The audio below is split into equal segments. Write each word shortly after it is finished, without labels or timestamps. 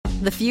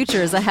The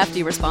future is a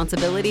hefty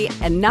responsibility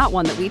and not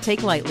one that we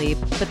take lightly,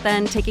 but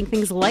then taking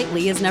things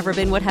lightly has never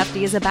been what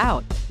Hefty is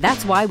about.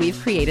 That's why we've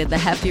created the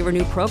Hefty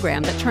Renew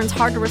program that turns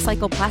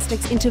hard-to-recycle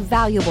plastics into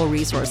valuable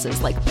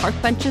resources like park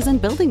benches and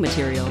building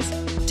materials.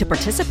 To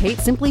participate,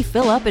 simply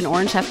fill up an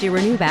orange Hefty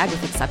Renew bag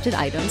with accepted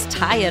items,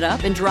 tie it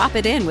up, and drop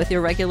it in with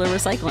your regular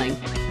recycling.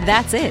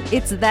 That's it.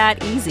 It's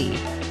that easy.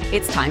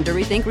 It's time to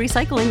rethink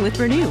recycling with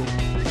Renew.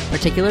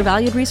 Particular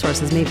valued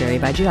resources may vary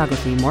by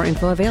geography. More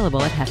info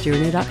available at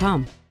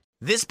heftyrenew.com.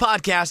 This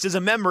podcast is a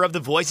member of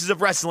the Voices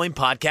of Wrestling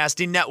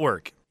Podcasting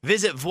Network.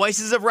 Visit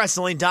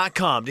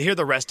voicesofwrestling.com to hear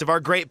the rest of our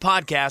great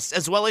podcasts,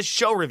 as well as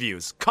show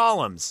reviews,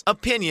 columns,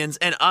 opinions,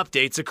 and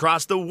updates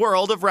across the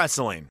world of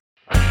wrestling.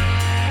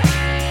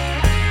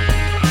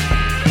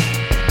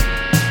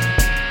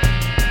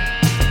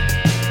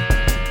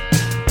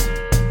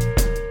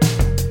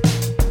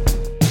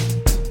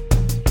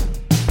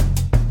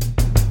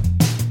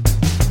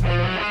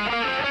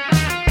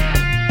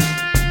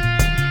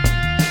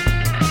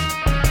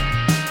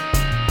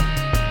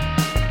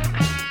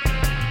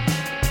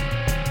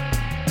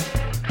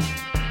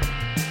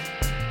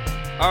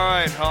 All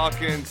right,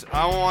 Hawkins,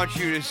 I want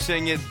you to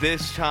sing it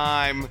this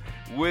time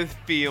with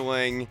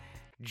feeling.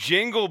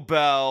 Jingle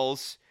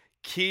bells,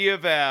 key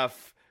of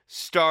F,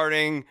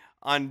 starting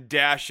on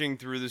Dashing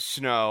Through the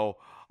Snow.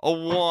 A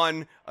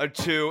 1, a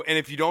 2, and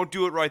if you don't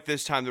do it right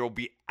this time, there will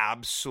be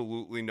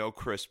absolutely no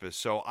Christmas.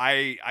 So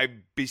I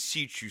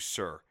beseech you,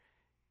 sir,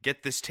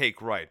 get this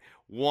take right.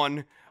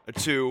 1, a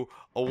 2,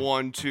 a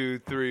 1, 2,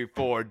 3,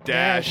 4.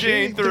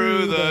 Dashing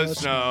through the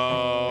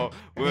snow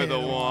with a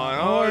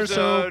one-horse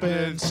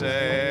open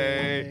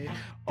sleigh.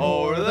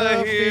 Over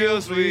the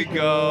hills we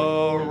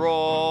go,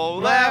 roll,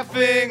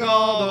 laughing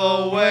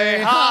all the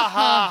way. Ha,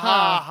 ha,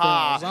 ha,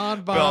 ha.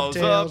 Bells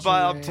on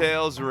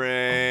bobtails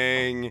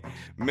ring,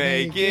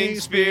 making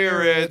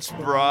spirits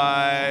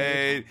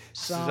bright.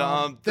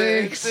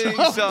 Something,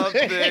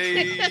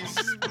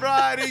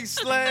 riding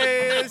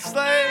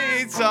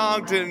sleigh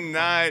song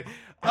tonight.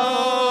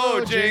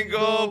 Oh,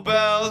 jingle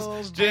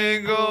bells,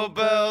 jingle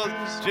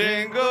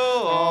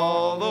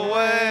all the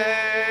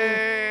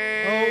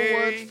way. Oh,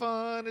 what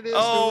fun it is!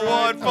 Oh,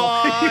 what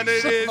fun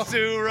it is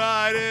to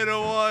ride in a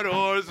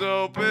one-horse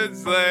open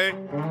sleigh.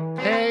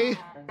 Hey,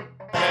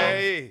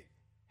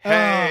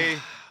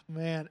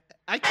 man,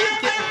 I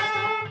can't get.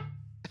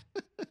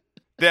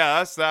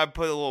 Yeah, I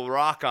put a little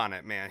rock on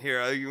it, man.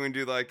 Here, you gonna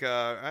do like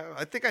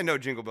I think I know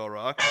Jingle Bell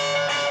Rock.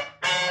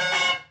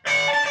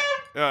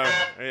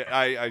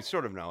 I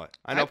sort of know it.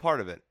 I know part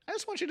of it. I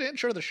just want you to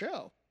intro the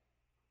show.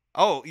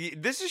 Oh,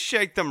 this is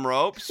Shake Them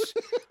Ropes.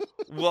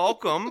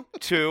 Welcome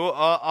to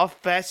a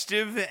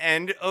festive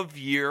end of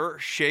year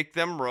Shake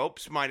Them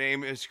Ropes. My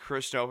name is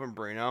Chris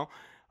Novembrino.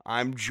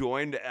 I'm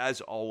joined,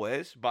 as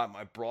always, by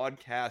my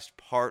broadcast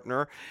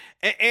partner,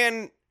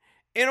 and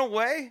in a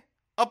way,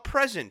 a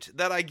present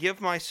that I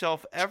give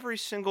myself every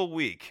single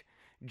week,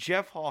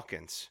 Jeff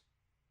Hawkins.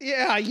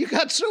 Yeah, you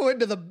got so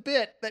into the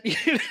bit that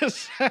you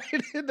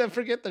decided to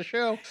forget the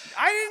show.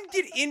 I didn't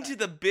get into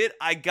the bit.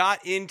 I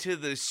got into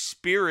the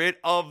spirit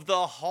of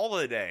the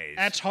holidays.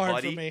 That's hard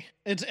buddy. for me.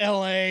 It's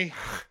L.A.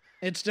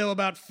 It's still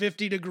about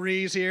 50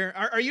 degrees here.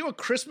 Are you a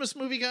Christmas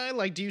movie guy?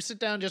 Like, do you sit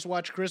down and just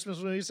watch Christmas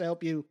movies to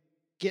help you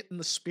get in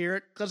the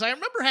spirit? Because I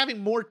remember having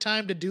more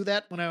time to do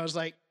that when I was,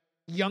 like,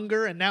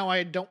 younger, and now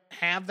I don't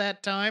have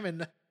that time,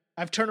 and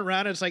I've turned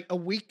around and it's like a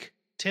week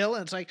till,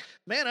 and it's like,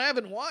 man, I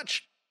haven't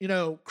watched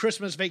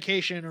Christmas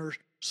Vacation or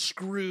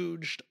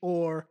Scrooged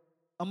or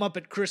A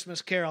Muppet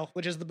Christmas Carol,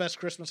 which is the best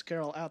Christmas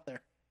Carol out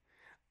there.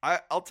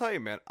 I'll tell you,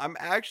 man, I'm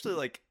actually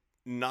like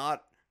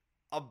not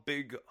a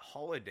big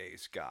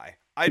holidays guy.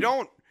 I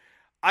don't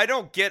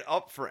get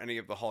up for any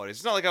of the holidays.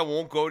 It's not like I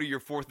won't go to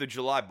your 4th of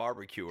July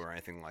barbecue or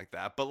anything like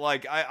that. But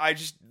like I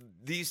just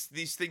these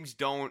things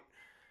don't.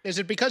 Is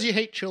it because you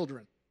hate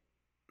children?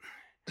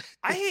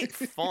 I hate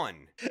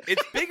fun.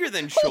 It's bigger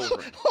than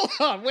children. Hold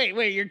on,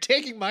 wait, you're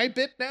taking my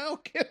bit now?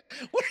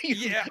 What are you?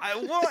 Yeah,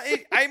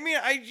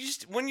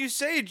 when you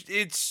say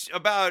it's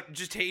about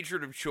just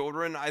hatred of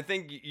children, I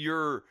think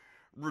you're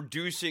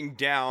reducing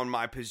down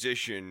my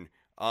position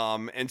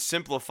and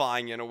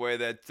simplifying in a way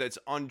that's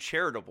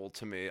uncharitable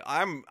to me.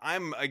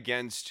 I'm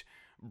against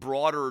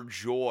broader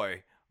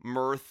joy,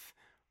 mirth.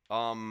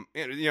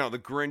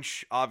 The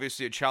Grinch,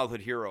 obviously a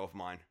childhood hero of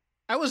mine.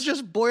 I was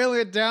just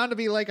boiling it down to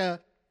be like a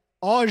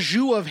au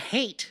jus of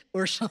hate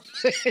or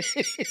something.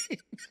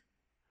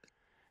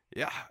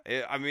 Yeah,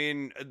 I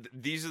mean,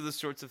 these are the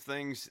sorts of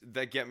things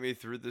that get me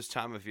through this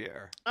time of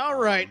year. All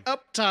right,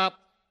 up top,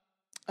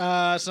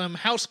 some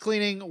house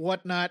cleaning,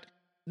 whatnot.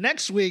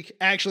 Next week,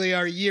 actually,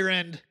 our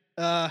year-end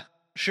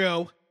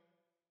show.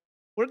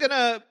 We're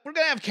gonna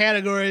have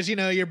categories.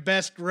 Your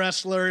best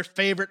wrestler,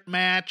 favorite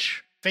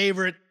match,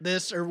 favorite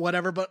this or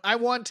whatever. But I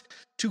want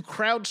to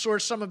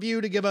crowdsource some of you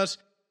to give us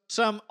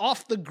some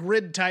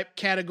off-the-grid type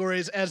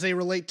categories as they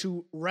relate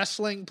to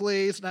wrestling,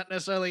 please. Not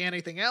necessarily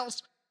anything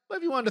else. But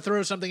if you wanted to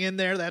throw something in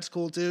there, that's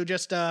cool too.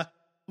 Just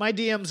my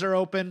DMs are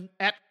open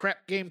at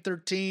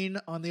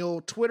CrapGame13 on the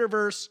old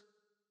Twitterverse.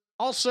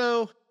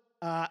 Also,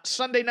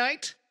 Sunday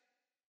night,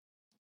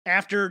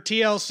 After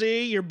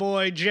TLC, your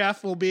boy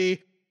Jeff will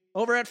be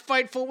over at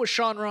Fightful with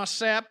Sean Ross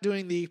Sapp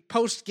doing the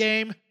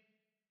post-game.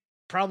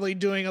 Probably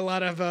doing a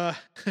lot of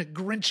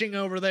grinching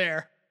over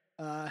there.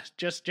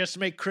 Just to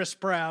make Chris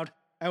proud.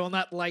 I will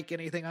not like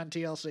anything on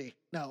TLC.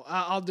 No,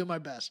 I'll do my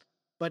best.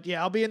 But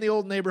yeah, I'll be in the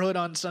old neighborhood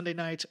on Sunday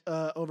night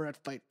over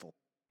at Fightful.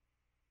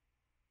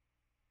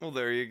 Well,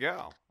 there you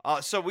go.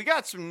 So we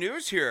got some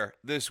news here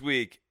this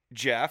week,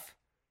 Jeff.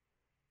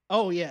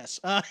 Oh, yes.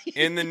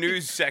 In the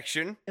news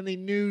section. In the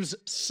news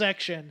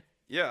section.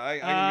 Yeah, I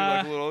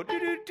can do like a little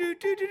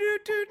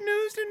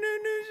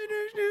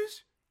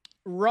news.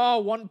 Raw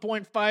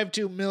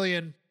 1.52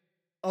 million.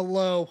 A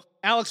low.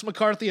 Alex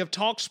McCarthy of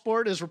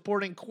TalkSport is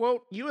reporting,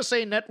 quote,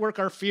 USA Network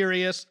are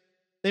furious.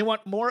 They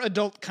want more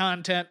adult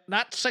content,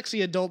 not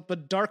sexy adult,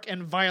 but dark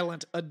and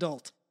violent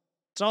adult.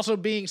 It's also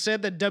being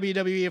said that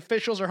WWE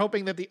officials are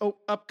hoping that the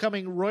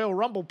upcoming Royal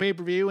Rumble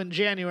pay-per-view in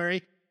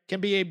January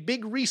can be a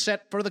big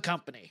reset for the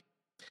company.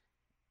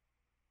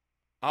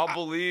 I'll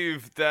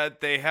believe that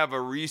they have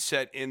a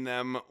reset in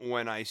them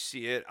when I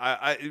see it.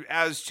 I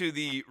as to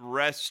the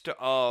rest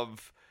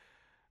of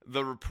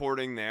the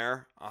reporting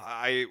there,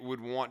 I would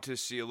want to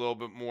see a little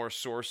bit more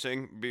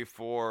sourcing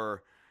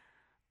before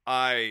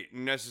I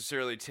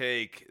necessarily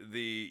take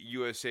the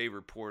USA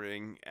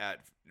reporting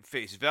at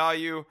face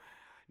value.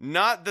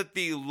 Not that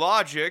the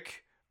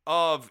logic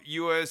of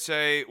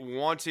USA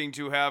wanting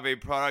to have a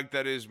product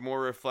that is more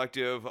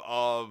reflective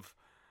of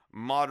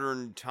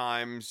modern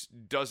times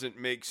doesn't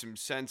make some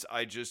sense.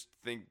 I just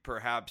think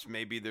perhaps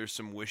maybe there's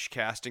some wish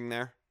casting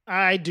there.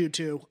 I do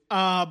too.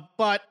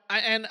 But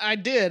I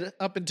did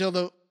up until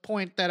the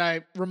point that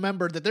I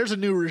remembered that there's a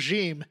new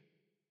regime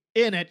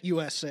in at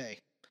USA.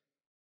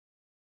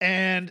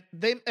 And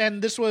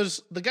this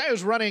was the guy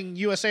who's running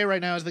USA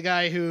right now is the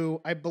guy who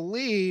I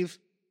believe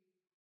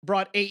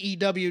brought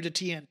AEW to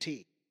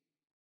TNT.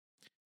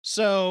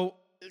 So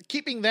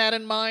keeping that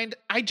in mind,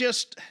 I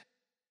just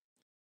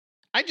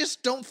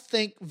don't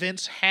think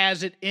Vince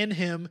has it in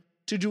him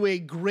to do a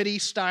gritty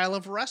style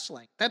of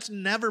wrestling. That's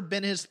never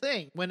been his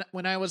thing.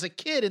 When I was a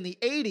kid in the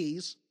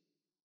 80s,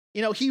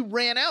 you know, he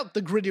ran out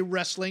the gritty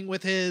wrestling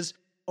with his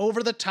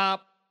over the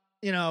top,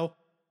 you know,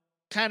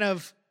 kind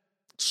of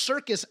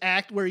circus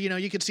act where, you know,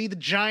 you could see the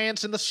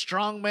giants and the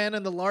strongmen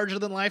and the larger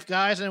than life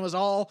guys, and it was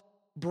all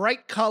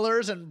bright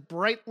colors and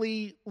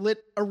brightly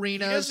lit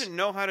arenas. He doesn't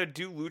know how to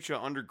do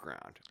Lucha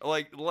Underground.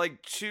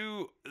 Like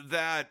to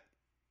that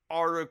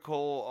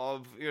article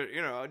of,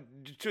 you know,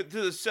 to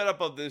the setup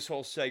of this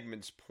whole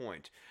segment's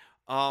point.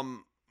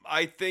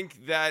 I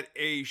think that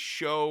a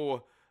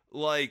show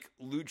like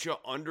Lucha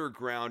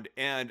Underground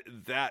and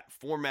that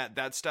format,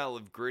 that style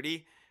of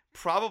gritty,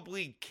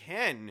 probably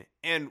can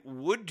and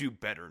would do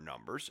better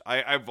numbers.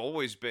 I've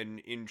always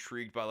been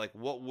intrigued by like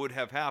what would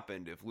have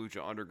happened if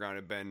Lucha Underground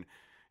had been,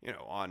 you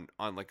know, on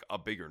like a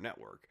bigger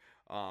network,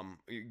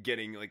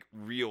 getting like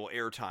real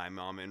airtime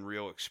and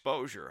real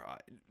exposure.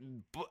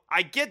 But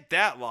I get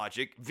that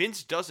logic.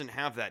 Vince doesn't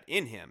have that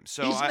in him,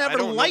 so he's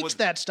never liked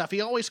that stuff.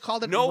 He always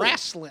called it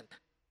wrestling.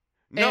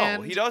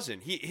 No, he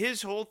doesn't.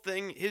 His whole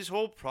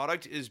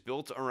product is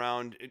built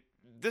around.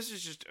 This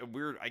is just a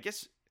weird. I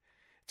guess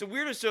it's a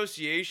weird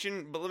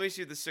association, but let me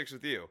see if this sticks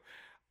with you.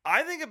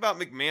 I think about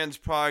McMahon's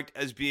product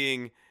as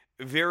being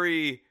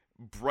very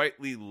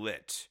brightly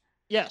lit.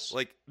 Yes.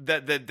 Like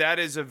that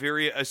is a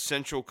very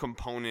essential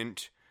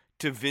component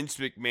to Vince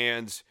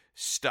McMahon's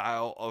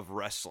style of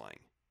wrestling.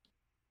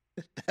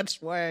 That's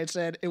why I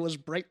said it was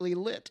brightly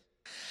lit.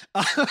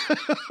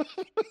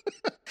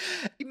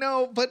 You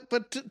know, but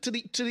to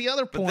the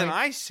other point. But then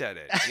I said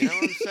it. You know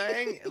what I'm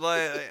saying?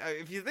 Like,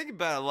 if you think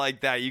about it like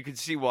that, you can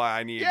see why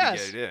I needed to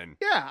get it in.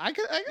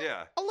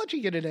 Yeah, I'll let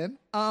you get it in.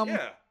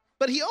 Yeah.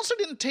 But he also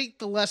didn't take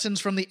the lessons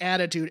from the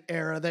Attitude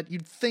Era that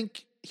you'd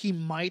think he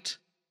might.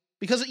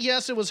 Because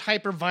yes, it was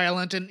hyper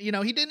violent, and you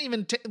know he didn't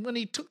even when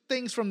he took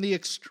things from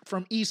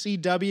from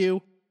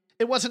ECW,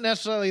 it wasn't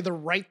necessarily the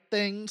right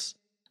things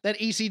that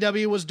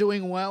ECW was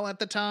doing well at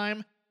the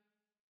time,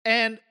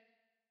 and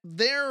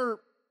they're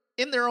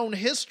in their own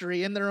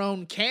history, in their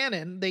own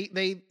canon,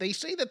 they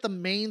say that the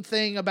main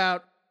thing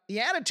about the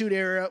Attitude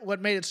Era,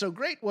 what made it so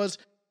great, was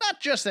not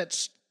just that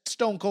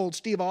Stone Cold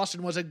Steve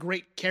Austin was a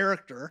great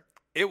character.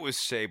 It was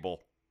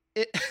Sable.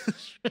 It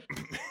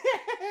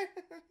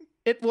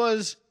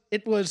was,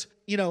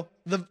 you know,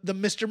 the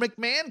Mr.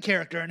 McMahon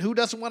character, and who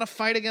doesn't want to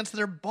fight against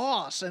their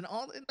boss and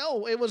all.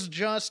 No, it was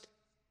just,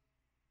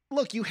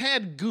 look, you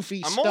had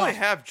goofy stuff. I'm only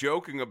half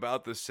joking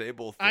about the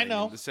Sable thing. I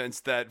know. In the sense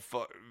that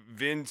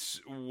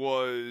Vince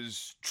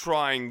was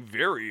trying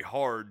very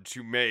hard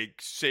to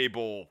make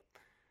Sable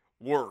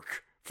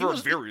work for a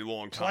very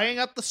long time. Playing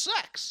up the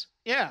sex.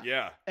 Yeah.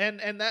 Yeah.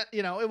 And that,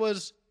 you know, it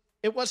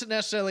wasn't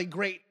necessarily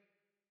great,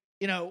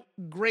 you know,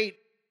 great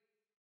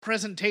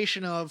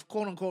presentation of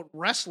quote unquote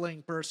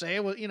wrestling per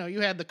se. Well, you know,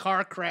 you had the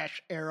car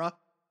crash era,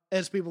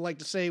 as people like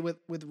to say with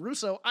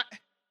Russo.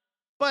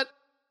 But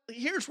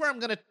here's where I'm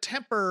going to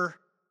temper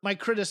my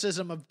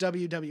criticism of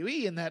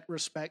WWE in that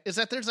respect, is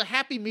that there's a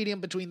happy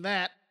medium between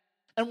that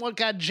and what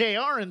got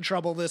JR in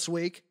trouble this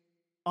week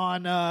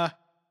on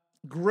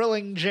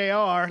grilling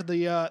JR,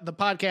 the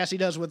podcast he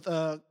does with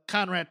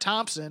Conrad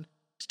Thompson.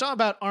 He's talking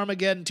about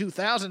Armageddon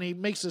 2000. He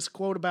makes this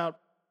quote about,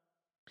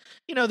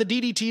 the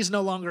DDT is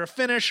no longer a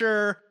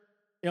finisher.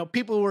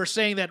 People who are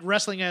saying that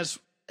wrestling has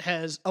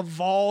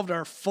evolved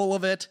are full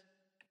of it.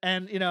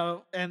 And,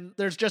 and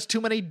there's just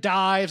too many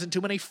dives and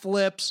too many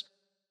flips.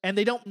 And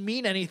they don't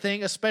mean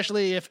anything,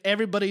 especially if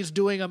everybody's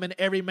doing them in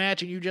every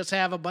match and you just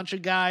have a bunch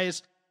of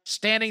guys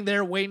standing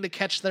there waiting to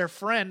catch their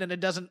friend and it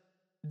doesn't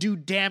do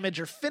damage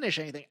or finish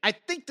anything. I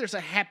think there's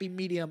a happy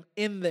medium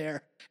in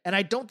there, and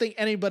I don't think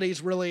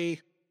anybody's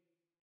really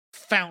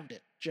found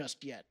it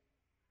just yet.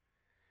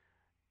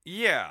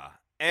 Yeah.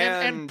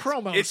 And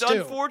promos it's too.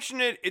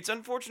 It's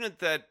unfortunate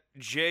that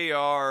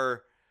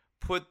JR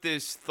put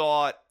this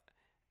thought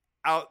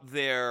out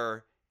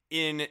there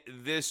in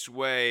this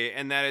way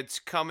and that it's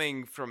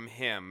coming from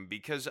him,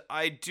 because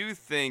I do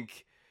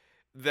think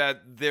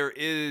that there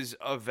is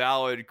a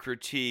valid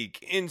critique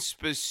in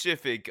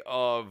specific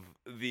of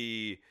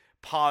the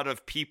pot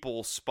of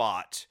people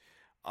spot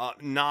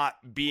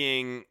not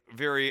being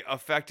very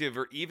effective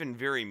or even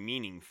very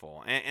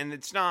meaningful. And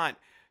it's not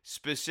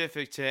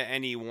specific to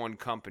any one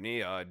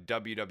company.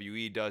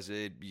 WWE does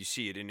it. You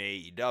see it in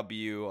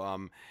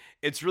AEW.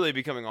 It's really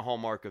becoming a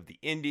hallmark of the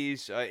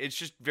indies. It's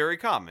just very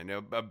common.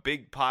 A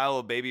big pile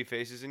of baby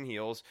faces and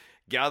heels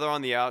gather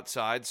on the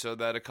outside so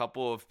that a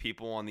couple of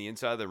people on the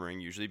inside of the ring,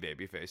 usually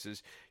baby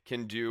faces,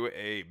 can do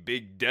a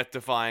big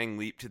death-defying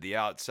leap to the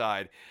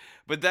outside.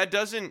 But that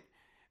doesn't...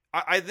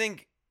 I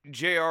think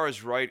JR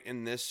is right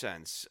in this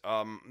sense.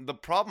 The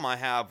problem I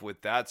have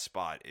with that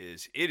spot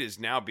is it is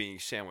now being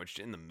sandwiched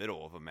in the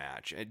middle of a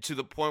match, and to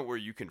the point where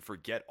you can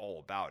forget all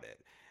about it.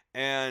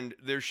 And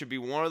there should be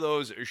one of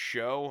those a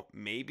show,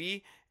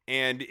 maybe,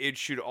 and it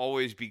should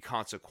always be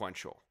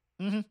consequential.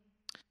 Mm-hmm.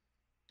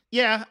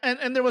 Yeah,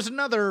 and there was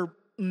another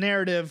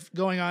narrative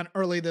going on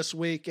early this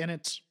week, and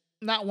it's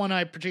not one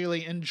I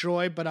particularly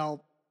enjoy, but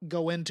I'll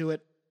go into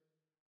it.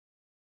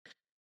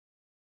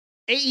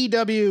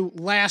 AEW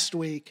last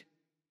week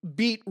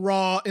beat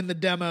Raw in the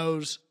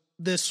demos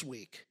this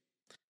week.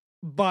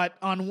 But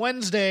on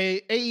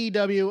Wednesday,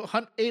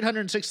 AEW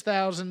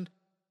 806,000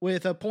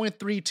 with a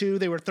 .32.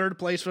 They were third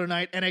place for the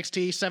night.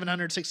 NXT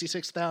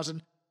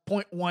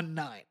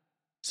 766,000.19.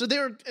 So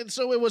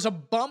it was a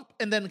bump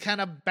and then kind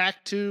of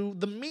back to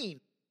the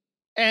mean.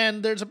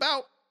 And there's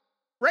about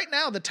right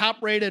now the top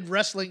rated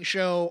wrestling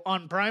show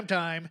on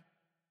primetime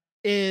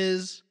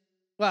is,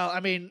 well, I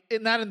mean,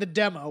 not in the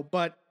demo,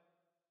 but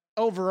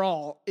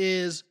overall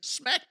is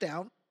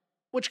SmackDown,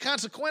 which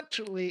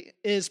consequently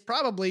is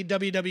probably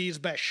WWE's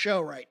best show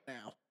right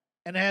now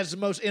and has the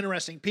most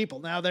interesting people.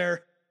 Now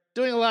they're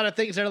doing a lot of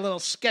things that are a little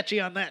sketchy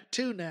on that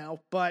too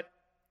now, but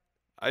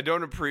I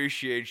don't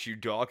appreciate you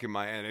dogging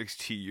my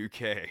NXT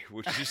UK,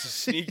 which is a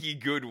sneaky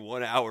good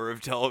 1 hour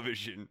of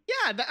television.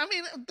 Yeah, I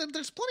mean,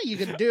 there's plenty you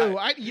can do.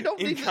 You don't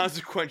need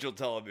inconsequential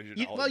television.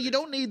 You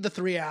don't need the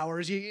 3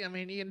 hours. You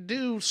can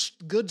do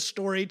good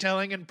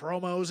storytelling and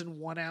promos in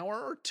 1 hour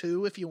or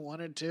two if you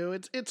wanted to.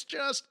 It's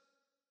just,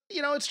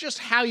 it's just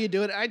how you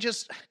do it.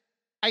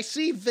 I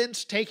see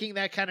Vince taking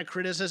that kind of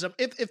criticism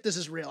if this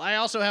is real. I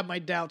also have my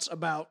doubts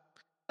about,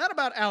 not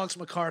about Alex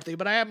McCarthy,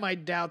 but I have my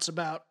doubts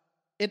about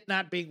it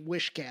not being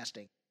wish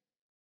casting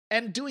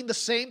and doing the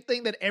same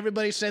thing that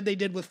everybody said they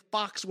did with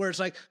Fox, where it's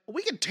like,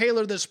 we can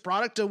tailor this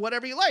product to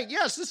whatever you like.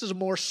 Yes, this is a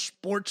more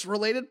sports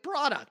related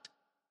product.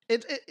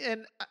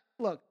 And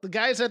look, the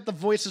guys at the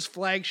Voices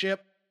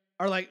flagship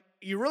are like,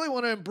 you really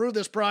want to improve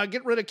this product,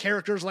 get rid of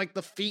characters like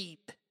The Fiend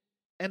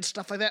and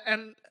stuff like that.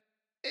 And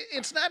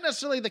it's not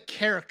necessarily the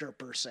character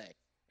per se.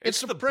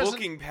 It's the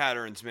booking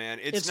patterns, man.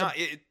 It's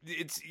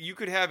you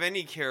could have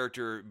any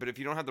character, but if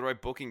you don't have the right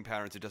booking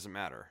patterns, it doesn't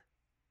matter.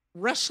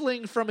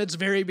 Wrestling from its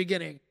very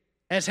beginning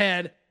has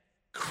had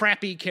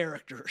crappy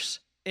characters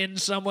in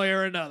some way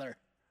or another.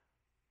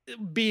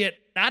 Be it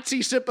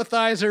Nazi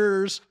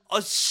sympathizers.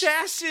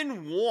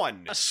 Assassin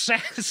 1.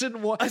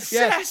 Assassin 1.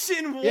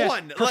 Assassin 1.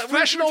 Yes.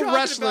 Professional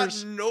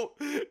wrestlers.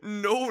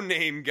 No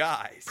name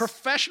guys.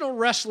 Professional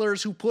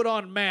wrestlers who put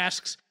on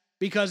masks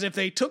because if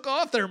they took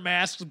off their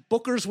masks,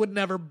 bookers would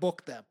never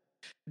book them.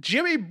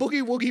 Jimmy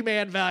Boogie Woogie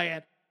Man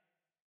Valiant.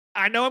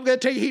 I know I'm going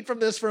to take heat from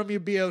this from you,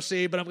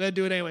 BOC, but I'm going to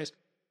do it anyways.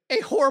 A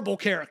horrible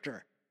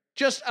character.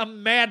 Just a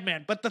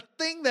madman. But the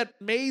thing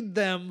that made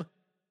them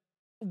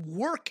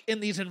work in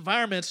these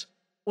environments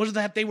was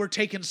that they were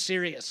taken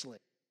seriously.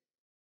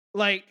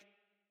 Like,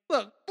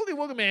 look, Boogie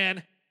Woogie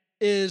Man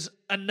is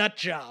a nut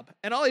job.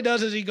 And all he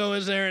does is he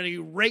goes there and he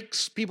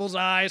rakes people's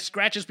eyes,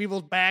 scratches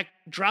people's back,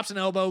 drops an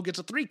elbow, gets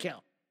a 3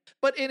 count.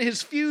 But in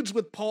his feuds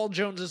with Paul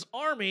Jones's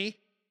army,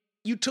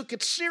 you took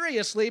it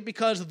seriously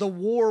because the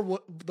war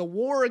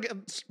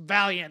against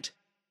Valiant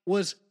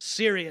was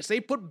serious. They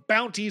put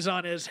bounties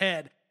on his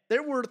head.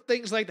 There were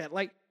things like that.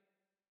 Like,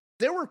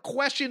 there were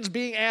questions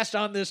being asked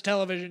on this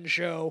television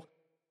show.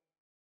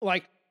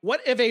 Like,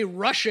 what if a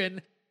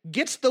Russian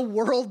gets the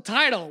world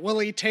title? Will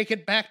he take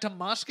it back to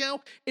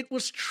Moscow? It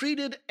was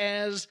treated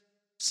as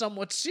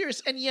somewhat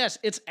serious. And yes,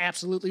 it's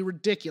absolutely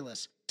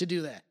ridiculous to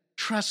do that.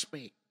 Trust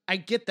me, I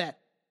get that.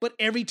 but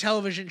every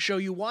television show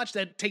you watch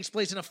that takes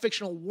place in a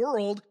fictional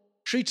world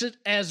treats it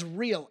as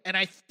real. And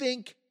I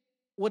think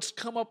what's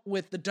come up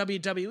with the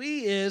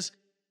WWE is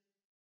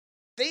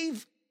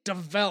they've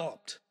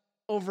developed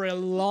over a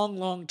long,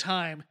 long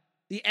time.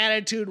 The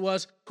attitude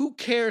was, who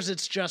cares?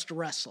 It's just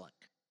wrestling.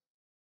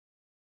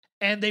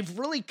 And they've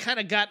really kind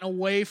of gotten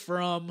away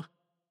from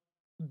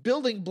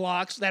building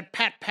blocks that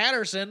Pat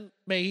Patterson,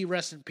 may he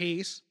rest in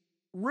peace,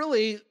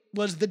 really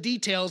was the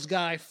details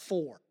guy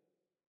for.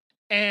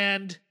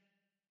 And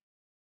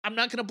I'm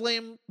not going to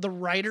blame the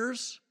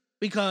writers,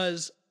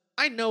 because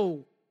I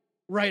know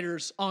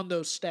writers on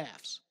those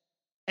staffs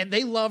and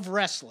they love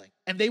wrestling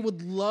and they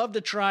would love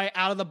to try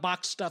out of the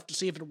box stuff to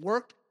see if it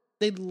worked.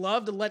 They'd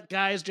love to let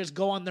guys just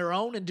go on their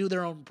own and do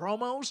their own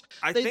promos.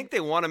 I think they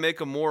want to make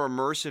a more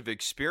immersive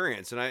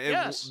experience. And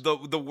Yes.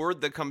 the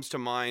word that comes to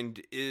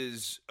mind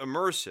is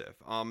immersive.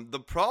 The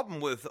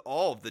problem with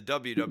all of the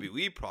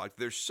WWE product,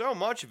 there's so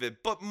much of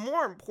it, but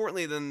more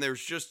importantly than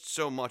there's just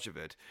so much of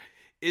it,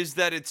 is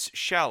that it's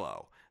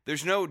shallow.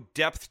 There's no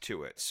depth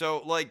to it.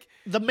 So, like,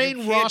 The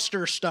main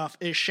roster stuff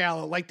is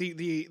shallow. Like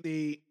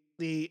the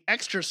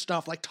extra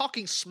stuff, like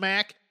talking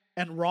smack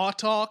and Raw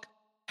talk,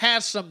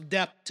 has some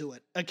depth to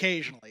it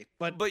occasionally.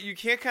 But you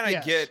can't kind of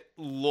Yes. get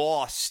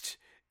lost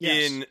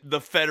Yes. in the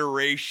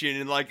Federation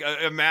and like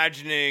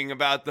imagining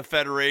about the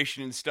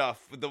Federation and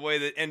stuff with the way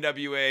that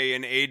NWA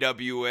and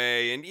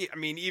AWA and I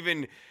mean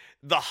even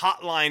the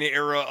hotline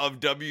era of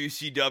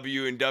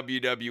WCW and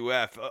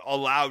WWF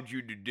allowed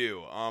you to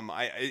do.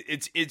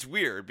 It's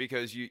weird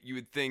because you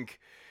would think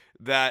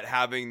that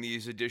having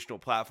these additional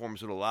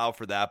platforms would allow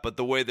for that, but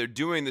the way they're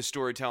doing the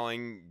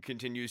storytelling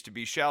continues to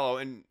be shallow.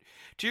 And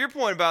to your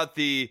point about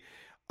the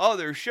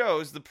other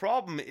shows, the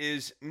problem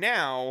is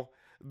now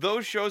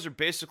those shows are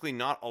basically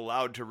not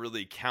allowed to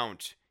really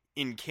count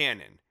in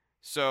canon.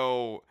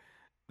 So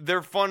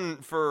they're fun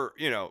for,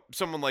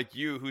 someone like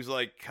you who's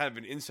like kind of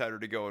an insider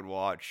to go and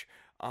watch.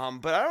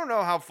 But I don't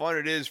know how fun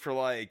it is for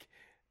like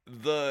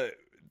the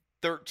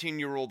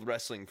 13-year-old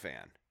wrestling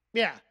fan.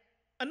 yeah,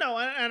 no,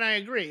 and I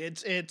agree.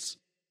 It's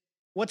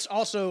what's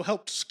also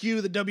helped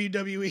skew the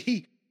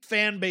WWE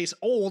fan base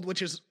old,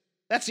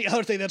 that's the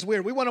other thing that's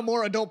weird. We want a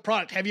more adult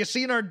product. Have you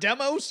seen our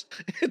demos?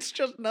 It's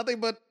just nothing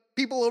but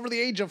people over the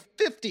age of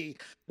 50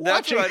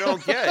 That's watching. what I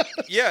don't get.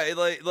 Yeah,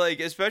 like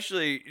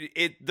especially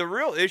the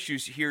real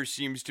issues here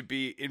seems to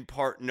be in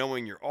part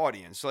knowing your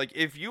audience. Like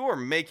if you are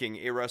making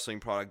a wrestling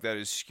product that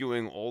is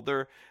skewing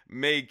older,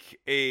 make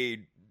a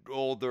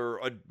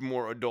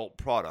more adult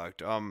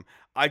product.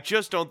 I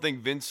just don't think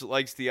Vince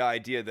likes the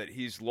idea that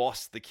he's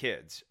lost the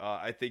kids.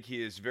 I think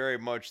he is very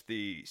much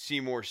the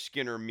Seymour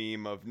Skinner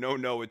meme of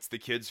no, it's the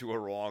kids who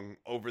are wrong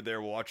over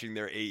there watching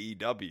their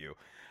AEW.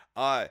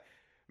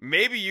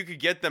 Maybe you could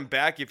get them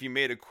back if you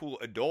made a cool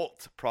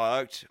adult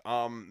product,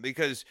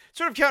 because it's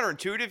sort of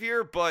counterintuitive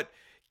here, but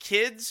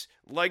kids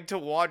like to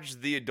watch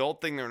the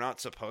adult thing they're not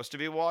supposed to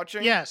be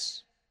watching.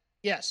 Yes.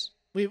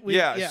 We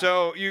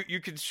So you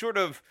could sort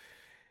of,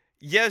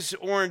 yes,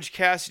 Orange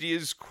Cassidy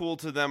is cool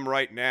to them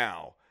right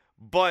now,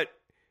 but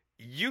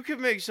you could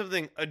make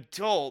something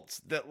adult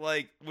that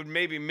like would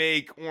maybe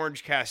make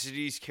Orange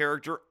Cassidy's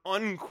character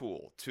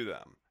uncool to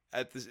them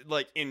at this,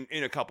 like in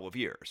a couple of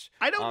years.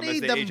 I don't need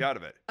as they them age out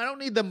of it. I don't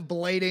need them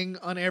blading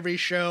on every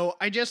show.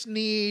 I just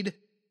need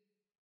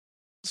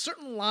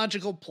certain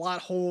logical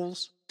plot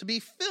holes to be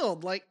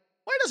filled. Like,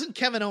 why doesn't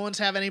Kevin Owens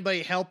have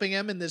anybody helping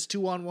him in this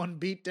 2-on-1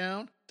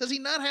 beatdown? Does he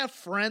not have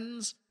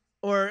friends?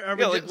 Or are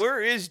we Like just,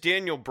 where is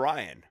Daniel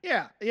Bryan?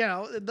 yeah,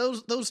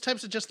 those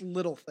types of just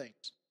little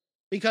things.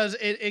 Because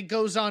it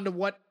goes on to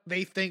what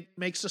they think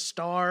makes a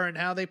star and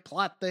how they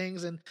plot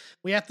things, and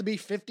we have to be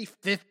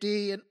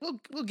 50-50, and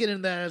we'll get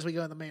into that as we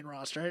go in the main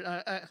roster.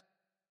 I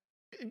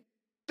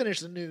finish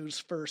the news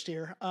first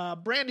here.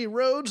 Brandy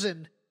Rhodes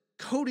and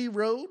Cody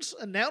Rhodes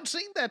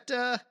announcing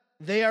that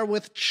they are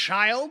with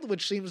child,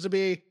 which seems to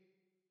be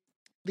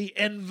the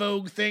en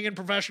vogue thing in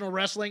professional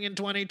wrestling in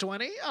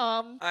 2020.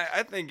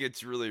 I think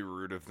it's really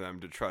rude of them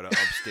to try to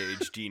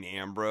upstage Dean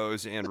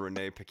Ambrose and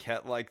Renee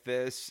Paquette like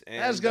this.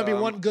 And, that's gonna be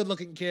one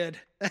good-looking kid.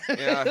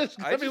 Yeah, There's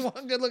gonna be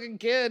one good-looking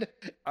kid.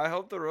 I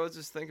hope the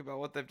Roses think about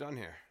what they've done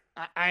here.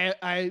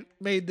 I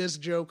made this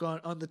joke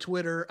on the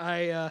Twitter.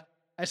 I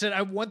said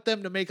I want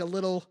them to make a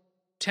little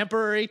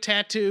temporary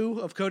tattoo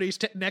of Cody's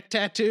neck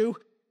tattoo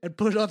and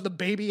put it on the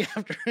baby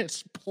after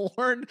it's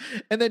born,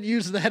 and then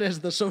use that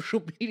as the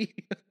social media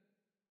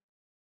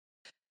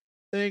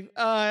thing.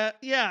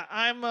 Yeah,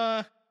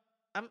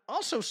 I'm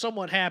also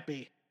somewhat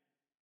happy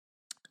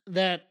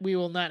that we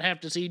will not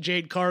have to see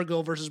Jade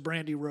Cargill versus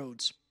Brandy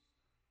Rhodes.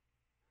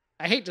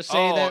 I hate to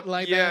say that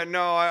like that.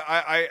 No,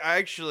 I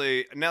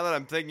actually, now that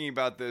I'm thinking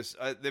about this,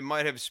 they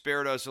might have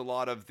spared us a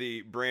lot of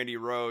the Brandy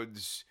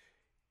Rhodes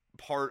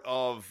part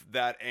of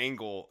that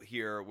angle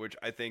here, which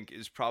I think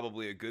is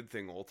probably a good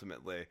thing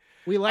ultimately.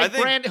 We like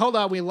Brandy. Hold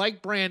on, we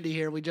like Brandy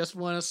here. We just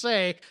want to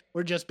say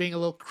we're just being a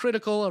little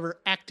critical of her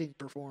acting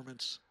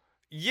performance.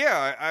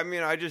 Yeah, I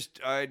mean,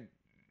 I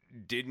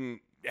didn't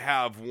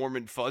have warm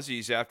and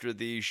fuzzies after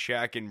the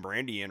Shaq and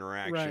Brandy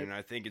interaction. Right.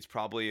 I think it's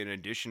probably an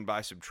addition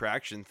by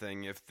subtraction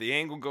thing. If the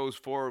angle goes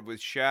forward with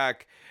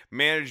Shaq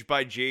managed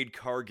by Jade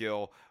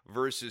Cargill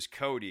versus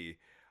Cody,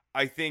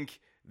 I think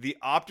the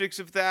optics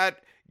of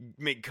that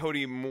make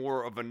Cody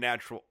more of a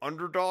natural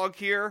underdog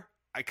here.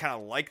 I kind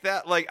of like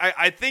that. Like,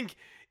 I think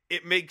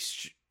it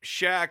makes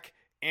Shaq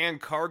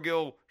and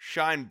Cargill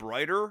shine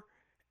brighter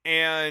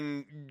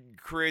and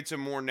creates a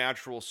more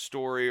natural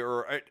story,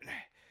 or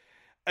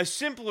a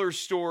simpler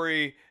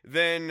story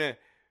than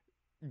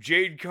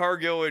Jade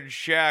Cargill and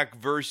Shaq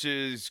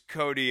versus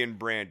Cody and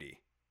Brandy.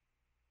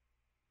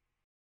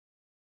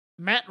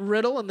 Matt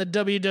Riddle and the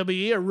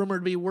WWE are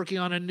rumored to be working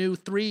on a new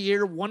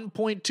 3-year,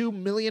 $1.2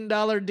 million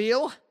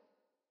deal.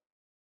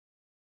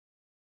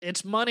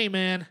 It's money,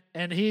 man.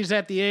 And he's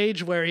at the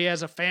age where he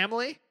has a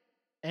family.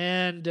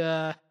 And,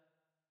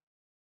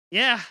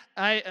 yeah,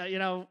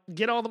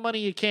 get all the money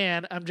you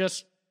can. I'm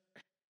just,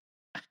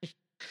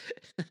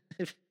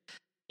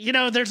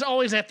 there's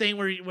always that thing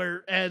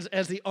where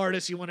as the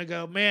artist, you want to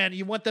go, man,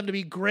 you want them to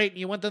be great and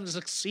you want them to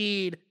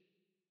succeed.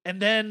 And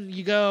then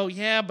you go,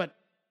 yeah, but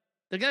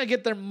they're going to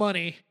get their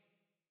money.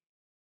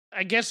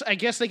 I guess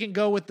they can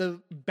go with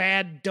the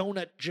bad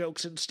donut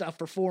jokes and stuff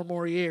for 4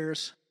 more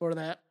years or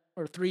that,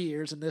 or 3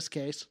 years in this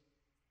case.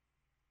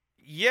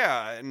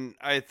 Yeah, and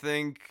I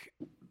think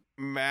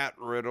Matt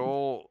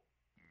Riddle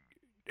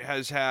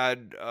has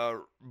had a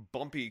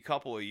bumpy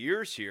couple of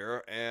years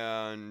here,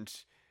 and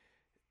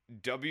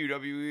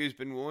WWE has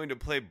been willing to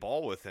play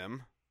ball with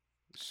him.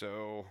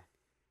 So,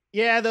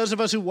 yeah, those of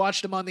us who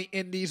watched him on the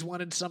indies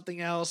wanted something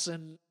else,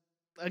 and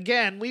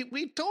again,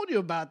 we told you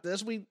about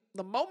this.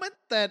 The moment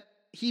that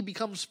he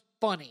becomes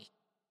funny,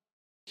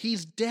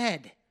 he's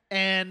dead.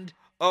 And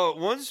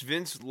once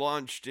Vince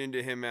launched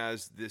into him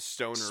as this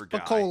stoner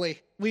Spicoli.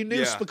 guy. We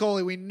knew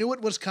Spicoli. We knew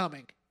it was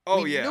coming.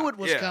 We knew it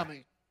was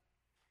coming.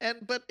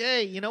 But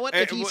hey, you know what?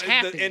 If he's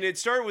happy. And it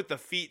started with the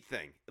feet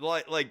thing.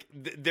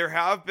 There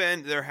have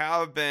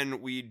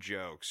been weed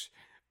jokes,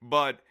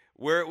 but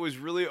where it was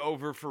really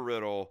over for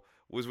Riddle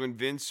was when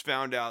Vince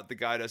found out the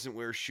guy doesn't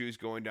wear shoes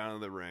going down to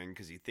the ring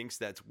because he thinks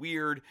that's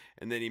weird,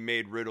 and then he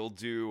made Riddle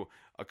do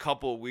a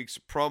couple of weeks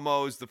of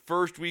promos. The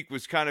first week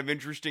was kind of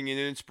interesting and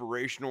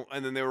inspirational,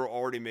 and then they were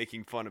already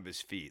making fun of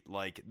his feet.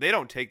 Like, they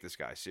don't take this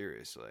guy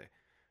seriously.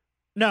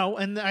 No,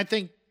 and I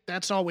think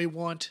that's all we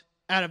want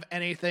out of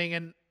anything,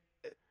 and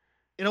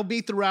it'll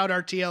be throughout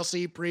our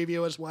TLC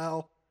preview as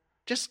well.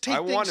 Just take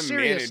things seriously.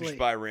 I want him managed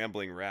by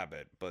Rambling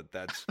Rabbit, but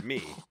that's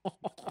me.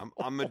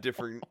 I'm a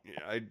different.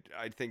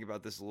 I think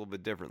about this a little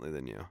bit differently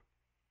than you.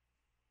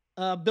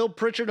 Bill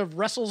Pritchard of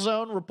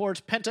WrestleZone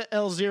reports Penta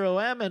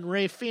L0M and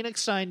Rey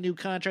Fenix signed new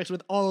contracts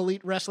with All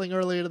Elite Wrestling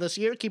earlier this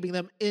year, keeping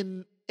them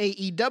in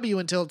AEW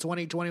until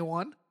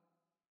 2021. I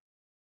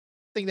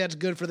think that's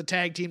good for the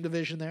tag team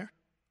division there.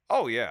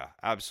 Oh yeah,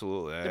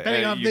 absolutely.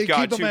 Depending on if they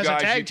keep them as a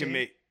tag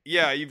team.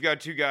 Yeah, you've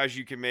got 2 guys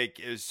you can make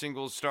as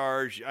single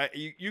stars.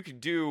 You could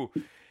do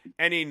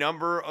any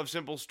number of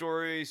simple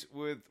stories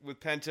with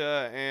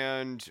Penta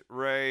and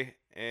Rey,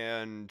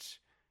 and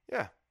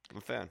yeah, I'm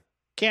a fan.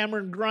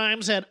 Cameron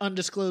Grimes had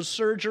undisclosed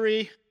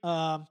surgery.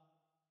 Well,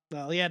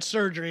 he had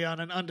surgery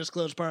on an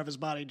undisclosed part of his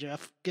body,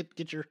 Jeff.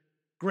 Get your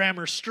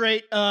grammar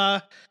straight.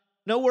 No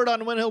word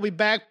on when he'll be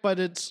back, but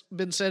it's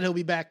been said he'll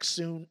be back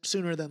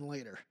sooner than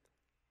later.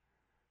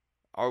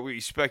 Are we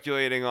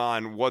speculating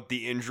on what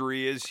the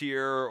injury is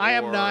here? I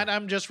am not.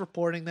 I'm just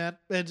reporting that.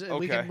 Okay.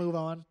 We can move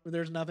on.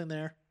 There's nothing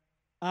there.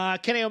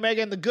 Kenny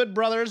Omega and the Good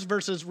Brothers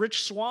versus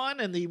Rich Swann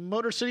and the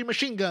Motor City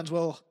Machine Guns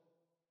will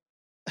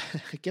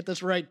get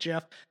this right,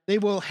 Jeff. They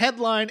will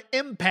headline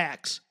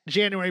Impact's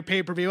January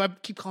pay-per-view. I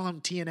keep calling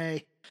them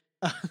TNA.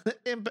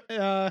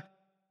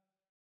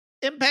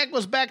 Impact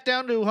was back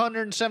down to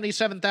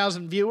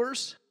 177,000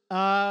 viewers.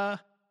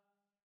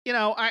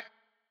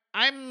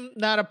 I'm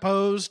not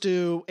opposed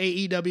to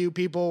AEW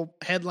people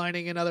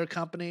headlining in other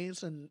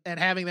companies and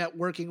having that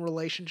working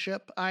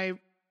relationship. I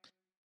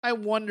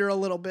wonder a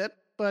little bit,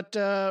 but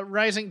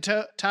rising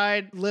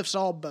tide lifts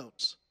all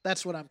boats.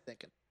 That's what I'm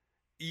thinking.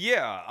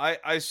 Yeah,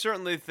 I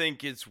certainly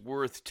think it's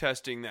worth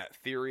testing that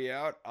theory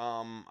out.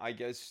 I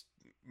guess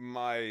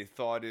my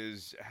thought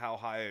is, how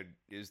high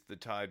is the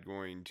tide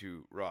going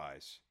to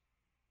rise?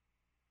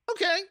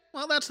 Okay,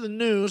 well, that's the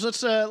news.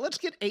 Let's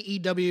get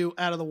AEW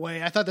out of the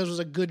way. I thought this was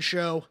a good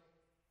show.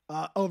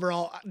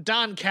 Overall,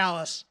 Don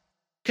Callis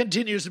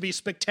continues to be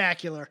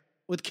spectacular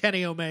with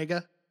Kenny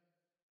Omega.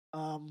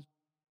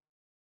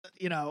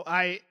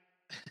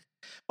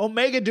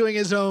 Omega doing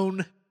his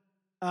own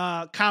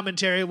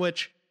commentary,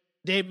 which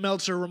Dave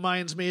Meltzer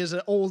reminds me is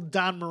an old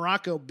Don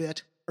Morocco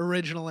bit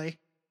originally.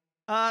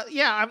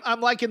 I'm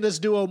liking this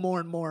duo more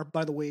and more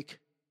by the week,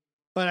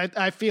 but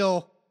I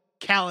feel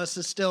Callis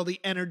is still the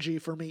energy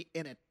for me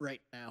in it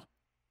right now.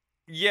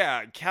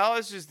 Yeah,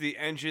 Callis is the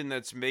engine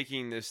that's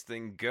making this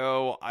thing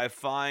go. I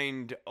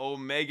find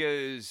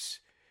Omega's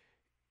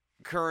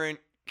current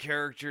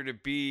character to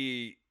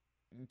be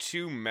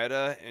too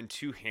meta and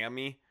too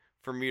hammy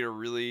for me to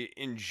really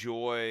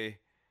enjoy.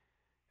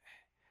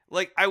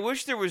 like, I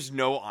wish there was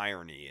no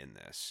irony in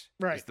this.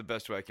 Right. That's the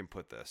best way I can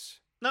put this.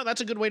 No, that's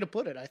a good way to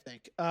put it, I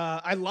think.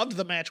 I loved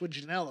the match with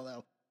Janela,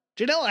 though.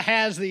 Janela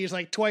has these,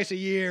 like, twice a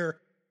year,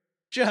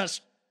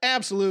 just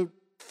absolute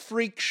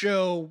freak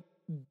show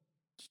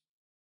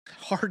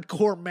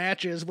hardcore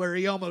matches where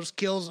he almost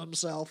kills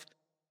himself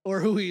or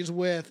who he's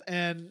with.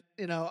 And,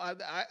 you know,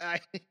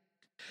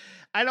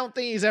 I don't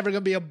think he's ever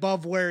going to be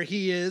above where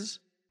he is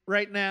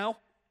right now.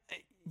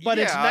 But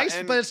it's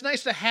nice. But it's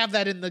nice to have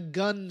that in the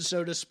gun,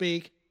 so to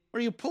speak,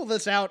 where you pull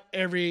this out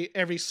every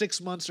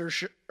 6 months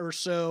or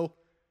so,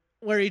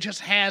 where he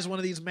just has one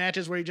of these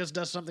matches where he just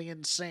does something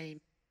insane.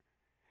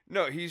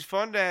 No, he's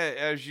fun to,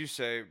 as you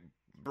say,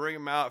 bring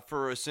him out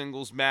for a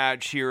singles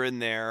match here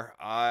and there.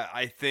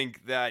 I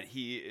think that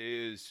he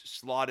is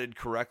slotted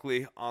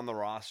correctly on the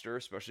roster,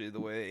 especially the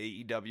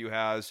way AEW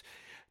has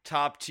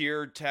top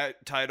tier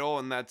title,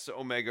 and that's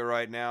Omega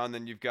right now. And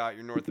then you've got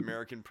your North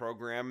American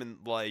program, and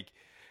like,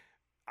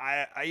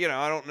 I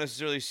don't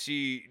necessarily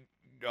see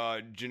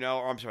Janelle,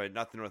 or I'm sorry,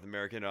 not the North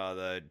American,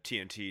 the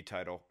TNT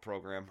title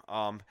program.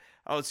 I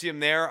don't see him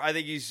there. I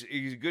think he's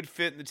a good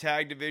fit in the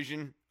tag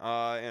division.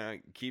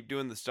 Keep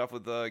doing the stuff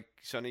with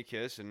Sonny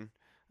Kiss, and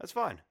that's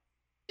fine.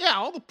 Yeah,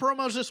 all the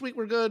promos this week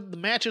were good. The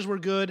matches were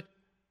good.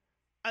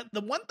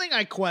 The one thing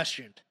I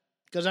questioned,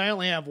 because I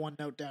only have one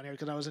note down here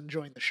because I was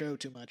enjoying the show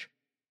too much.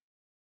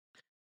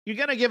 You're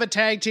going to give a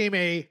tag team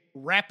a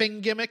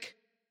rapping gimmick?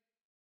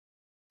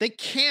 They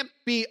can't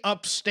be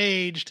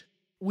upstaged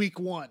week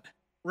one,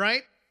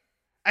 right?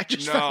 I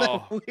just found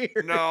that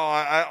weird. No,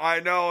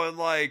 I know, and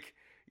like,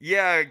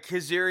 yeah,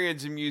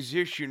 Kazarian's a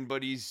musician,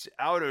 but he's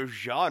out of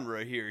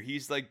genre here.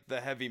 He's like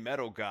the heavy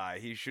metal guy.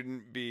 He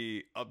shouldn't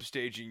be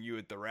upstaging you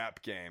at the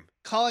rap game.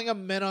 Calling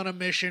them Men on a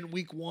Mission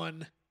week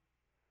one,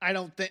 I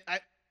don't think...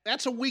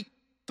 that's a week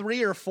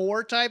 3 or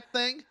 4 type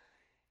thing.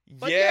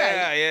 But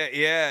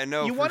yeah.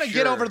 No, you want to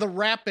get over the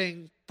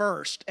rapping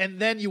first, and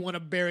then you want to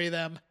bury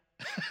them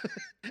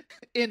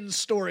in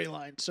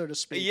storyline, so to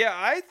speak. Yeah,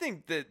 I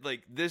think that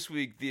like this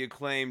week the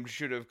Acclaimed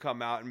should have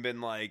come out and been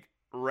like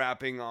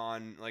rapping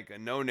on like a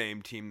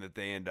no-name team that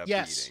they end up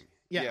beating.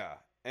 Yeah.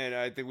 And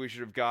I think we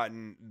should have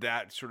gotten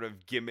that sort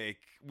of gimmick.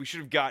 We should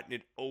have gotten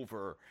it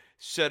over,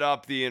 set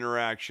up the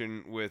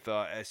interaction with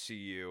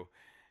SCU.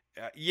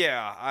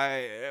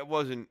 I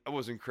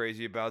wasn't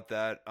crazy about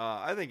that.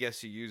 I think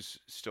SCU's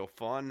still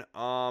fun.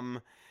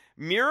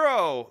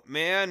 Miro,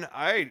 man,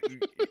 I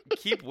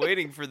keep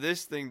waiting for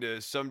this thing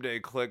to someday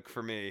click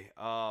for me.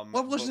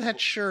 What was that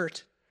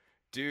shirt?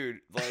 Dude,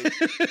 like,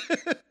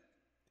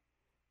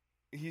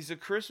 he's a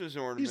Christmas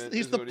ornament.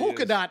 He's the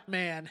polka dot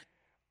man.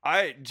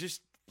 I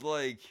just,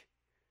 like,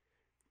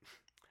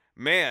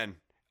 man,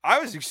 I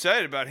was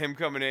excited about him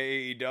coming to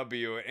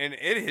AEW, and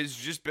it has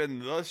just been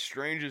the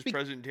strangest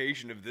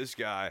presentation of this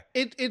guy.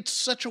 It's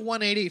such a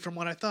 180 from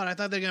what I thought. I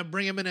thought they were going to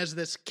bring him in as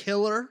this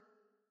killer.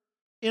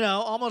 You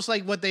know, almost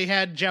like what they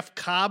had Jeff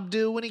Cobb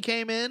do when he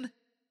came in.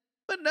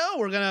 But no,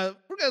 we're gonna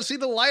see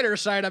the lighter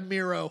side of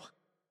Miro.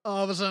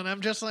 All of a sudden,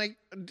 I'm just like,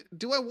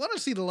 do I want to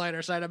see the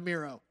lighter side of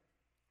Miro?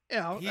 You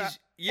know,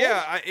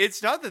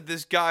 it's not that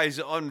this guy's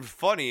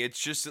unfunny. It's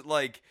just that,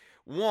 like,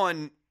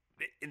 one,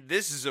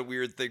 this is a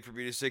weird thing for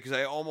me to say because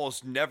I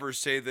almost never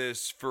say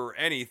this for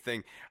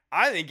anything.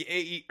 I think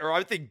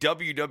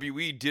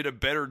WWE did a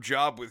better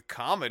job with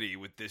comedy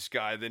with this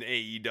guy than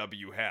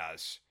AEW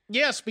has.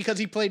 Yes, because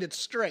he played it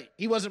straight.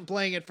 He wasn't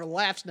playing it for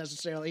laughs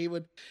necessarily.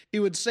 He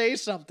would say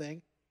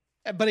something,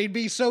 but he'd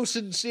be so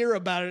sincere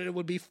about it, it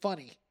would be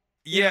funny.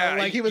 You know,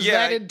 like he was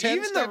that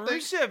intense. Even the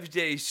Rusev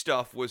Day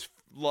stuff was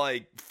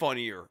like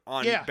funnier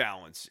on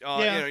balance. You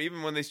know,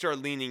 even when they start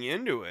leaning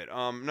into it.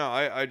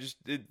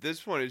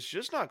 This one is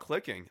just not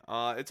clicking.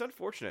 It's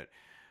unfortunate.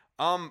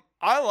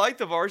 I like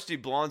the Varsity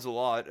Blondes a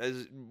lot,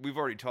 as we've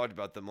already talked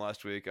about them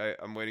last week.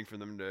 I'm waiting for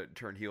them to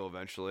turn heel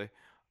eventually.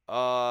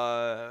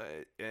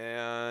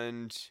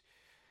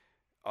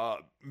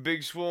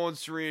 Big Swole and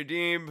Serena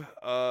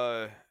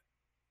Deeb.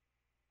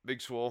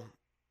 Big Swole.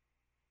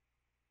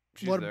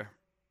 She's there.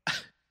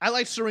 I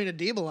like Serena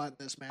Deeb a lot in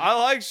this, man. I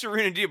like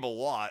Serena Deeb a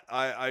lot.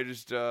 I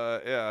just,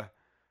 I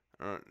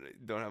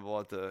don't have a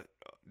lot to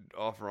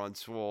offer on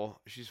Swole.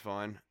 She's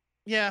fine.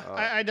 Yeah,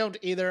 I don't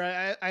either.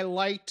 I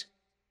liked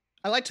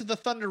the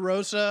Thunder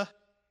Rosa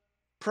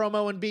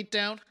promo and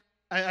beatdown.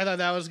 I thought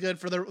that was good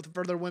for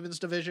their women's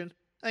division.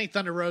 I think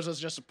Thunder Rosa is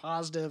just a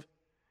positive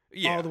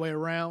all the way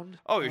around.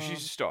 Oh, yeah,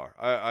 she's a star.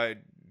 I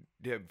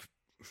have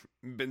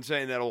been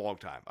saying that a long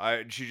time.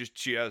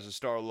 She has a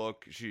star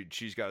look.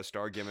 She's got a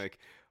star gimmick.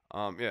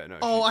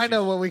 I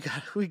know what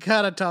we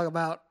gotta talk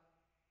about.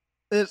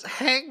 It's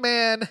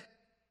Hangman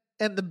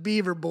and the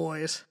Beaver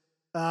Boys.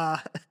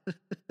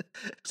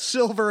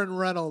 Silver and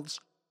Reynolds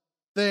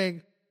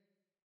thing.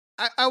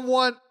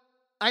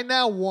 I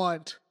now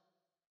want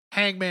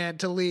Hangman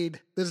to lead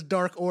this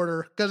Dark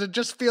Order because it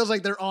just feels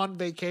like they're on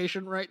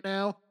vacation right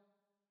now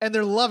and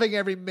they're loving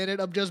every minute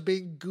of just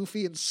being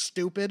goofy and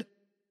stupid.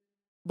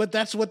 But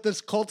that's what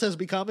this cult has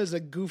become, is a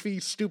goofy,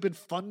 stupid,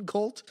 fun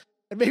cult.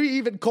 And maybe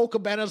even Colt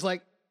Cabana's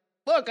like,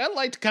 look, I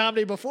liked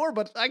comedy before,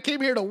 but I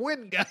came here to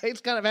win,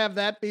 guys. Kind of have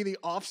that be the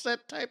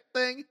offset type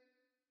thing.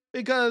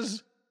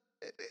 Because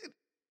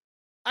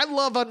I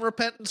love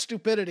unrepentant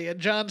stupidity, and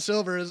John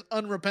Silver is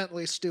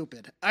unrepentantly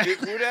stupid.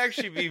 It would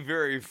actually be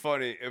very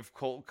funny if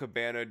Colt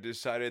Cabana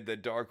decided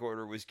that Dark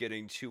Order was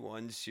getting too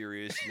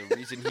unserious, and the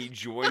reason he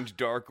joined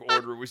Dark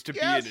Order was to be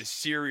in a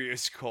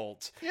serious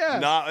cult. Yeah.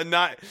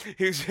 Not.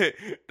 He's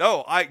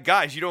no.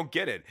 Guys, you don't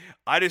get it.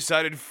 I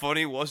decided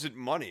funny wasn't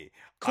money.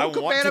 Colt I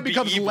want Cabana to be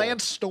becomes evil.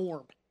 Lance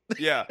Storm.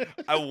 Yeah,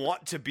 I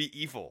want to be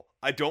evil.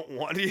 I don't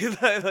want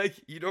to, like,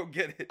 you don't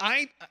get it.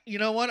 You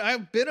know what?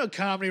 I've been a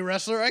comedy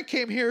wrestler. I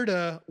came here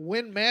to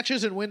win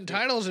matches and win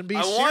titles and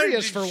be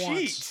serious for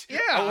once. Yeah,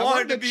 I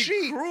wanted to be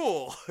cheat.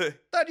 cruel.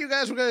 Thought you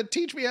guys were going to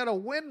teach me how to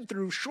win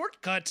through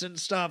shortcuts and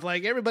stuff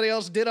like everybody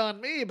else did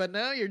on me, but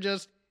now you're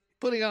just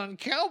putting on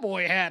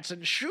cowboy hats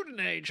and shooting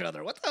at each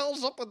other. What the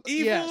hell's up with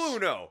Evil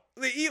Uno.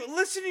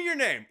 Listen to your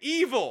name.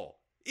 Evil.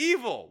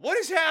 What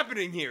is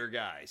happening here,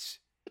 guys?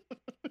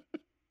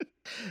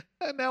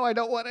 And now I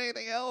don't want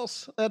anything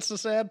else. That's the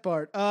sad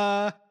part.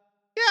 Yeah,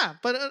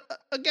 but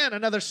again,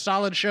 another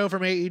solid show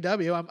from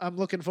AEW. I'm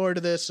looking forward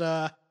to this.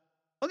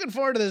 Looking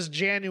forward to this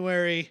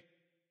January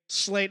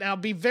slate. I'll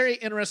be very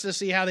interested to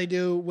see how they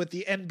do with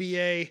the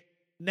NBA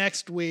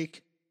next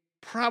week.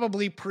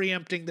 Probably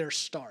preempting their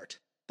start.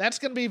 That's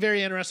going to be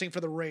very interesting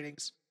for the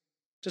ratings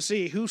to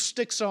see who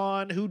sticks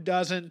on, who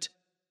doesn't,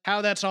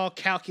 how that's all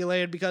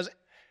calculated. Because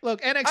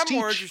look, NXT. I'm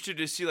more interested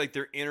to see like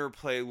their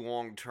interplay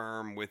long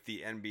term with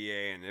the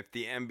NBA, and if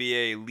the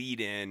NBA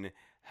lead-in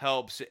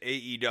helps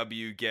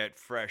AEW get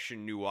fresh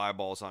and new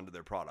eyeballs onto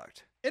their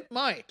product. It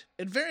might.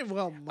 It very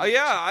well might.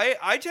 Yeah,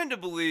 I tend to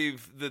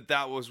believe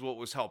that was what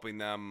was helping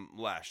them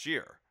last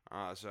year.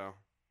 And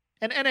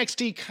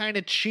NXT kind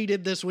of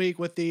cheated this week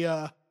with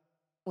the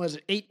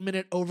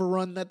 8-minute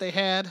overrun that they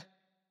had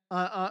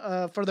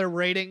for their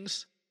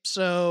ratings.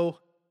 So.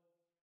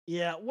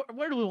 Yeah,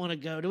 where do we want to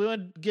go? Do we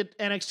want to get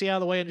NXT out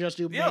of the way and just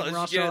do main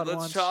roster at once?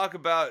 Let's talk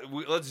about.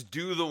 Let's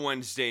do the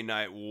Wednesday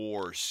Night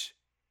Wars.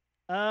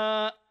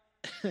 As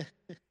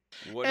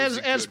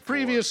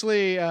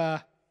previously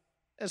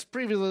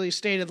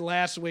stated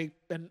last week,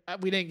 and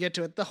we didn't get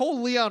to it. The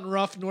whole Leon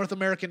Ruff North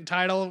American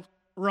title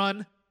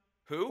run.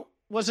 Who?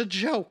 Was a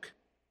joke.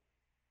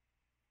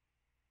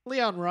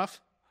 Leon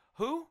Ruff.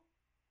 Who?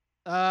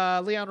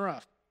 Leon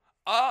Ruff.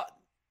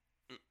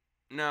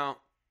 No.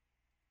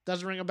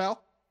 Doesn't ring a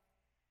bell?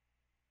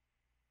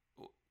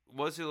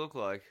 What does he look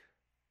like?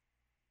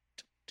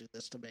 Do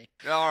this to me.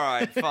 All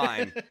right,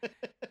 fine.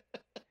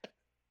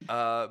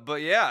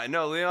 But yeah,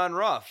 no, Leon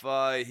Ruff.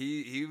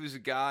 He was a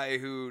guy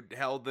who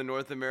held the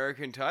North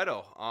American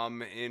title.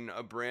 In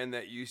a brand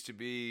that used to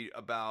be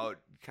about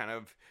kind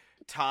of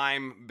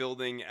time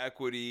building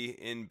equity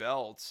in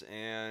belts,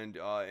 and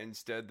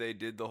instead they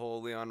did the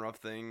whole Leon Ruff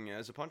thing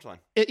as a punchline.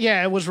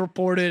 It was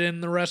reported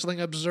in the Wrestling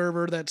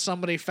Observer that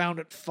somebody found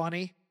it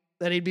funny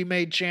that he'd be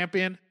made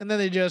champion, and then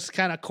they just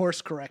kind of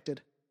course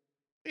corrected.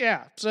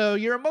 Yeah, so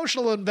your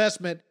emotional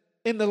investment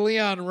in the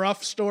Leon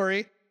Ruff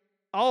story,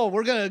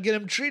 we're going to get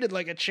him treated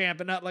like a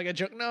champ and not like a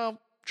joke. No,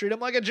 treat him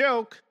like a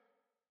joke.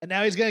 And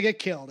now he's going to get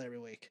killed every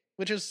week,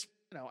 which is,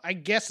 I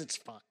guess it's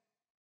fun.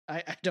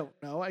 I don't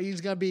know.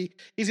 He's going to be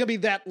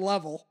that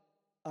level.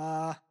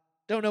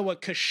 Don't know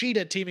what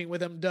Kushida teaming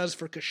with him does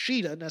for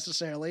Kushida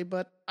necessarily,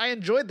 but I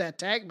enjoyed that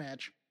tag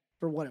match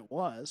for what it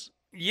was.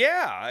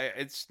 Yeah,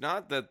 it's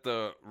not that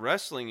the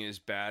wrestling is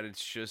bad.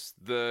 It's just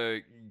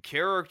the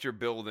character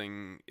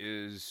building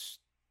is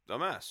a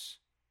mess.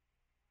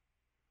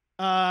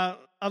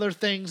 Other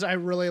things I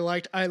really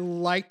liked. I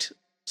liked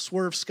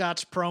Swerve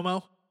Scott's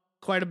promo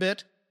quite a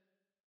bit.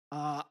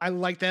 I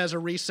liked that as a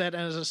reset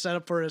and as a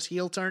setup for his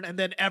heel turn. And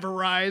then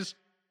Everrise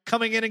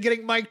coming in and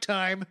getting mic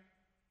time.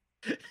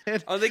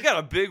 They got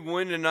a big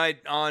win tonight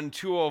on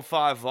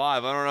 205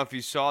 Live. I don't know if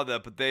you saw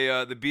that, but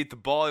they beat the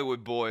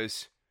Bollywood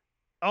Boys.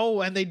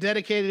 Oh, and they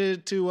dedicated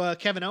it to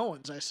Kevin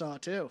Owens, I saw,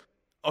 too.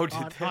 Oh,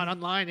 did they?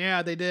 Online,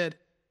 yeah, they did.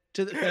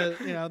 To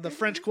the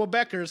French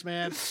Quebecers,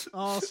 man,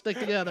 all stick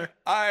together.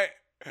 I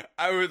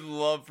would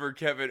love for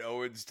Kevin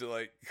Owens to,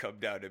 like, come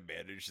down and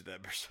manage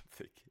them or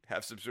something.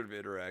 Have some sort of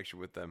interaction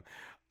with them.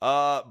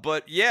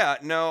 But, yeah,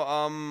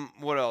 no,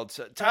 what else?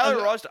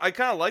 Tyler Rust, I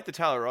kind of like the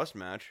Tyler Rust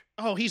match.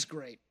 Oh, he's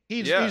great.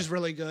 He's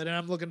really good, and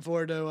I'm looking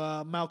forward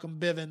to Malcolm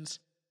Bivens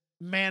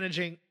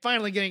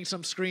finally getting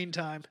some screen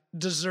time,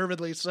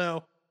 deservedly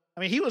so. I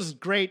mean, he was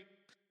great.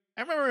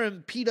 I remember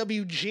in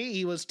PWG,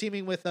 he was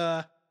teaming with,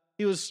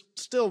 he was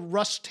still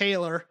Russ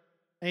Taylor,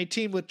 and he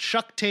teamed with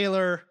Chuck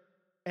Taylor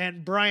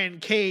and Brian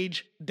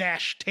Cage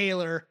 -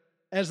 Taylor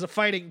as the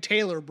Fighting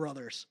Taylor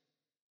brothers.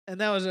 And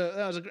that was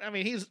I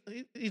mean,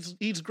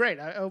 he's great.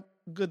 I hope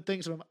good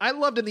things of him. I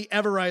loved in the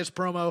Everrise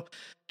promo,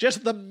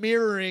 just the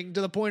mirroring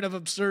to the point of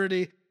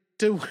absurdity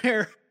to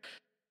where,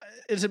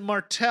 is it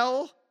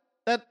Martel?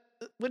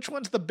 Which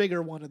one's the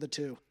bigger one of the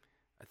two?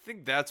 I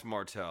think that's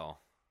Martel.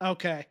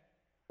 Okay.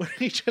 Where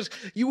he just,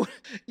 you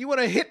want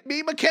to hit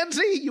me,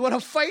 Mackenzie? You want to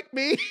fight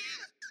me?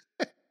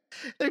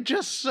 They're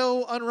just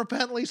so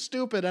unrepentantly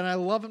stupid, and I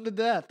love them to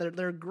death.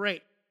 They're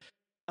great.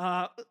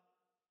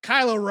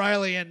 Kyle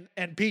O'Reilly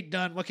and Pete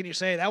Dunne, what can you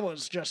say? That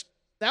was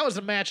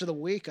the match of the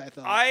week, I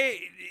thought. I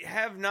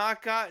have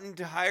not gotten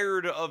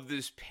tired of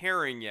this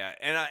pairing yet,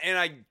 and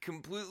I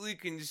completely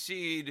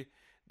concede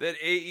that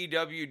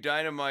AEW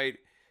Dynamite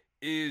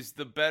is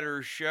the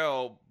better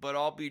show, but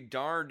I'll be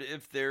darned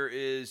if there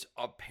is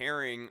a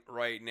pairing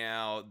right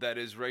now that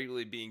is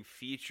regularly being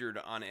featured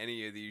on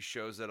any of these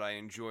shows that I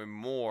enjoy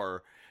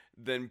more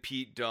than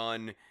Pete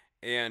Dunne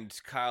and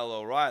Kyle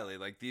O'Reilly.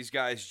 Like, these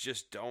guys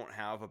just don't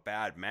have a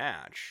bad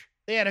match.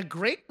 They had a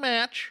great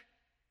match.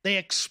 They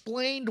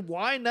explained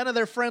why none of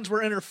their friends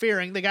were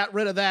interfering. They got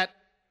rid of that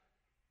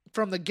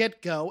from the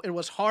get-go. It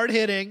was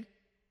hard-hitting.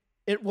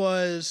 It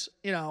was,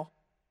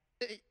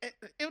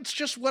 it's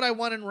just what I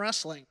want in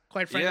wrestling,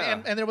 quite frankly.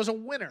 Yeah. And there was a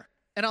winner,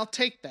 and I'll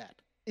take that,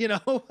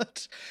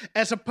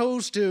 as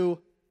opposed to,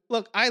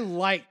 look, I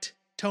liked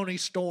Toni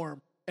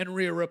Storm and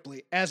Rhea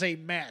Ripley as a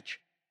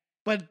match,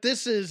 but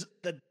this is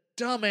the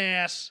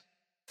dumbass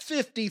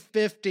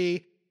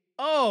 50-50.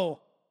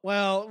 Oh,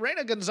 well,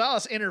 Reina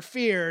Gonzalez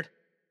interfered,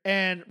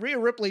 and Rhea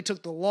Ripley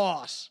took the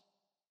loss,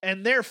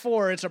 and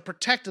therefore it's a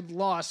protected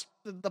loss.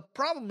 The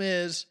problem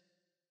is,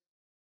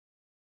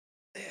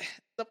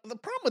 the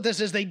problem with this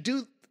is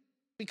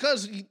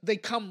because they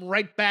come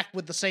right back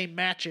with the same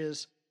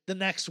matches the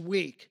next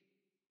week,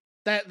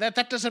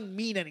 that doesn't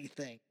mean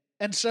anything.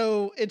 And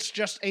so it's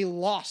just a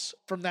loss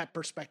from that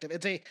perspective.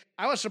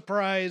 I was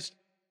surprised.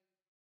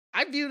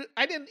 I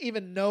didn't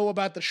even know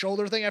about the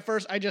shoulder thing at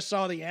first. I just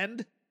saw the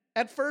end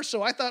at first.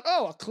 So I thought,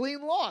 a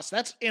clean loss.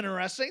 That's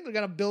interesting. They're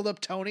going to build up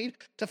Toni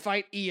to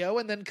fight Io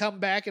and then come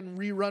back and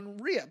rerun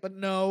Rhea. But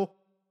no,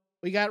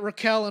 we got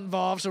Raquel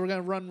involved. So we're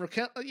going to run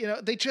Raquel.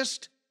 They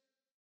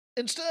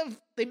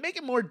make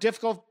it more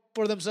difficult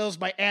for themselves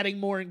by adding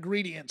more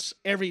ingredients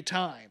every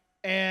time.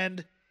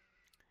 And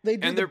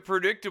they're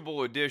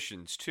predictable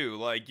additions too.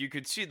 Like, you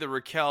could see the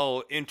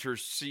Raquel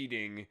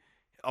interceding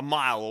a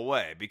mile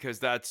away because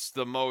that's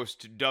the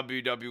most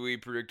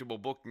WWE predictable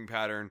booking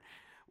pattern.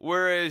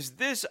 Whereas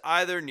this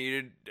either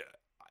needed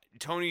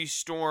Toni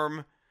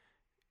Storm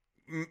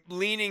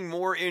leaning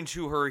more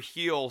into her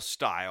heel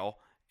style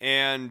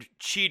and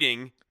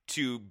cheating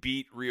to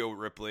beat Rhea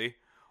Ripley,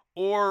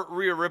 or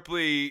Rhea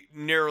Ripley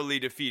narrowly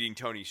defeating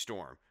Toni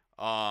Storm.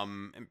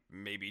 And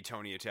maybe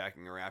Toni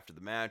attacking her after the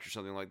match or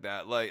something like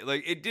that. Like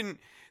it didn't.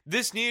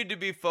 This needed to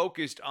be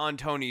focused on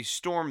Toni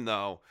Storm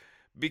though,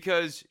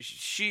 because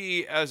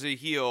she as a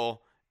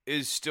heel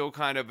is still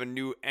kind of a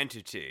new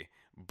entity.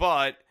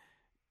 But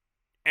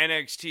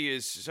NXT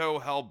is so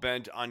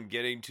hell-bent on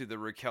getting to the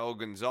Raquel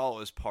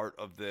Gonzalez part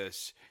of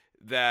this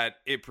that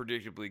it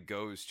predictably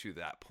goes to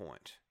that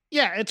point.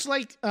 Yeah, it's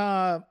like,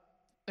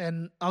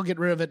 and I'll get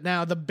rid of it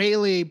now, the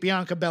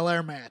Bayley-Bianca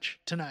Belair match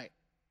tonight,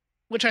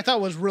 which I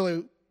thought was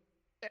really,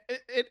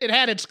 it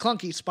had its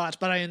clunky spots,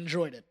 but I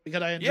enjoyed it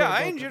because I enjoyed it. Yeah,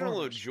 I in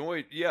general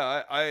enjoyed,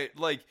 I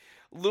like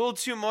a little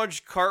too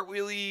much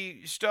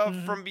cartwheely stuff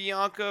from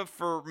Bianca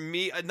for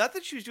me. Not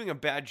that she was doing a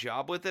bad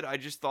job with it. I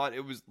just thought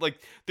it was like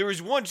there was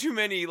one too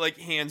many like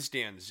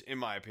handstands in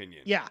my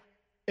opinion. Yeah,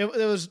 it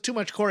was too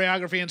much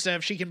choreography instead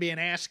of she can be an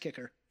ass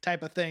kicker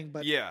type of thing.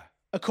 But yeah,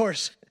 of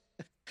course,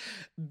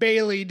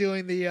 Bayley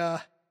doing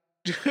the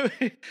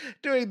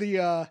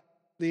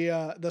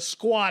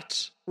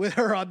squats with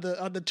her on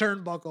the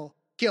turnbuckle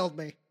killed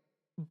me.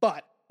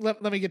 But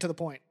let me get to the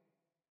point.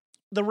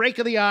 The rake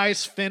of the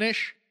eyes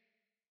finish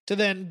to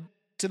then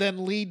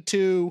lead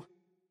to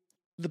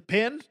the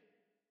pin.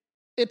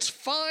 It's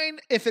fine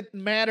if it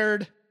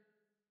mattered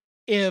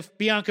if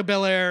Bianca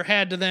Belair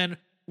had to then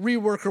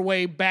rework her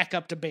way back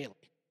up to Bayley.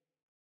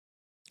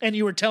 And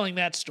you were telling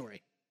that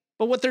story.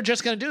 But what they're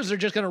just going to do is they're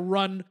just going to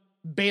run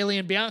Bayley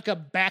and Bianca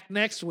back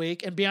next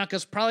week, and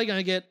Bianca's probably going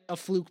to get a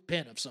fluke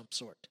pin of some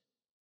sort.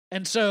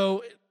 And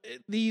so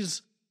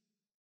these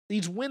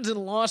wins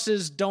and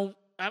losses don't,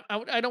 I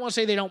don't want to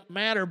say they don't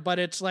matter, but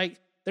it's like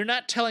they're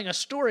not telling a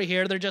story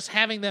here. They're just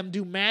having them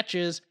do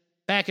matches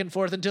back and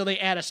forth until they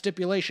add a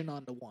stipulation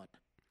onto one.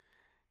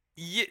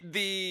 Yeah,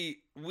 the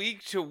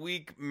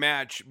week-to-week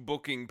match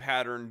booking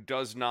pattern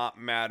does not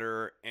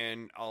matter,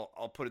 and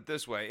I'll put it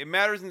this way. It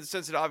matters in the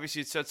sense that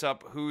obviously it sets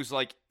up who's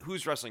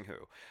wrestling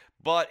who.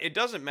 But it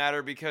doesn't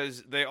matter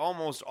because they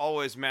almost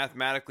always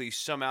mathematically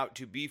sum out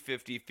to be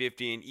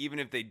 50-50, and even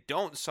if they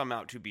don't sum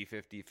out to be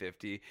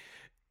 50-50,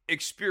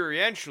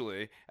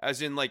 experientially,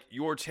 as in like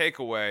your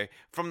takeaway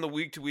from the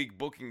week-to-week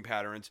booking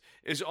patterns,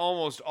 is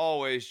almost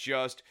always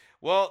just,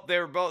 well, they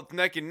were both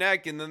neck and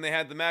neck, and then they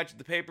had the match at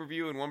the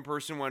pay-per-view, and one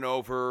person went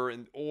over,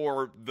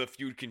 or the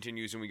feud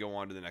continues and we go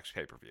on to the next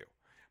pay-per-view.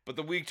 But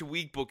the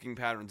week-to-week booking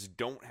patterns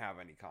don't have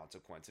any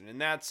consequence, and in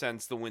that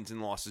sense, the wins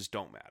and losses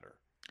don't matter.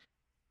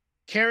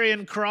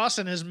 Karrion Kross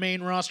and his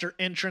main roster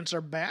entrants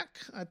are back.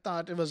 I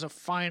thought it was a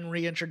fine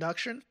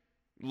reintroduction.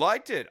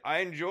 Liked it. I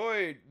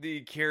enjoyed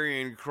the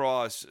Karrion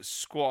Kross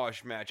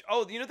squash match.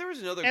 Oh, there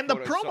was another. And the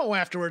promo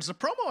afterwards. The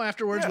promo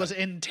afterwards was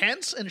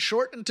intense and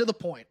short and to the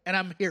point, and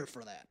I'm here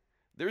for that.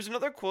 There's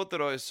another quote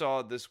that I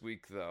saw this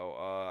week, though.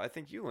 I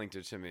think you linked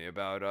it to me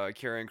about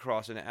Karrion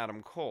Kross and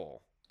Adam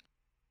Cole.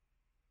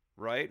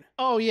 right?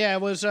 Oh yeah,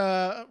 it was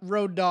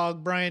Road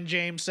Dogg Brian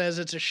James says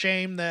it's a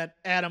shame that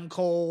Adam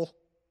Cole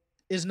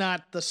is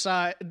not the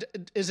size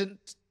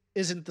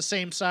isn't the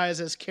same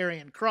size as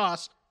Karrion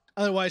Kross.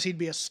 Otherwise, he'd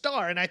be a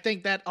star. And I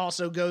think that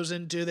also goes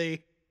into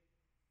the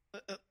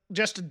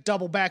just to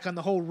double back on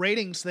the whole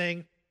ratings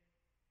thing.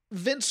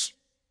 Vince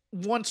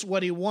wants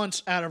what he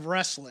wants out of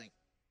wrestling,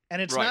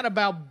 and it's not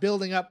about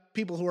building up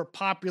people who are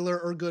popular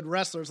or good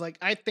wrestlers. Like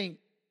I think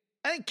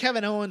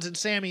Kevin Owens and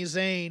Sami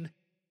Zayn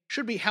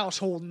should be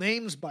household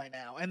names by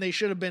now, and they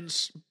should have been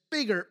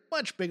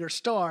much bigger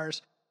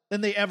stars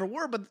than they ever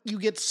were, but you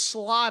get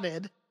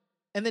slotted,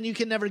 and then you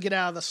can never get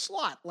out of the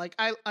slot. Like,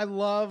 I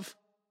love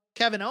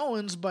Kevin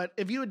Owens, but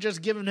if you had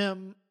just given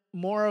him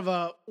more of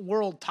a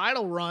world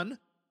title run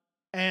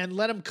and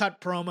let him cut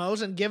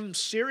promos and give him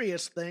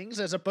serious things,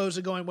 as opposed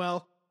to going,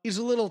 well, he's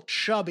a little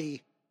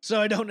chubby,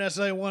 so I don't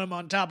necessarily want him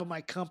on top of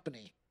my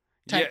company.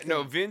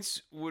 No,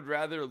 Vince would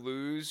rather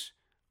lose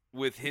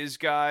with his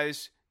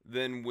guys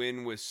than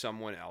win with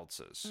someone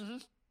else's. Mm-hmm.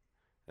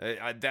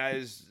 That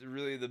is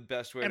really the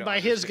best way. And to by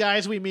understand. his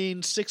guys, we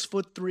mean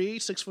 6'3", 6'4",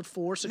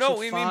 6'5". No,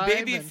 we mean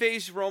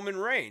babyface Roman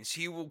Reigns.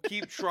 He will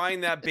keep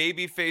trying that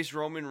babyface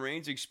Roman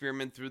Reigns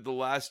experiment through the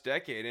last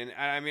decade. And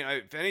I mean,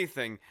 if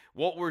anything,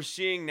 what we're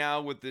seeing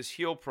now with this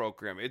heel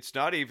program, it's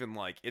not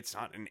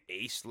an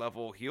ace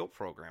level heel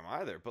program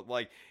either. But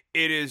like,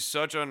 it is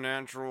such a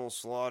natural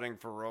slotting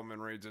for Roman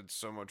Reigns. It's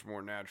so much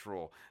more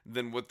natural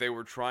than what they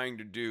were trying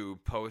to do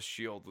post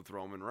Shield with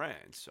Roman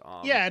Reigns.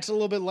 Yeah, it's a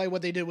little bit like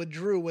what they did with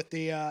Drew with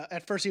the,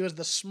 at first he was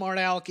the smart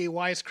alecky,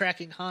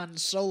 wisecracking Han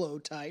Solo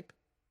type.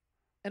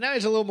 And now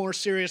he's a little more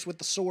serious with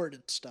the sword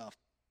and stuff.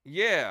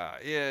 Yeah,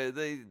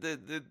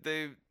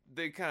 they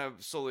kind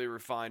of slowly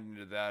refined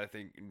into that. I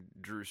think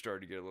Drew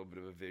started to get a little bit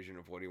of a vision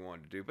of what he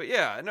wanted to do. But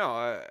yeah, no,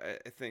 I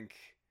think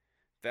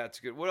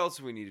that's good. What else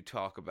do we need to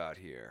talk about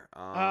here?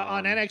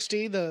 On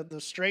NXT,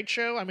 the straight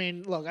show. I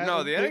mean, look.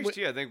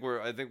 NXT. I think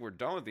we're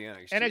done with the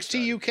NXT.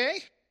 NXT UK.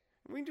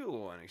 We can do a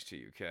little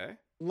NXT UK.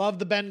 Love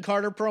the Ben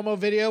Carter promo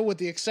video, with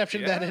the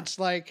exception that it's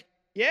like,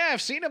 yeah,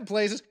 I've seen him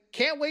places.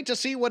 Can't wait to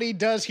see what he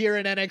does here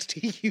in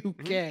NXT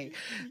UK.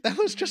 That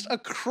was just a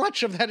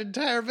crutch of that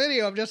entire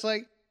video. I'm just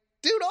like,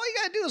 dude, all you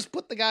gotta do is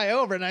put the guy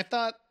over. And I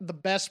thought the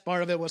best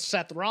part of it was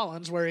Seth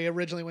Rollins, where he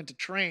originally went to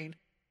train.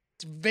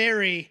 It's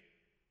very,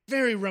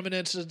 very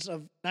reminiscent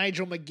of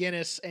Nigel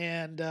McGuinness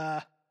and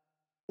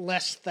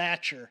Les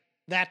Thatcher.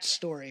 That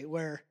story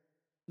where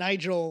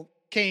Nigel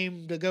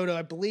came to go to,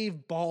 I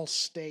believe, Ball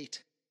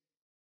State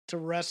to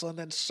wrestle, and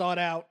then sought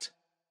out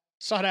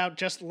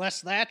just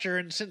Les Thatcher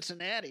in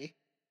Cincinnati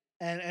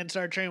and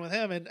started training with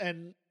him.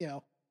 And you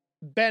know,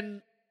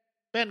 Ben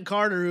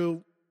Carter,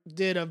 who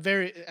did I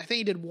think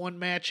he did one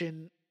match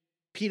in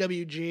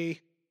PWG,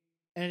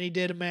 and he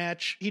did a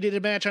match on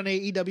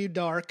AEW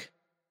Dark,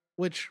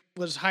 which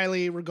was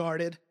highly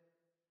regarded.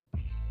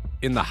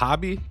 In the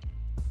hobby,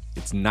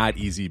 it's not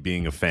easy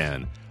being a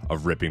fan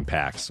of ripping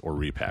packs or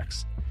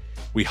repacks.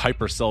 We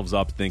hype ourselves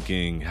up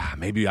thinking,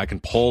 maybe I can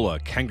pull a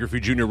Ken Griffey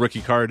Jr.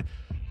 rookie card,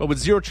 but with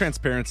zero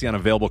transparency on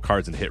available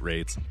cards and hit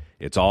rates,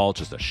 it's all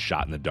just a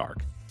shot in the dark.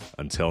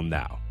 Until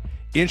now.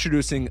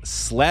 Introducing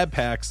Slab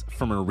Packs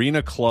from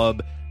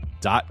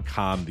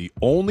ArenaClub.com, the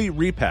only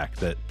repack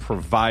that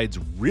provides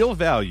real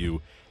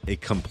value, a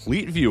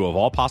complete view of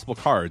all possible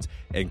cards,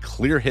 and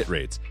clear hit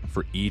rates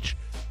for each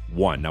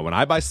one. Now, when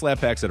I buy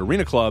Slab Packs at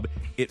Arena Club,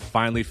 it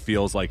finally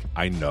feels like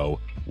I know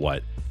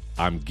what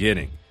I'm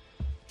getting.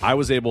 I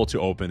was able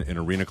to open an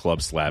Arena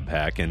Club slab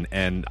pack,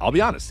 and I'll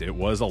be honest, it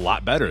was a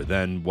lot better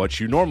than what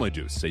you normally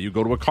do. Say you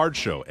go to a card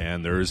show,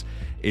 and there's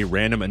a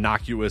random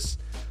innocuous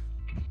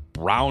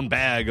brown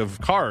bag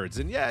of cards,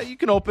 and yeah, you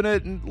can open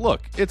it, and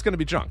look, it's going to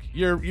be junk.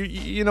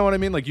 You know what I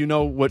mean? Like, you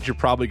know what you're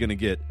probably going to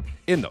get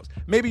in those.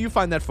 Maybe you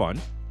find that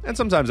fun, and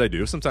sometimes I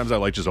do. Sometimes I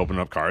like just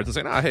opening up cards and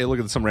saying, hey, look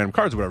at some random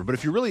cards or whatever. But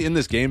if you're really in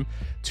this game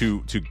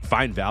to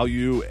find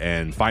value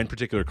and find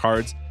particular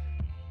cards,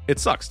 it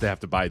sucks to have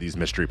to buy these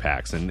mystery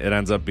packs, and it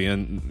ends up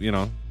being,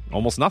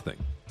 almost nothing,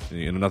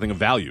 nothing of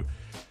value.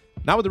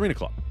 Not with Arena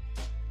Club.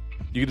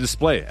 You can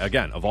display,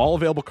 again, of all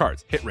available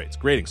cards, hit rates,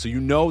 grading, so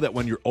you know that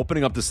when you're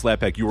opening up the slab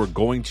pack, you are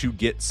going to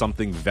get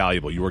something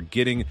valuable. You are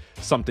getting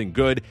something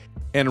good.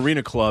 And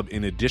Arena Club,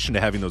 in addition to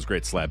having those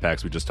great slab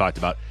packs we just talked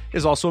about,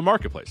 is also a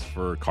marketplace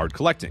for card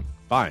collecting,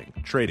 buying,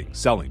 trading,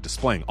 selling,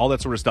 displaying, all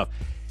that sort of stuff.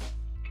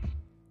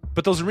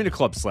 But those Arena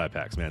Club slab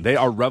packs, man, they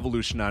are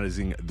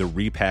revolutionizing the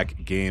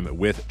repack game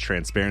with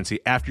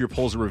transparency. After your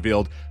pulls are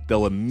revealed,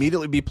 they'll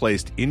immediately be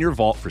placed in your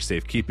vault for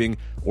safekeeping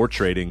or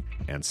trading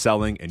and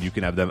selling, and you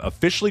can have them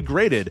officially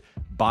graded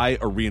by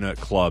Arena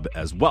Club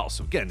as well.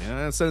 So again,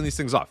 sending these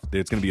things off,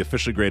 it's going to be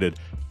officially graded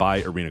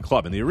by Arena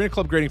Club. And the Arena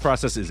Club grading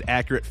process is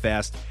accurate,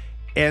 fast,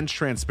 and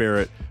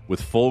transparent,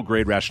 with full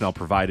grade rationale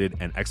provided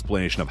and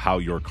explanation of how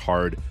your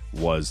card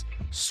was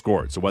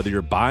scored. So whether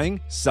you're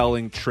buying,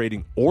 selling,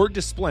 trading, or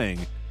displaying,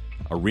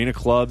 Arena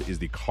Club is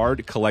the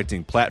card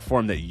collecting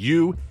platform that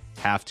you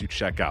have to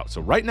check out.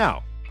 So right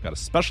now, I've got a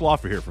special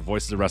offer here for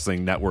Voices of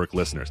Wrestling Network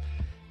listeners.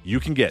 You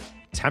can get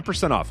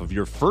 10% off of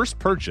your first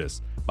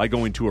purchase by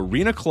going to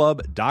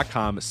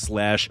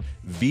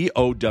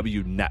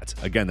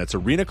arenaclub.com/VOWnet. Again, that's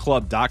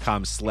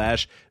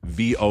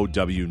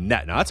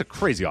arenaclub.com/VOWnet. Now, that's a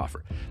crazy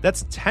offer.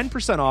 That's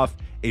 10% off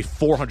a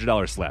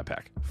 $400 slab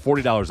pack.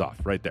 $40 off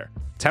right there.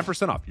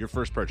 10% off your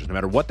first purchase. No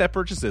matter what that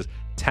purchase is,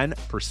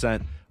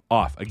 10%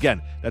 off.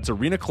 Again, that's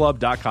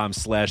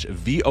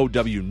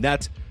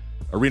arenaclub.com/VOWnet.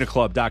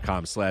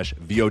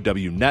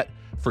 arenaclub.com/VOWnet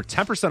for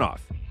 10%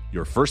 off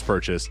your first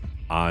purchase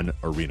on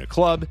Arena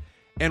Club.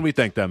 And we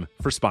thank them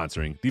for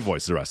sponsoring the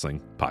Voices of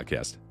Wrestling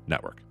Podcast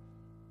Network.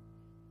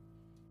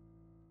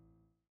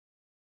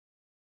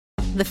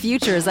 The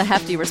future is a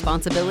hefty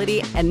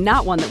responsibility and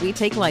not one that we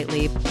take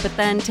lightly, but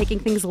then taking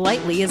things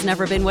lightly has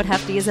never been what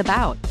Hefty is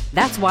about.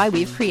 That's why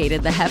we've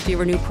created the Hefty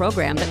Renew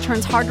program that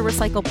turns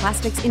hard-to-recycle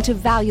plastics into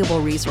valuable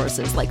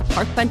resources like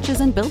park benches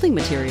and building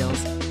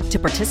materials. To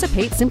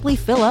participate, simply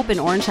fill up an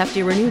orange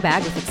Hefty Renew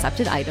bag with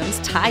accepted items,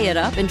 tie it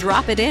up, and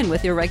drop it in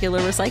with your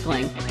regular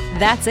recycling.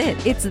 That's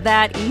it. It's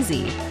that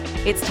easy.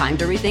 It's time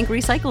to rethink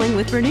recycling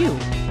with Renew.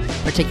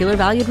 Particular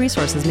valued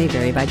resources may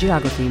vary by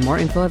geography. More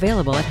info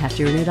available at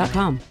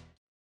heftyrenew.com.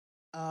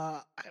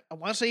 I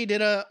want to say he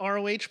did a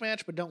ROH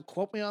match, but don't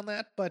quote me on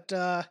that. But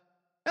no,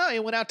 he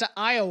went out to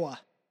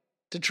Iowa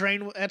to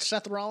train at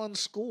Seth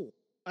Rollins' school.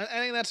 I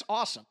think that's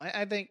awesome.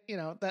 I think,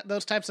 that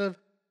those types of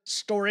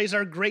stories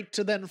are great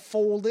to then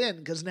fold in,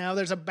 because now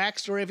there's a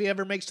backstory if he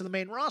ever makes to the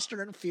main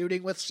roster and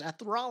feuding with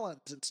Seth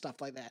Rollins and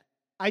stuff like that.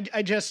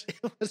 It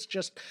was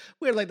just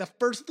weird. Like, the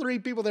first three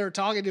people they were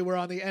talking to were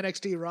on the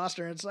NXT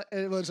roster. And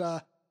it was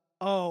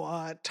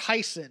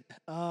Tyson,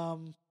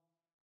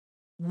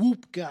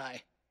 Whoop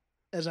guy,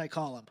 as I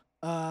call him.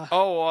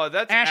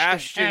 That's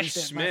Ashton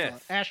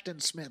Smith. Ashton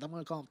Smith. I'm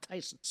going to call him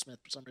Tyson Smith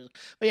for some reason.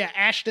 But yeah,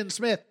 Ashton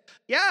Smith.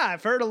 Yeah,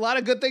 I've heard a lot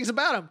of good things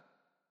about him.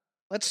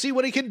 Let's see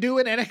what he can do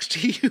in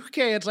NXT UK.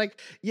 It's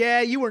like,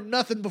 yeah, you were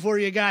nothing before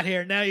you got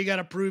here. Now you got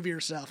to prove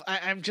yourself.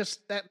 I'm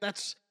just,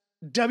 that's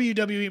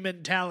WWE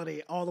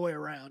mentality all the way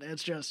around.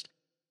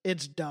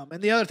 It's dumb.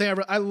 And the other thing,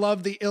 I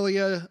love the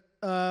Ilya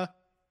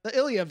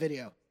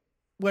video.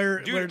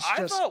 Where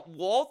I thought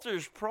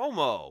Walter's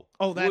promo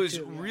was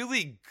too, yeah.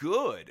 really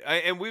good.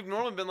 And we've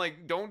normally been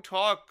like, don't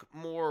talk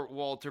more,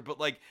 Walter. But,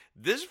 like,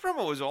 this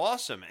promo was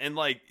awesome. And,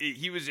 like,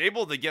 he was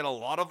able to get a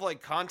lot of,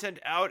 like, content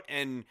out.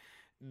 And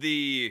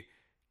the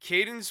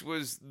cadence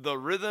was the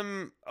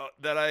rhythm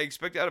that I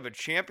expect out of a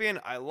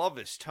champion. I love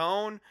his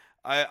tone.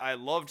 I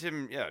loved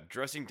him,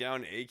 dressing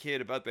down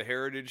A-Kid about the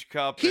Heritage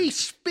Cup. He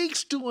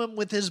speaks to him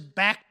with his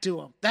back to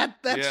him.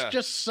 That's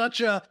just such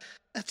a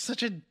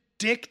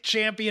dick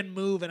champion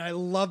move, and I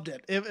loved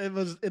it. It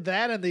was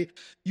that, and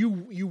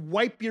you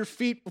wipe your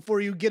feet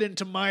before you get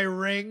into my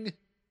ring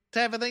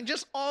type of thing.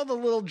 Just all the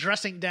little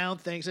dressing down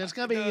things, and it's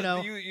gonna be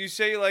you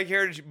say you like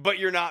Heritage, but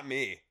you're not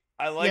me.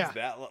 I liked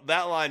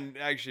that line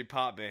actually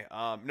popped me.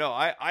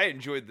 I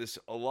enjoyed this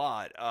a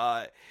lot.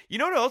 You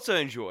know what else I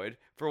enjoyed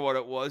for what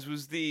it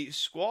was the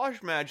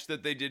squash match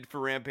that they did for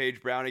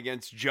Rampage Brown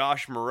against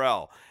Josh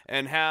Morrell,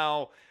 and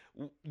how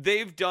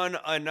they've done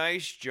a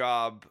nice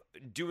job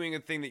doing a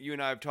thing that you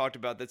and I have talked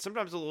about that's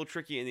sometimes a little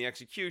tricky in the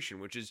execution,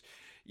 which is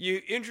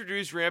you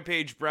introduce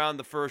Rampage Brown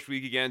the first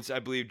week against, I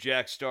believe,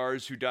 Jack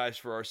Stars, who dies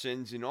for our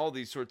sins, and all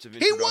these sorts of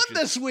introductions. He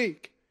won this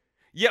week.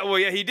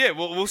 Yeah, he did.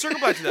 We'll circle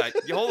back to that.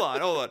 Hold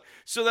on.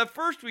 So that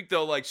first week,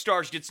 though, like,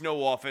 Stars gets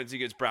no offense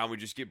against Brown. We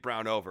just get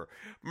Brown over.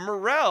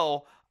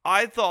 Morrell,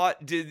 I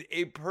thought, did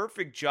a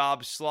perfect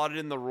job slotted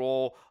in the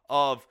role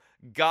of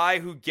guy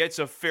who gets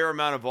a fair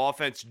amount of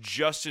offense,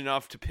 just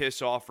enough to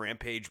piss off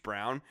Rampage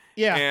Brown.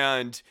 Yeah.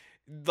 And,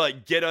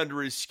 like, get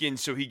under his skin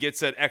so he gets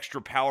that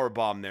extra power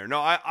bomb there.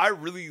 No, I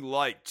really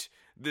liked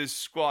this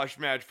squash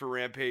match for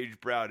Rampage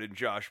Brown and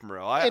Josh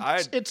Morrell.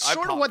 It's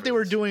sort of what they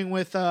were doing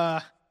with,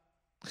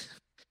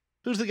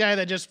 who's the guy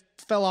that just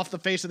fell off the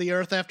face of the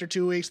earth after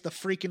 2 weeks? The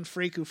freaking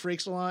freak who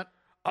freaks a lot.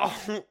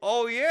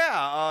 Oh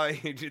yeah.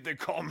 They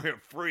call me a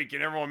freak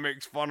and everyone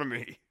makes fun of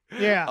me.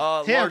 Yeah,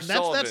 him. Lars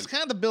Sullivan. That's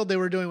kind of the build they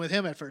were doing with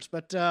him at first.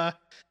 But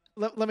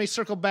let me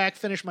circle back,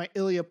 finish my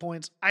Ilya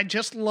points. I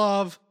just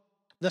love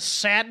the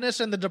sadness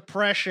and the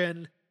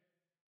depression,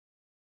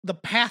 the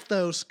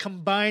pathos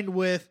combined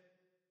with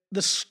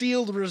the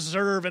steeled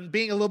reserve and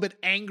being a little bit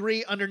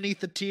angry underneath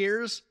the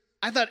tears.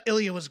 I thought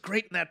Ilya was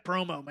great in that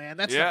promo, man.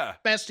 That's the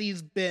best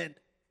he's been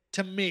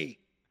to me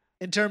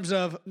in terms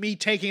of me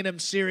taking him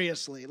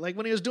seriously. Like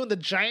when he was doing the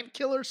giant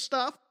killer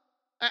stuff,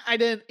 I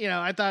didn't,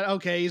 I thought,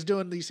 okay, he's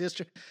doing these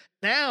history.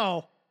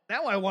 Now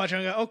I watch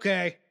and I go,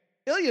 okay,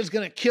 Ilya's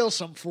going to kill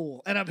some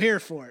fool, and I'm here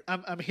for it.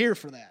 I'm here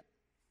for that.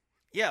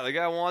 Yeah, the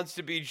guy wants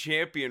to be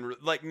champion.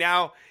 Like,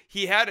 now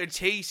he had a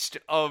taste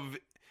of,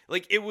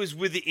 like, it was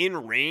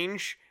within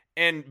range,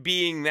 and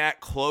being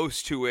that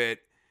close to it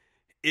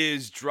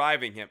is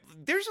driving him.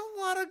 There's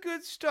a lot of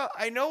good stuff.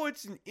 I know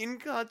it's an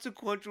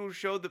inconsequential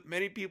show that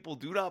many people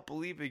do not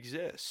believe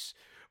exists,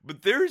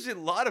 but there's a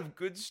lot of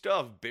good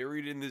stuff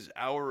buried in this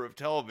hour of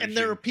television. And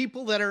there are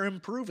people that are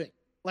improving.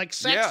 Like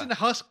Saxon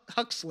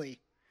Huxley,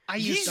 I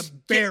used to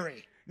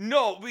bury.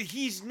 No, but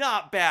he's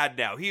not bad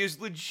now. He is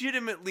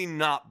legitimately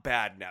not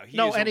bad now. He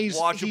is and a he's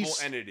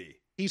watchable entity.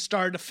 He's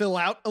started to fill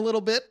out a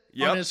little bit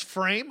on his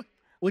frame,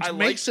 which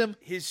makes him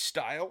his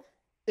style.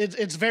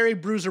 It's very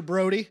Bruiser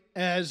Brody,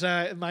 as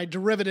my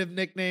derivative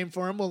nickname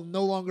for him will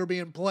no longer be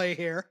in play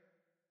here.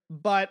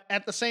 But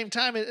at the same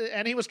time,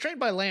 and he was trained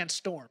by Lance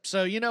Storm,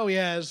 so he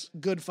has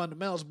good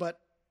fundamentals. But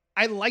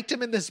I liked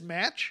him in this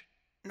match.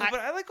 No,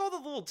 but I like all the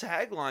little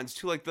taglines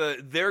too, like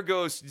 "There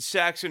goes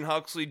Saxon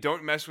Huxley,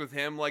 don't mess with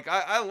him." Like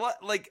I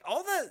like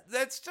all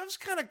that stuff's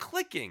kind of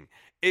clicking.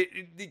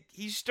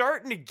 He's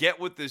starting to get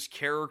what this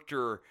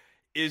character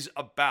is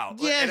about.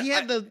 Yeah, and he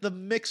had the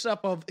mix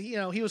up of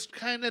he was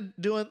kind of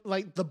doing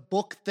like the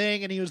book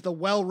thing, and he was the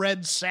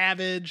well-read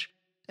savage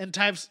and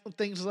types of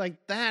things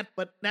like that.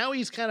 But now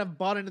he's kind of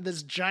bought into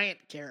this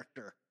giant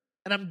character,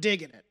 and I'm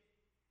digging it.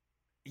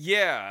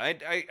 Yeah,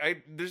 I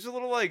there's a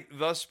little like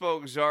thus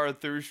spoke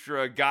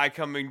Zarathustra guy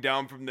coming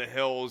down from the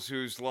hills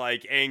who's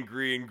like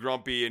angry and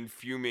grumpy and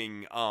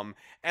fuming. And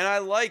I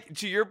like,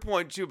 to your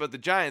point too about the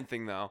giant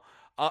thing though,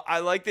 I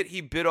like that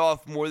he bit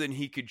off more than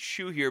he could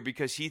chew here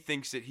because he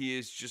thinks that he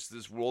is just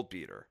this world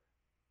beater.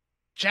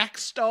 Jack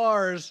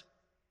Starr's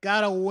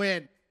got to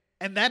win,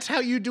 and that's how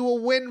you do a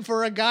win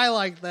for a guy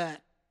like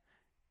that.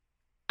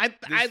 I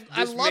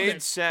love it.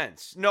 Made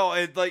sense. No,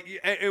 and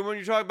when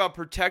you're talking about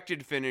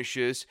protected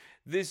finishes,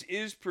 this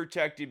is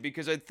protected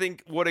because I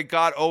think what it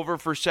got over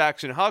for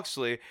Saxon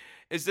Huxley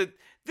is that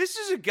this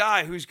is a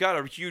guy who's got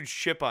a huge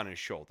chip on his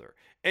shoulder,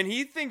 and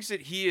he thinks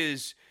that he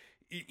is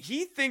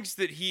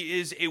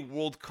a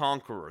world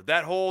conqueror.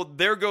 That whole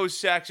 "there goes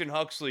Saxon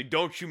Huxley,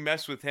 don't you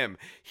mess with him."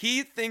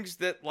 He thinks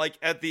that like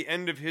at the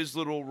end of his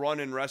little run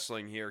in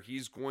wrestling here,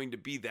 he's going to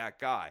be that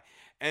guy.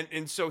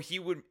 And so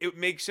it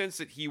makes sense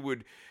that he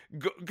would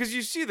go, because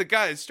you see the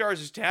guy that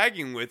Stars is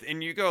tagging with,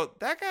 and you go,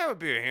 that guy would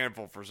be a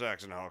handful for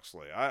Saxon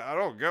Huxley. I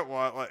don't get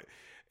why. Like,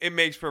 it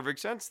makes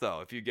perfect sense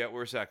though if you get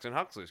where Saxon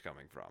Huxley's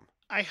coming from.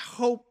 I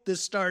hope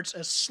this starts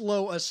a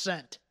slow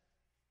ascent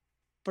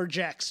for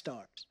Jack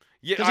Starr.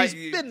 Yeah, because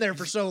he's been there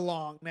for so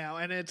long now,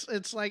 and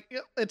it's like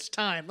it's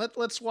time.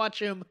 Let's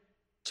watch him.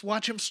 Let's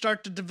watch him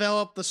start to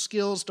develop the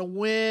skills to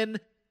win.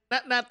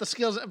 Not the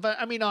skills, but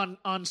I mean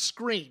on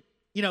screen.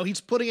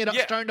 He's putting it up,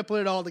 starting to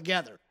put it all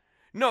together.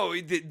 No,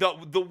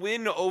 the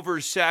win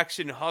over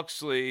Saxon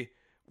Huxley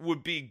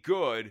would be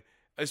good,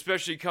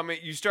 especially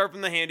you start from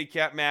the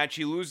handicap match,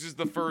 he loses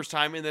the first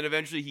time, and then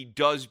eventually he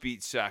does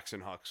beat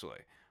Saxon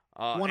Huxley.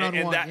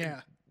 One-on-one,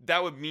 yeah.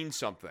 That would mean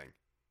something.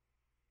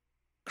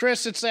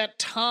 Chris, it's that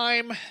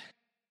time.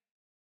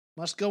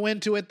 Must go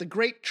into it. The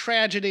great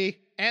tragedy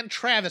and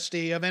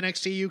travesty of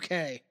NXT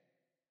UK.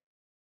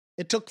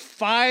 It took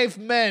 5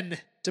 men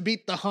to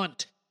beat the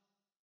Hunt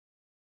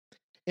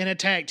in a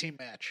tag team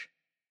match.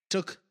 It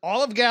took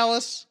all of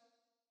Gallus.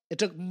 It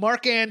took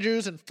Mark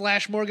Andrews and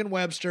Flash Morgan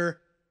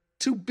Webster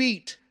to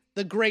beat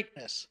the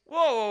Greatness.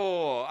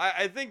 Whoa.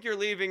 I think you're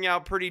leaving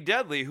out Pretty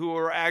Deadly, who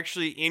are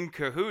actually in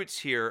cahoots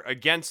here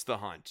against the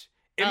Hunt.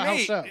 How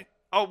so?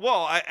 Oh,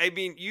 well, I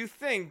mean, you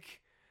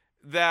think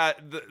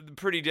that the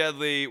Pretty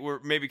Deadly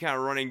were maybe kind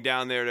of running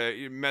down there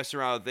to mess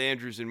around with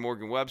Andrews and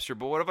Morgan Webster,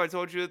 but what if I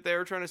told you that they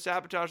were trying to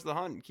sabotage the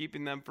Hunt and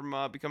keeping them from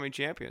becoming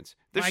champions?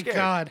 They're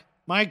scared.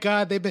 My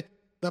God, they've been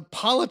the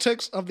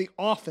politics of the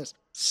office.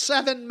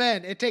 7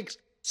 men. It takes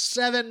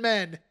 7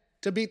 men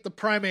to beat the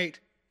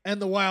Primate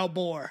and the Wild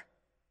Boar.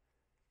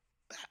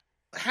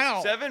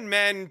 How? 7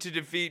 men to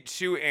defeat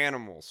 2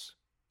 animals.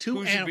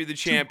 Who should be the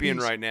champion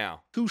right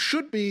now? Who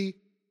should be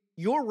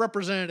your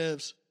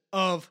representatives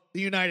of the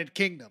United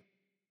Kingdom.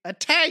 A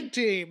tag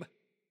team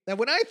that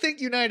when I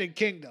think United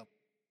Kingdom,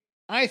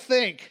 I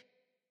think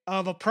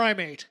of a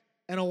Primate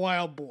and a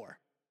Wild Boar.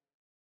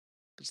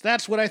 Because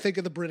that's what I think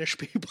of the British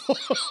people.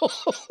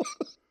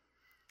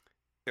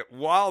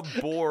 Wild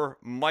Boar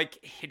Mike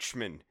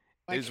Hitchman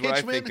is what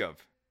I think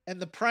of. And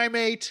the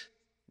Primate...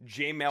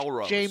 Jay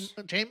Melrose.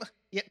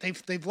 Yeah,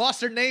 they've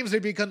lost their names.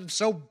 They've become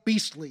so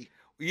beastly.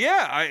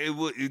 Yeah,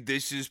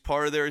 this is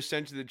part of their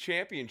ascent to the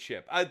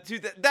championship.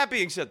 That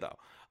being said, though,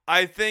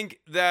 I think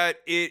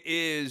that it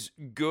is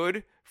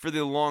good for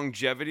the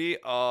longevity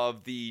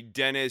of the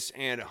Dennis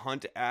and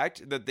Hunt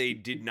act that they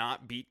did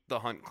not beat the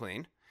Hunt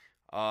clean.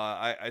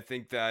 I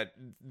think that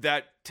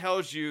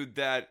tells you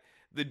that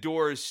the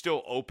door is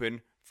still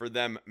open for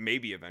them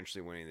maybe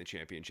eventually winning the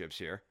championships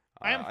here.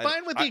 I am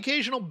fine with the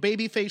occasional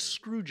babyface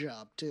screw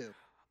job, too.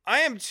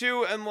 I am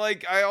too, and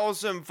I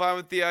also am fine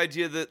with the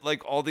idea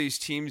that all these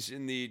teams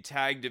in the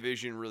tag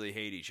division really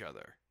hate each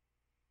other.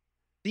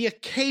 The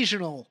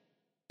occasional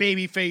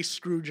babyface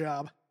screw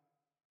job.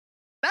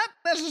 Not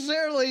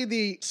necessarily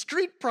the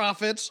Street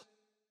Profits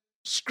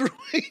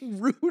screwing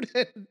Rude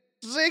and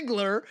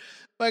Ziggler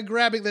by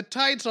grabbing the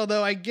tights,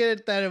 although I get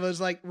it that it was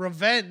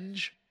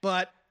revenge,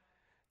 but...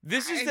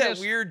 This is that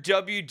weird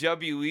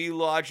WWE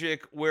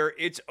logic where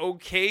it's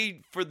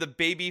okay for the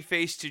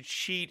babyface to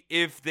cheat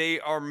if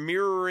they are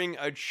mirroring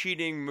a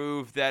cheating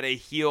move that a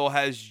heel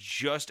has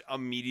just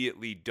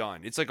immediately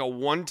done. It's like a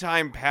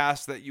one-time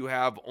pass that you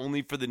have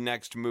only for the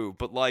next move.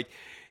 But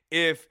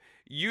if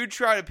you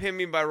try to pin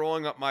me by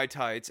rolling up my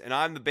tights, and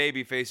I'm the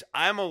babyface,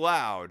 I'm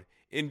allowed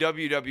in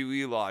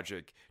WWE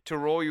logic to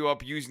roll you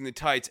up using the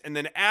tights, and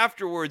then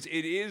afterwards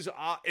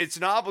it's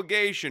an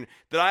obligation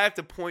that I have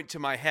to point to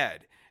my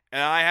head,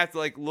 and I have to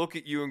like look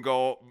at you and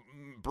go,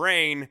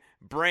 brain,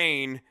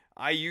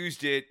 I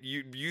used it,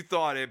 you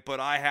thought it, but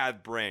I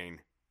had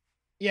brain.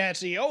 Yeah,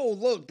 see, oh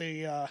look,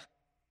 the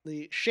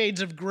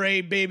Shades of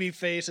Grey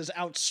babyface has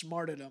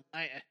outsmarted him.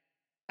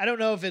 I don't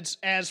know if it's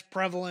as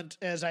prevalent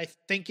as I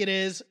think it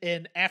is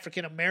in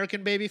African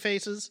American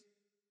babyfaces,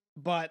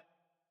 but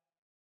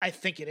I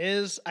think it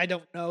is. I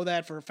don't know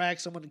that for a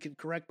fact. Someone can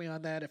correct me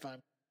on that if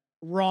I'm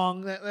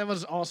wrong. That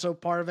was also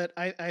part of it,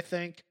 I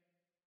think.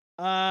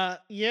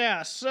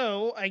 Yeah,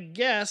 so I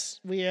guess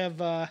we have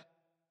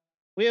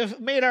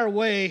made our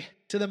way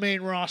to the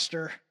main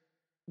roster.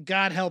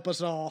 God help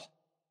us all.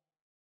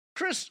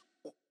 Chris,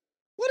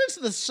 what is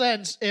the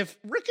sense if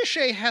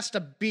Ricochet has to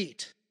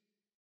beat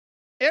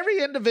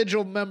every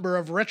individual member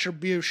of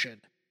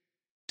Retribution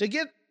to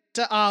get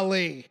to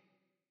Ali,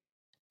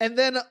 and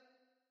then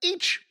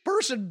each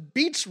person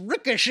beats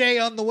Ricochet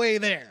on the way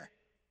there?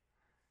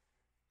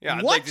 Yeah,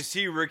 I'd like to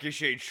see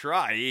Ricochet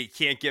try. He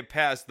can't get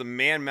past the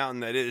man mountain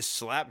that is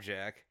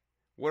Slapjack.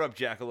 What up,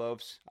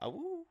 Jackalopes?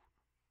 Awoo.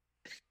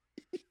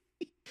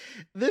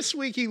 This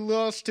week he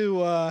lost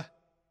to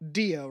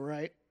Dio,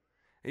 right?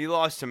 He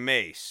lost to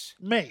Mace.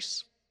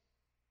 Mace,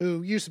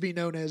 who used to be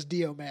known as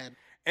Dio Man.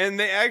 And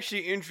they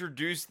actually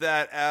introduced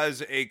that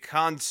as a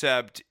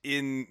concept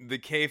in the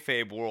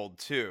kayfabe world,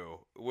 too.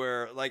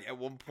 Where, like, at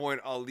one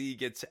point, Ali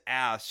gets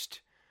asked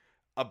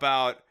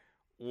about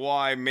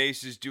why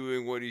Mace is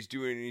doing what he's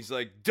doing. And he's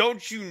like,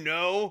 don't you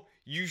know?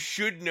 You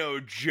should know,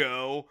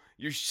 Joe.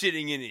 You're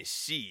sitting in his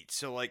seat.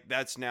 So, like,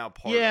 that's now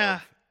part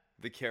of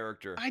the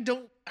character. I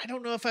don't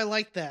know if I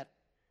like that.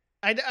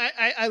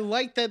 I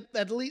like that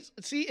at least.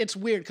 See, it's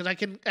weird because I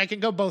can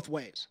go both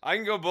ways. I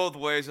can go both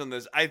ways on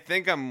this. I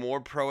think I'm more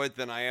pro it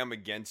than I am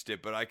against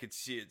it, but I could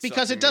see it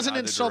because it doesn't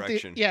insult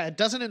direction. it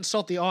doesn't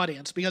insult the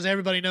audience because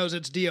everybody knows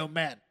it's Dio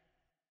Man.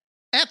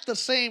 At the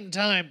same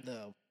time,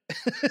 though,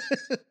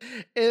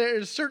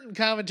 there's certain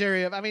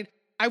commentary of. I mean,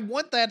 I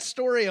want that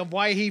story of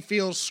why he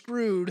feels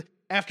screwed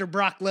after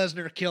Brock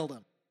Lesnar killed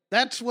him.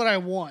 That's what I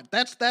want.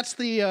 That's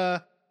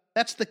the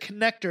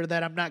connector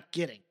that I'm not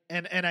getting.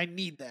 And I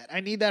need that.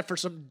 I need that for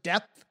some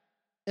depth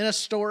in a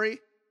story.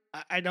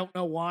 I don't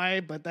know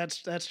why, but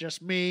that's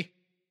just me.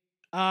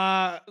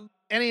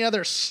 Any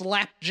other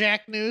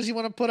slapjack news you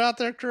want to put out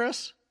there,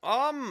 Chris?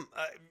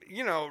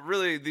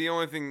 Really the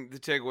only thing to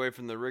take away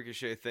from the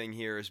Ricochet thing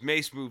here is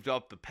Mace moved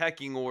up the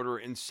pecking order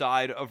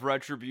inside of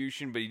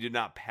Retribution, but he did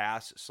not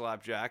pass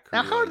Slapjack.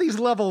 Now, how are these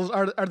levels?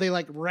 Are they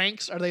like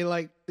ranks? Are they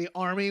like the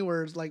army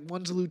where it's like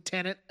one's a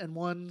lieutenant and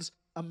one's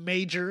a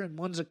major and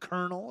one's a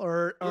colonel,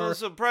 or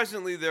so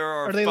presently there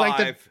are they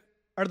five.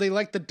 Are they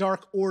like the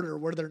Dark Order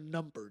where they're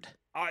numbered?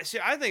 I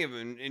think of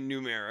it in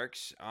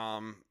numerics.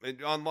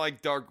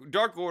 Unlike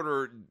Dark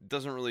Order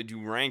doesn't really do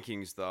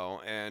rankings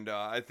though, and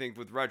I think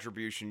with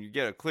Retribution you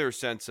get a clear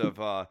sense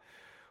of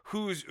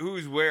who's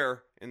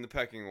where in the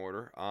pecking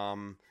order.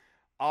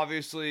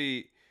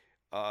 Obviously,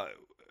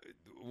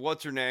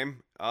 what's her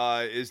name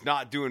is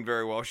not doing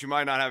very well. She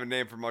might not have a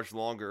name for much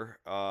longer.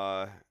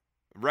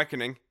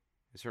 Reckoning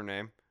is her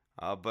name,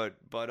 but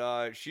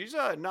she's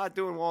not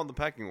doing well in the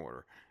pecking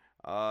order.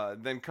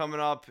 Then coming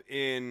up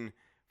in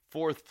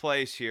fourth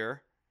place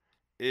here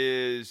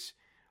is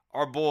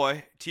our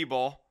boy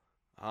T-Ball.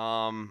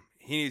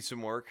 He needs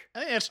some work. I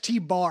think that's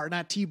T-Bar,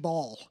 not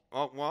T-Ball.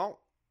 Oh,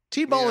 well,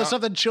 T-Ball is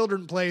something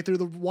children play through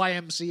the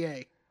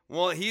YMCA.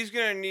 Well, he's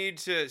going to need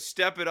to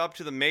step it up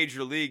to the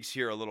major leagues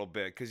here a little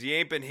bit because he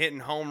ain't been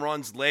hitting home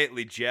runs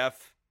lately,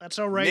 Jeff. That's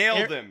all right.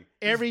 Nailed him.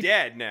 He's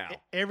dead now.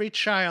 Every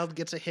child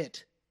gets a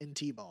hit in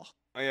T-Ball.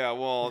 Oh, yeah,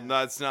 well,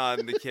 that's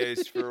not the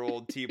case for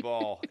old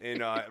T-Ball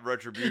in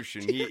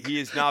Retribution. He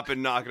has not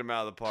been knocking him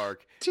out of the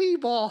park.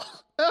 T-Ball.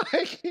 I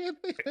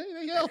can't think of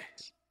anything else.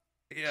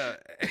 Yeah,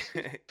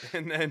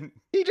 and then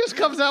he just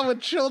comes out with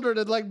children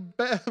and like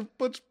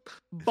puts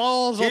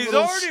balls on the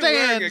little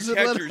stands. He's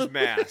already wearing a catcher's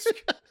mask.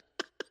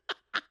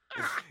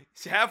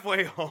 He's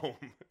halfway home.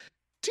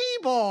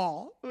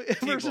 T-Ball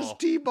versus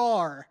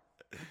T-Bar.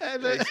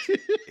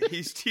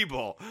 He's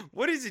T-Ball.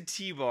 What is a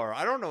T-Bar?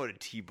 I don't know what a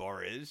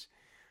T-Bar is.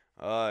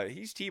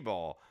 He's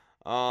T-Ball.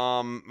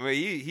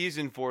 He's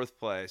in fourth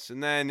place.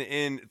 And then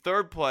in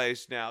third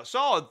place now,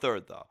 solid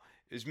third though,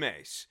 is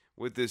Mace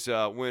with this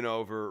win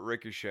over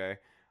Ricochet.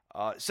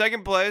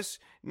 Second place,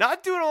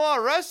 not doing a lot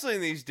of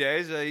wrestling these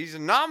days. He's a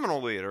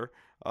nominal leader.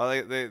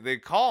 They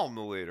call him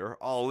the leader,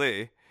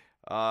 Ali.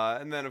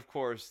 And then of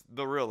course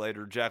the real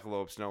leader,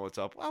 Jackalopes, know what's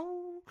up.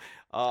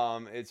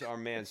 It's our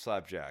man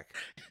Slapjack.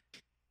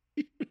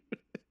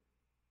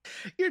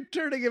 You're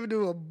turning him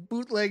into a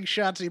bootleg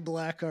Shotzi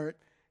Blackheart.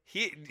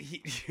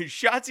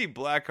 Shotzi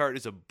Blackheart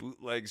is a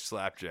bootleg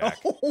Slapjack.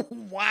 Oh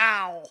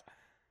wow!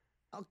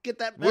 I'll get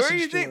that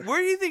message.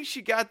 Where do you think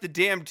she got the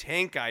damn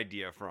tank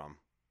idea from?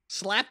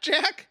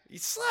 Slapjack?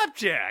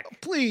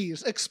 Slapjack.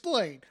 Please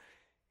explain.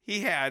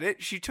 He had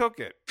it. She took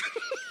it.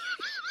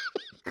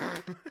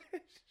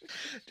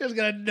 Just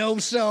gonna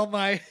no-sell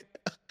my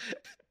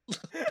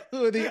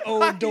the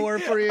old door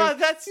for you.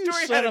 That You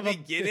story son had a of a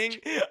beginning,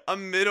 bitch. a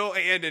middle,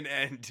 and an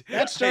end.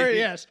 That story,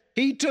 yes.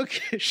 He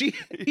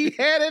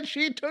had it,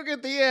 she took it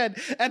at the end.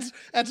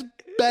 That's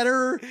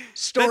better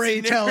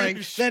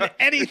storytelling than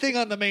anything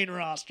on the main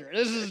roster.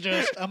 This is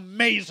just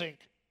amazing.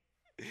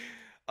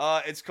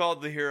 It's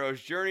called The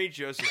Hero's Journey.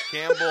 Joseph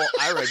Campbell.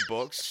 I read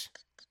books.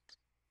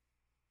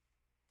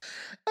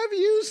 I've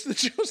used the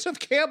Joseph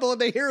Campbell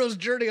and the Hero's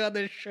Journey on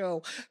this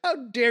show. How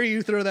dare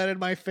you throw that in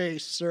my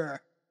face, sir?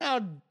 How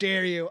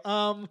dare you?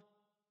 The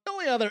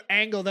only other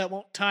angle that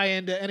won't tie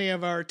into any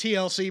of our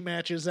TLC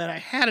matches that I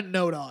had a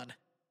note on.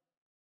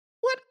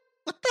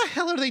 What the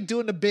hell are they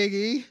doing to Big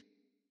E?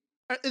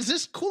 Is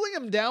this cooling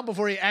him down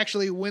before he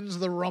actually wins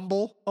the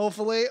Rumble,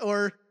 hopefully?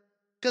 Or,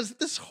 because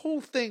this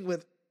whole thing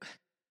with,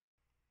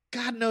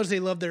 God knows they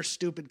love their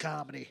stupid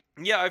comedy.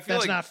 Yeah, I feel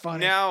That's like not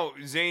funny. now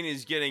Zayn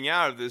is getting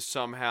out of this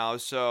somehow,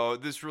 so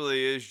this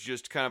really is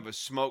just kind of a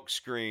smoke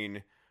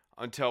screen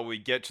until we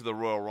get to the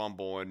Royal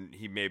Rumble and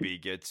he maybe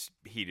gets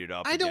heated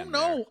up. I don't again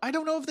know. there. I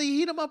don't know if they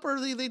heat him up or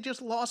they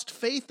just lost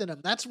faith in him.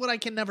 That's what I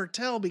can never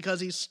tell because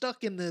he's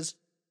stuck in this.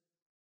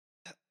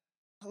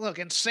 Look,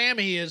 and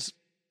Sammy is.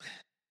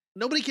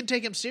 Nobody can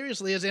take him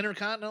seriously as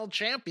Intercontinental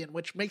Champion,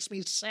 which makes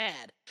me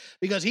sad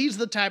because he's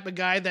the type of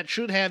guy that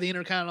should have the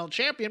Intercontinental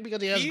Champion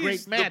because he has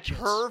great matches.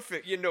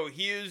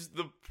 He is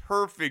the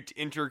perfect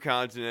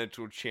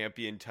Intercontinental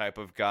Champion type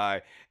of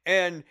guy.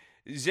 And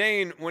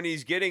Zayn, when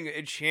he's getting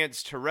a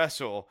chance to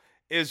wrestle,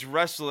 is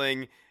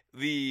wrestling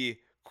the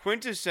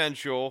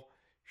quintessential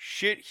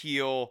shit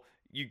heel.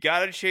 You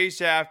gotta chase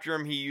after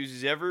him. He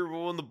uses every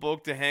rule in the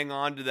book to hang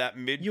on to that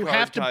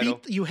mid-card title.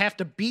 You have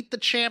to beat the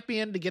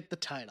champion to get the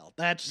title.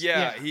 That's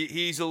yeah.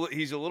 He's a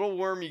little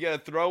worm. You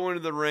gotta throw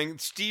into the ring.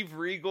 Steve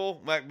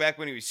Regal, back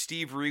when he was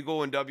Steve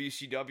Regal in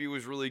WCW,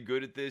 was really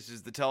good at this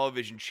as the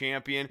television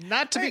champion.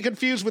 Not to be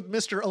confused with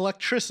Mr.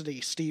 Electricity,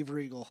 Steve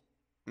Regal.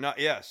 Not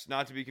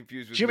to be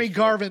confused with Jimmy Mr.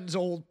 Garvin's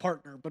old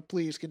partner. But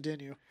please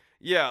continue.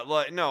 Yeah,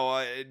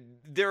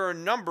 there are a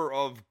number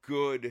of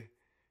good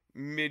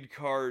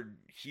mid-card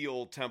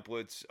heel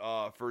templates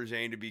for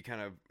Zayn to be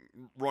kind of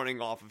running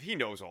off of. He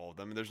knows all of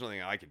them, and there's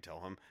nothing I can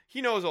tell him.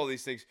 He knows all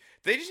these things.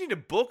 They just need to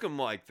book him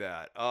like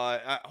that.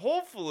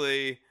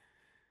 Hopefully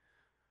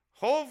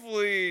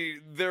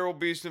there will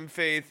be some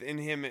faith in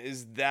him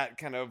as that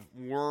kind of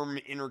worm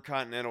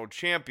Intercontinental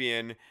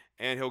Champion,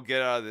 and he'll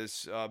get out of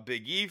this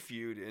Big E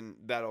feud, and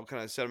that'll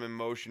kind of set him in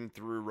motion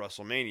through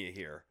WrestleMania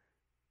here.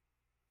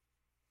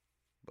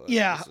 But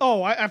yeah.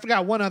 Oh, I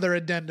forgot one other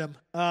addendum.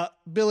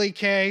 Billie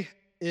Kay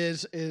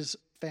is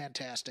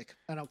fantastic.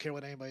 I don't care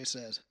what anybody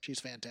says. She's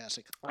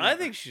fantastic. I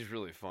think she's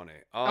really funny.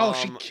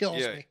 She kills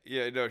me.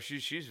 Yeah, no,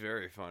 she's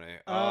very funny.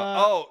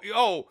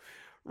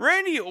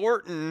 Randy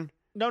Orton.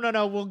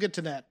 No, we'll get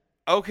to that.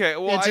 Okay,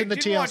 well, it's in the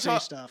TLC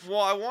stuff.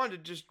 Well, I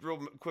wanted to just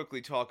real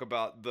quickly talk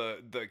about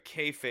the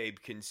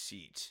kayfabe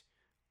conceit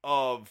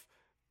of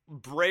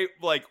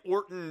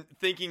Orton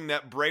thinking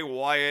that Bray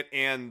Wyatt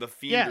and the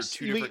Fiend are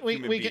two different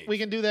human beings. We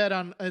can do that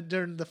on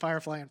during the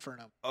Firefly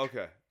Inferno.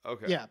 Okay.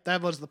 Yeah,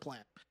 that was the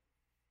plan.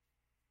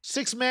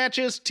 6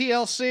 matches,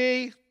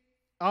 TLC.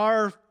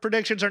 Our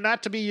predictions are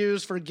not to be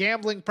used for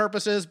gambling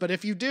purposes, but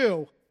if you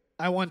do,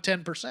 I want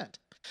 10%.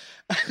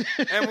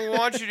 And we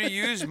want you to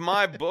use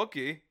my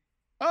bookie.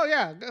 Oh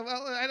yeah,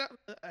 well,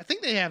 I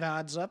think they have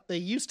odds up. They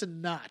used to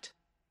not,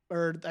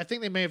 or I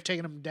think they may have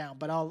taken them down.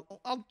 But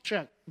I'll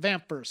check.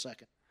 Vamp for a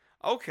second.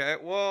 Okay,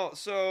 well,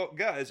 so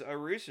guys, I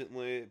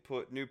recently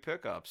put new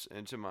pickups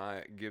into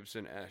my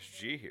Gibson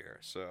SG here.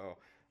 So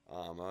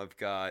I've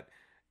got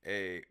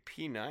a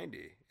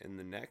P90 in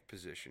the neck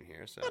position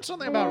here. So that's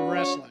something about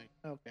wrestling.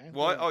 Okay.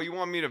 What? Oh, you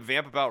want me to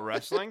vamp about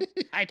wrestling?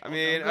 I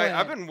mean,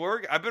 I've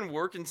been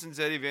working since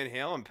Eddie Van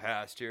Halen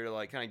passed here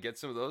to kind of get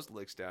some of those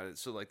licks down.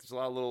 So there's a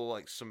lot of little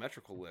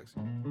symmetrical licks.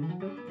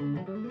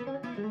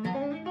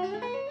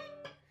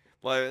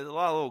 Like a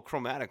lot of little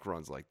chromatic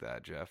runs like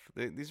that, Jeff.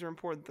 These are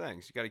important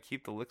things. You got to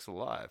keep the licks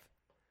alive.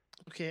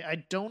 Okay,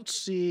 I don't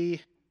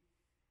see.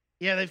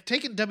 Yeah, they've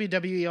taken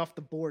WWE off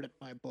the board at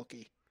my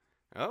bookie.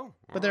 Oh,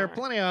 but there are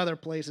plenty of other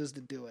places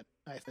to do it.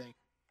 I think.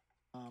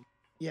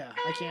 Yeah,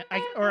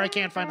 I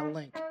can't find a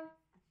link.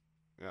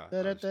 Yeah.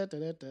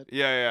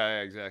 Yeah,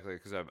 exactly.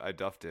 Because I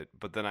duffed it,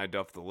 but then I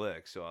duffed the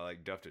lick, so I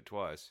duffed it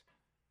twice.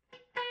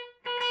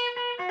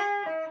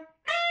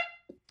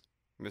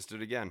 Missed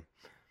it again.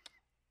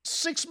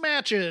 6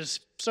 matches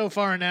so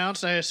far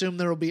announced. I assume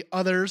there will be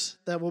others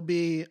that will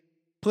be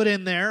put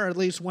in there, or at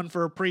least one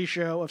for a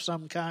pre-show of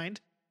some kind.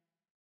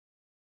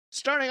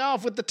 Starting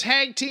off with the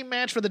tag team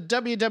match for the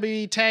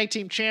WWE Tag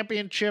Team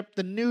Championship,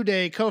 the New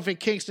Day, Kofi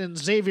Kingston,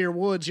 Xavier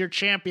Woods, your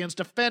champions,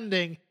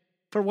 defending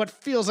for what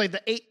feels like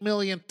the 8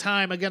 millionth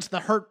time against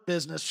the Hurt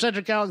Business,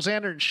 Cedric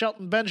Alexander and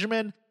Shelton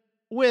Benjamin,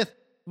 with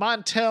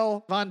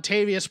Montel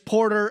Vontavious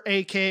Porter,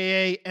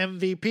 a.k.a.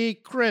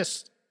 MVP.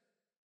 Chris,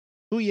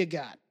 who you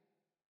got?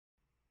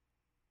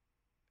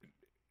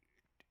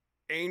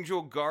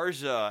 Angel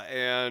Garza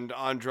and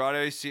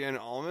Andrade Cien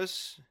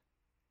Almas.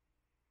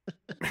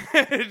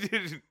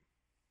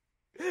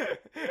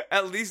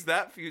 At least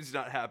that feud's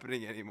not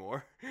happening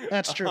anymore.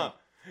 That's true.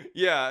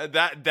 Yeah,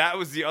 that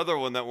was the other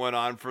one that went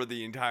on for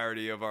the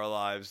entirety of our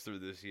lives through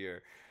this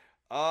year.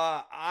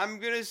 I'm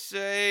gonna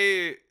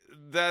say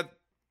that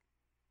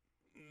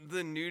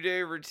the New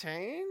Day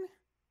retain.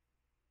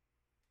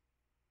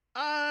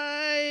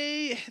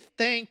 I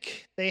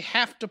think they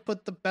have to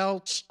put the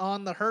belts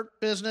on the Hurt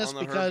Business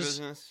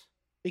because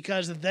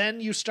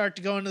then you start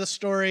to go into the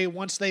story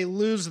once they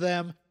lose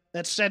them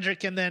that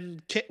Cedric can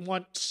then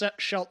want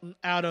Shelton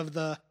out of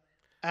the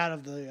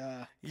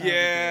yeah.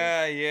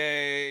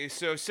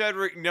 So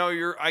Cedric,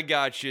 no, I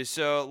got you.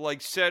 So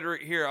like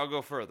Cedric here, I'll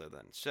go further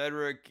then.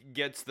 Cedric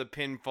gets the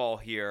pinfall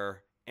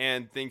here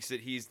and thinks that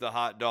he's the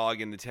hot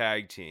dog in the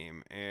tag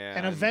team,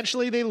 and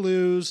eventually they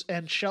lose,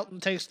 and Shelton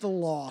takes the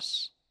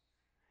loss.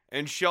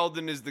 And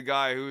Sheldon is the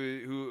guy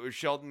who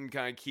Shelton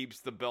kind of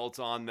keeps the belts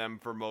on them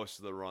for most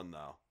of the run,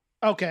 though.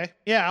 Okay,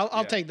 yeah,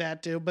 I'll take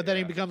that too. But then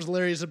he becomes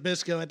Larry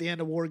Zbyszko at the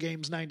end of War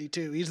Games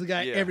 '92. He's the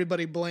guy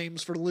everybody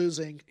blames for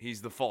losing.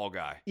 He's the fall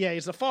guy. Yeah,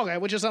 he's the fall guy,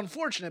 which is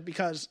unfortunate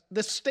because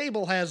this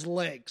stable has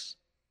legs.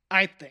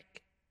 I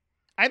think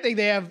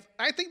they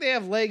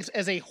have legs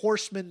as a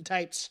horseman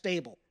type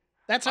stable.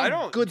 That's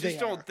how good they are. I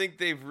just don't think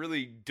they've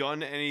really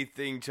done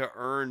anything to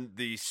earn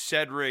the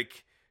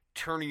Cedric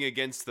turning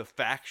against the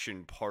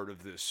faction part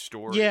of this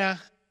story. Yeah,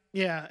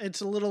 it's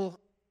a little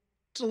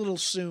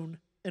soon,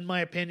 in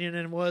my opinion,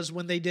 and it was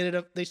when they did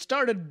it. They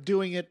started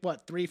doing it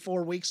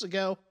 3-4 weeks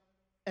ago,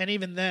 and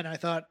even then I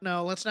thought,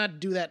 no, let's not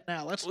do that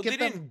now.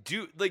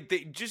 They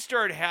just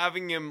started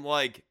having him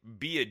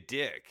be a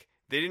dick.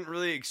 They didn't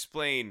really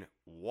explain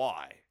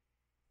why.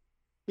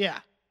 Yeah,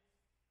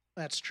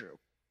 that's true.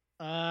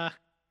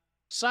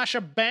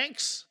 Sasha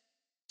Banks,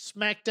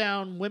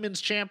 SmackDown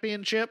Women's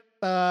Championship,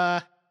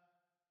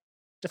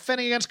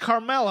 defending against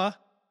Carmella.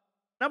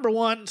 Number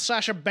one,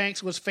 Sasha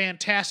Banks was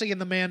fantastic in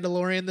The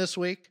Mandalorian this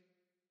week.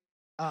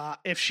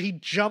 If she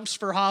jumps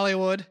for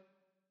Hollywood,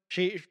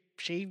 she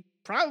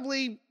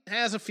probably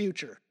has a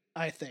future,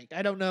 I think.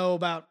 I don't know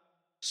about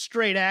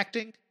straight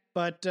acting,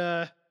 but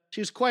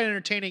she was quite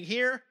entertaining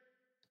here.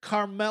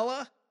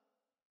 Carmella,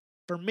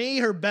 for me,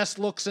 her best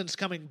look since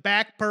coming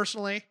back,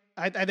 personally.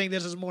 I think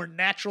this is a more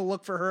natural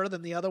look for her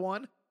than the other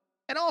one.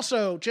 And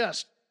also,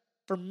 just,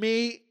 for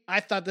me,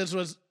 I thought this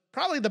was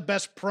probably the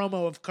best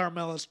promo of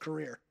Carmella's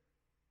career.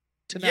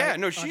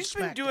 She's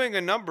been doing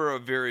a number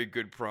of very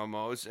good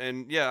promos,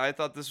 and I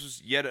thought this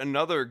was yet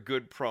another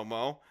good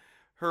promo.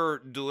 Her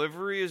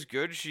delivery is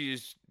good.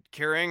 She's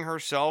carrying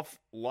herself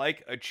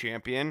like a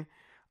champion.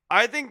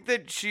 I think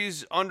that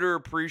she's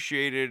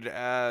underappreciated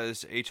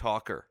as a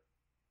talker.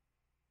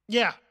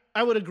 Yeah,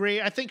 I would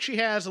agree. I think she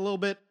has a little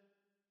bit.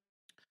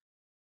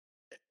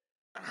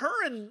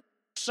 Her and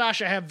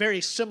Sasha have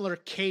very similar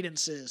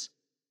cadences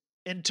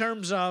in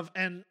terms of,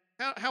 and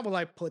how will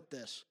I put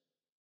this?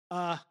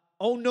 Oh,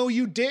 no,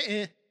 you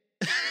didn't.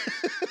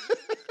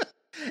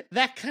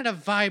 That kind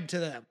of vibe to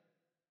them.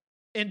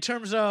 In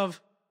terms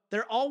of,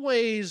 they're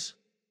always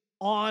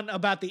on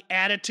about the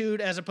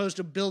attitude as opposed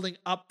to building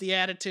up the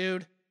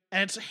attitude.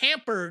 And it's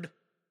hampered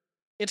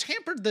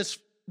this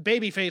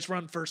babyface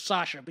run for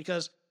Sasha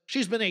because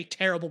she's been a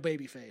terrible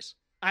babyface.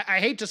 I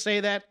hate to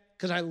say that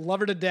because I love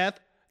her to death.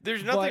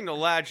 There's nothing to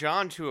latch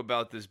on to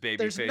about this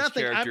babyface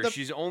character.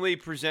 She's only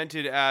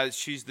presented as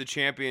she's the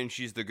champion,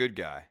 she's the good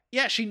guy.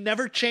 Yeah, she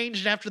never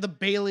changed after the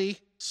Bayley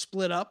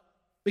split up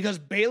because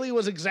Bayley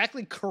was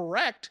exactly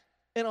correct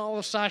in all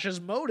of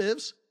Sasha's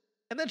motives,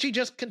 and then she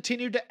just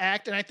continued to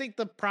act, and I think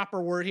the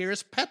proper word here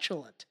is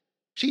petulant.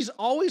 She's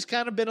always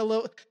kind of been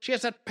she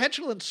has that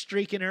petulant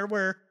streak in her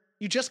where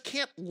you just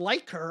can't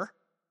like her,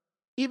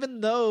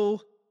 even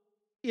though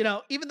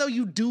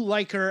you do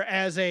like her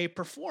as a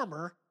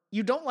performer.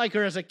 You don't like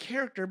her as a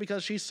character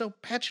because she's so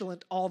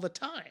petulant all the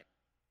time,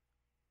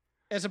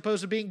 as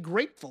opposed to being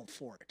grateful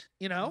for it,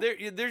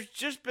 There's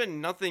just been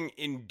nothing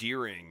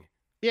endearing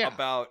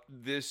about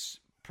this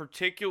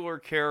particular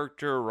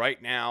character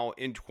right now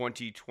in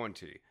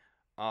 2020.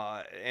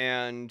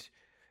 And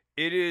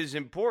it is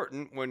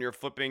important when you're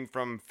flipping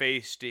from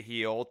face to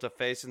heel to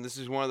face, and this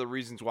is one of the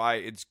reasons why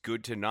it's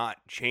good to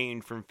not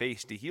change from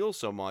face to heel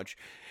so much.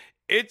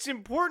 It's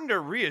important to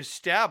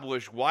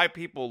reestablish why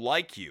people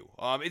like you.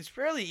 It's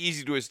fairly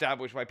easy to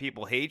establish why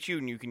people hate you,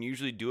 and you can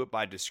usually do it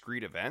by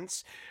discrete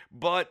events.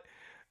 But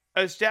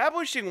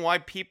establishing why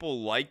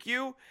people like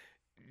you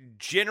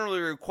generally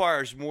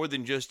requires more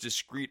than just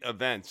discrete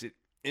events. It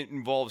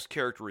involves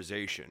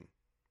characterization.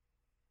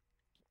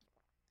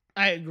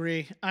 I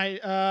agree.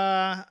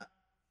 Does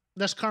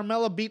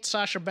Carmella beat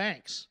Sasha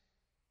Banks?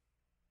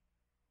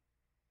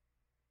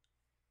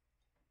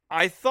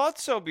 I thought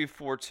so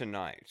before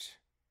tonight.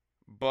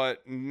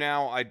 But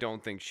now I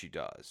don't think she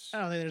does. I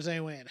don't think there's any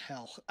way in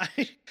hell.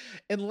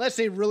 Unless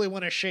they really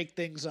want to shake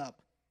things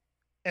up.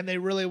 And they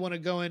really want to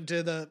go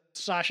into the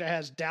Sasha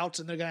has doubts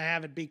and they're going to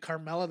have it be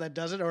Carmella that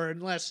does it. Or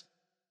unless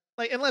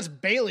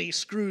Bayley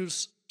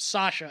screws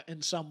Sasha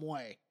in some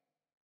way.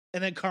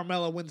 And then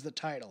Carmella wins the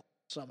title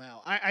somehow.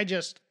 I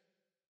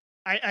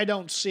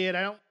don't see it.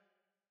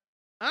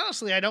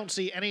 honestly, I don't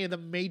see any of the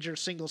major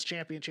singles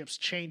championships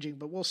changing,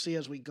 but we'll see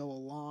as we go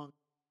along.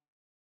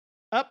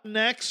 Up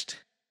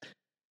next,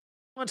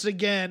 once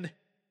again,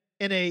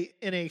 in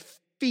a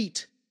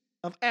feat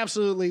of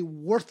absolutely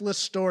worthless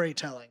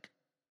storytelling,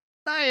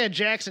 Nia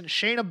Jax and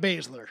Shayna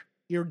Baszler,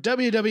 your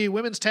WWE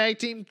Women's Tag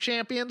Team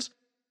Champions,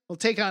 will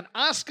take on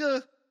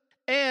Asuka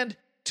and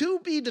to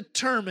be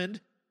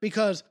determined,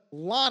 because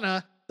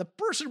Lana, the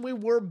person we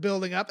were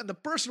building up and the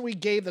person we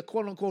gave the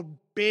quote-unquote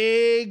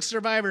big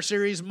Survivor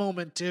Series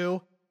moment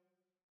to,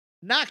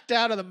 knocked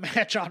out of the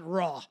match on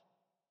Raw,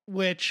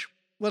 which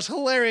was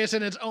hilarious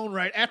in its own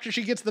right. After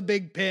she gets the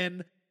big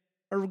pin,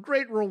 her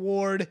great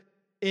reward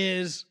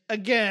is,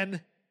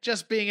 again,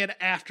 just being an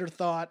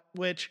afterthought,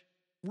 which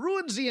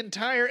ruins the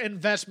entire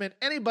investment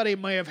anybody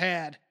may have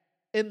had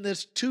in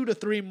this 2 to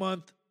 3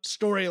 month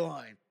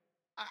storyline.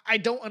 I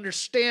don't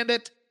understand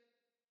it.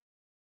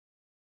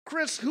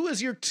 Chris, who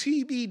is your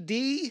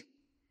TBD,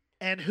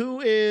 and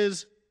who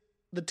is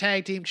the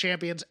tag team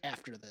champions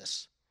after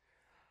this?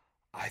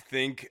 I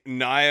think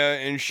Nia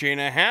and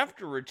Shayna have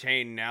to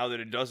retain now that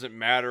it doesn't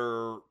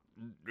matter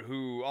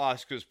who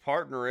Asuka's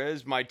partner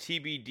is. My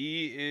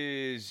TBD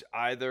is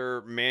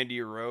either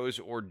Mandy Rose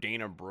or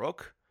Dana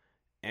Brooke.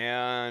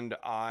 And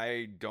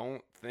I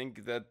don't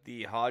think that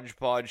the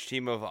hodgepodge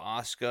team of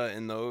Asuka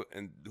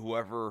and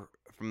whoever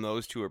from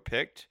those two are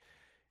picked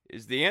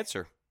is the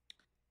answer.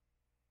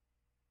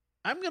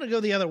 I'm going to go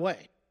the other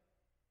way.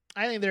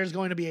 I think there's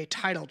going to be a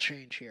title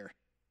change here.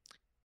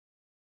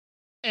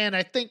 And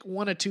I think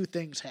one of two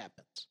things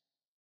happens.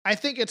 I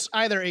think it's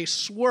either a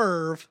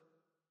swerve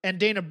and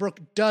Dana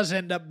Brooke does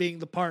end up being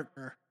the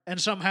partner and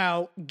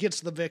somehow gets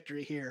the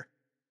victory here,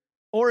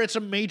 or it's a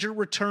major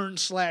return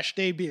 /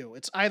 debut.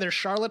 It's either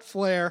Charlotte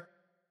Flair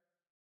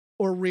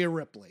or Rhea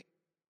Ripley.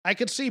 I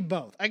could see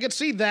both. I could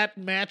see that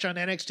match on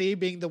NXT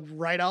being the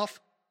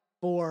write-off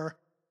for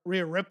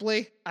Rhea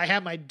Ripley. I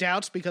have my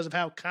doubts because of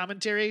how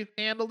commentary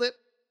handled it.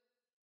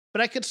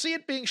 But I could see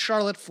it being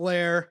Charlotte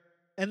Flair,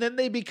 and then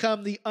they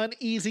become the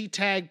uneasy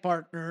tag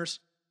partners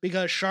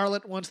because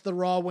Charlotte wants the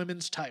Raw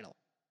Women's title.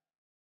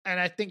 And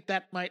I think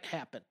that might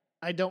happen.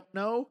 I don't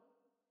know,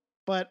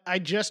 but I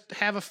just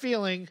have a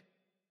feeling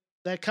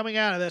that coming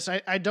out of this,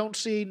 I don't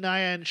see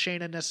Nia and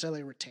Shayna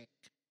necessarily retaining.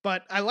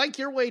 But I like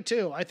your way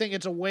too. I think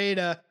it's a way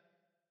to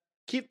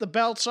keep the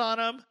belts on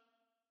them.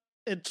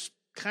 It's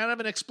kind of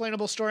an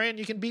explainable story, and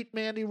you can beat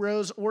Mandy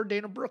Rose or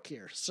Dana Brooke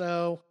here.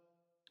 So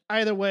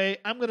either way,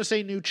 I'm going to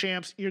say new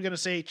champs. You're going to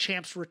say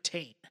champs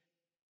retain.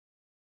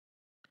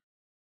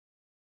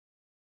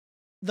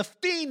 The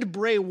Fiend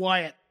Bray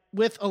Wyatt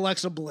with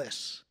Alexa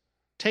Bliss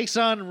takes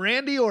on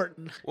Randy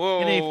Orton.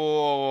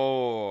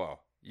 Whoa.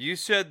 You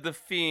said the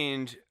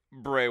Fiend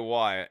Bray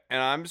Wyatt,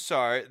 and I'm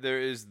sorry, there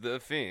is the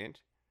Fiend,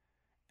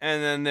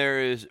 and then there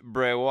is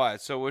Bray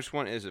Wyatt. So which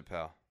one is it,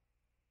 pal?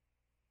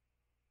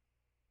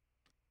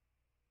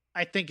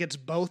 I think it's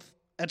both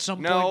at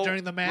some point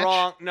during the match.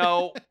 Wrong.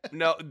 No.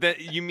 That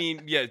you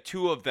mean, yeah,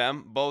 two of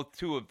them, but.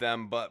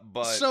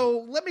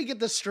 So let me get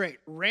this straight.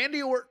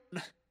 Randy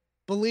Orton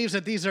believes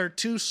that these are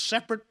two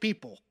separate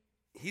people.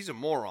 He's a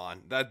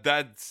moron.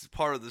 That's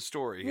part of the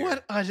story here.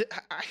 What? I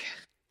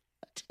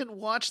didn't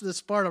watch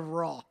this part of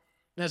Raw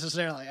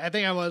necessarily. I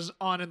think I was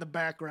on in the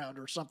background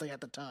or something at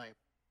the time.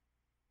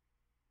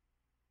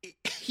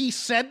 He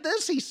said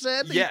this? He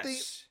said?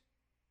 Yes.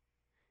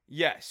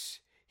 Yes.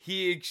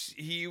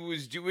 He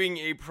was doing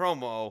a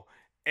promo,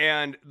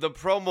 and the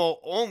promo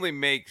only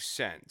makes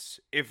sense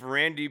if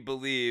Randy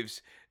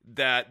believes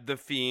that The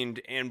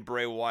Fiend and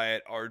Bray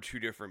Wyatt are two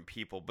different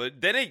people. But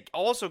then it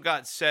also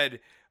got said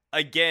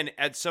again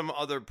at some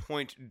other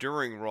point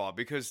during Raw,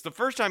 because the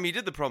first time he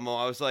did the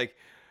promo, I was like,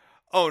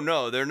 oh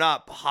no, they're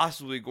not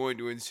possibly going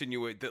to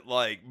insinuate that,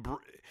 like,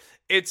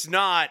 it's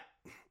not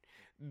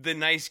the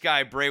nice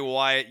guy Bray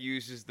Wyatt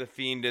uses the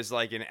Fiend as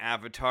like an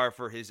avatar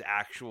for his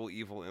actual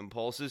evil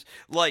impulses.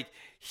 Like,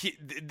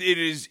 it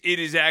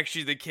is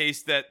actually the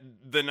case that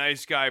the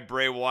nice guy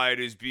Bray Wyatt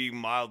is being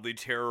mildly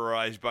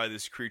terrorized by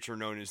this creature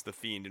known as the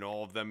Fiend, and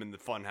all of them in the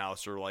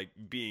funhouse are like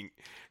being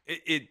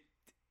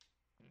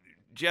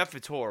Jeff,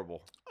 it's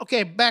horrible.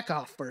 Okay, back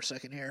off for a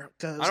second here,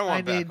 because I don't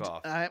want to back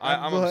off.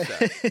 I'm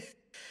upset.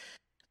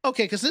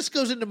 Okay, because this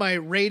goes into my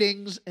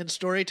ratings and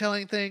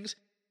storytelling things.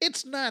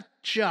 It's not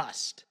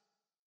just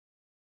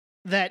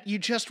that you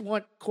just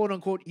want, quote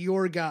unquote,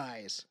 your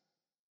guys.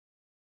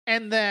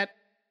 And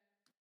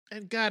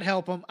God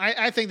help them,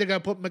 I think they're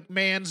going to put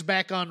McMahon's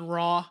back on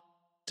Raw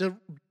to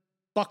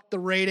buck the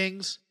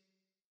ratings.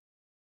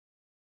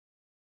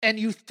 And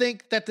you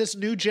think that this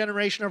new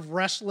generation of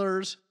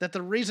wrestlers, that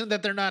the reason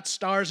that they're not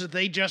stars is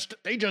they just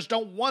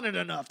don't want it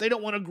enough. They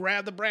don't want to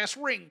grab the brass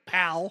ring,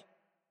 pal,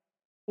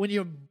 when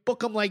you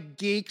book them like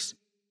geeks.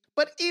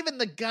 But even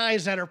the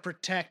guys that are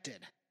protected,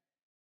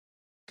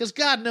 because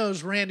God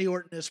knows Randy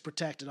Orton is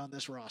protected on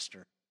this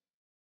roster.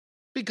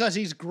 Because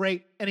he's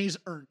great and he's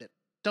earned it.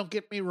 Don't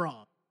get me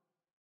wrong.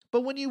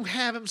 But when you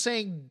have him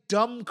saying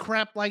dumb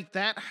crap like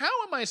that,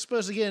 how am I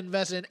supposed to get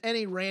invested in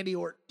any Randy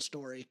Orton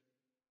story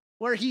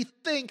where he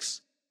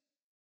thinks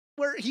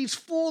where he's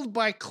fooled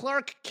by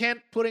Clark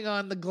Kent putting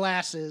on the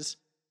glasses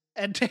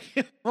and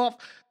taking them off.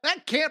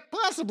 That can't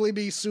possibly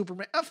be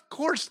Superman. Of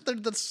course they're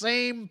the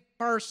same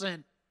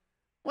person.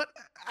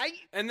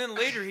 And then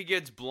later he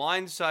gets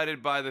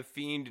blindsided by the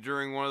Fiend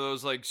during one of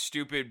those like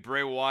stupid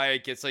Bray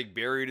Wyatt gets like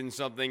buried in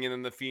something and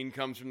then the Fiend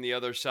comes from the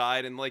other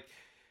side. And like,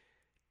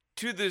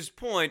 to this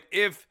point,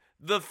 if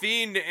the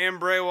Fiend and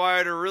Bray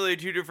Wyatt are really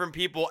two different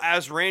people,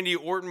 as Randy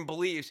Orton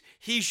believes,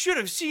 he should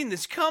have seen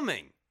this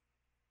coming.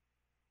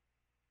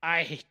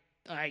 I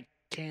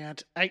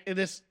can't. I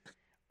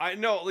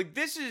know, like,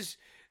 this is,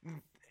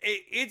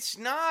 it's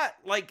not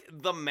like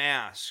The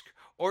Mask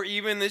or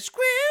even the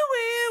squeal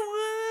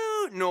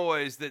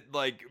noise that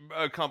like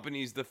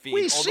accompanies the Fiend.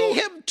 We see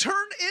him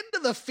turn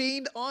into the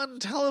Fiend on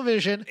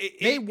television.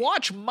 They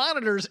watch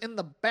monitors in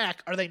the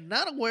back. Are they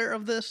not aware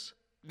of this?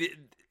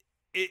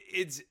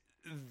 It's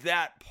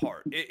that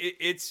part.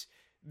 It's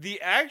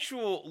the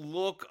actual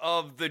look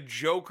of the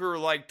Joker,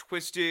 like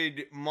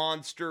twisted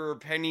monster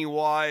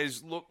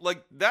Pennywise look.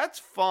 Like, that's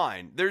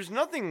fine. There's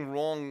nothing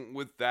wrong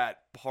with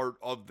that part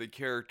of the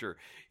character.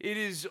 It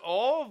is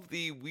all of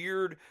the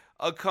weird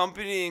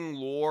accompanying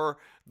lore,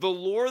 the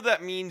lore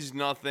that means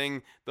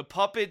nothing, the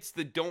puppets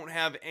that don't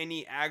have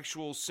any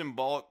actual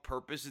symbolic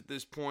purpose at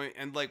this point,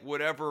 and like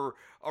whatever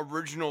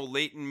original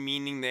latent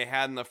meaning they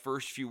had in the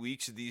first few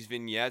weeks of these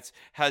vignettes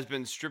has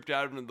been stripped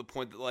out of them to the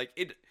point that like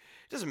it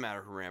doesn't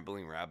matter who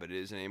Rambling Rabbit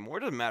is anymore.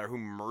 It doesn't matter who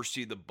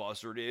Mercy the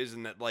Buzzard is,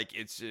 and that like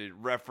it's a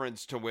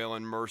reference to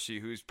Waylon Mercy,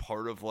 who's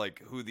part of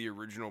like who the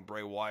original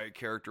Bray Wyatt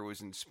character was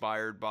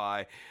inspired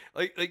by.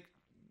 Like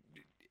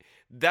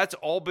that's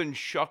all been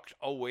shucked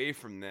away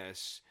from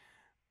this,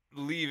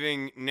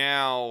 leaving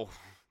now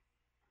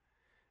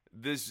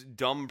this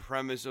dumb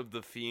premise of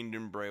the Fiend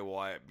and Bray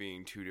Wyatt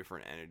being two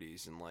different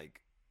entities. And like,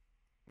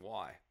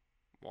 why?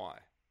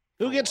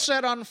 Who gets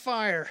set on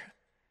fire?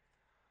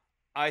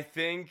 I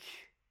think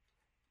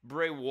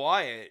Bray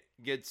Wyatt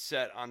gets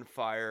set on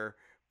fire,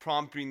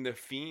 prompting the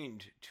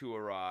Fiend to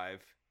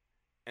arrive,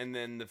 and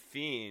then the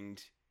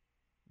Fiend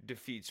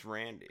defeats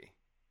Randy.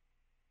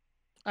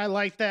 I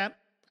like that.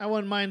 I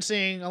wouldn't mind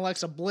seeing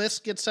Alexa Bliss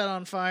get set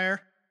on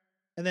fire,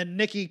 and then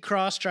Nikki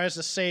Cross tries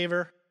to save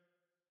her.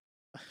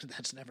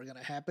 That's never going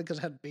to happen because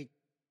that'd be...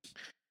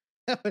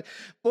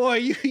 Boy,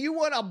 you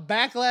want a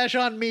backlash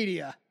on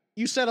media.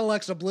 You set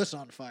Alexa Bliss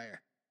on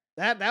fire.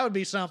 That would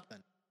be something.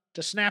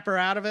 To snap her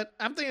out of it?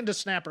 I'm thinking to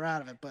snap her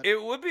out of it, but...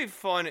 It would be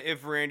fun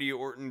if Randy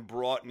Orton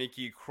brought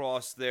Nikki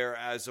Cross there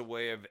as a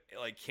way of,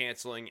 like,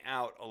 canceling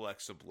out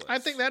Alexa Bliss. I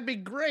think that'd be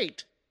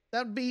great.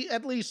 That'd be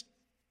at least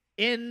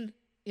in...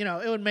 You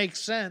know, it would make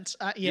sense.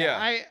 I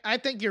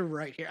think you're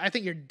right here. I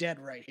think you're dead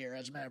right here,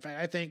 as a matter of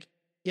fact. I think,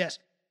 yes,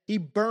 he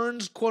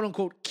burns,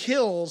 quote-unquote,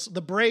 kills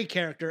the Bray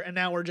character, and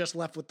now we're just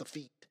left with the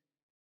Fiend.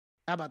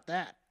 How about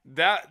that?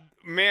 That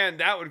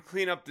would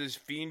clean up this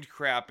Fiend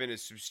crap in a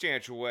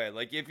substantial way.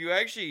 Like, if you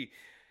actually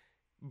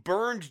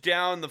burned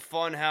down the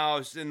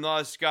Funhouse and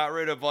thus got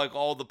rid of, like,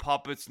 all the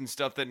puppets and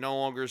stuff that no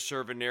longer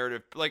serve a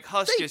narrative. Like,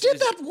 Huskus... They did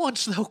that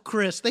once, though,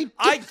 Chris.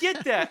 I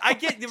get that.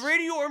 The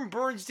Randy Orton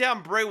burns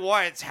down Bray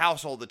Wyatt's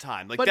house all the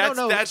time. Like, but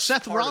that's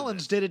Seth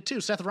Rollins did it,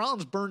 too. Seth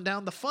Rollins burned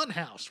down the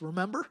Funhouse,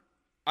 remember?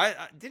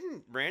 I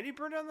didn't Randy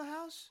burn down the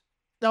house?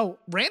 No,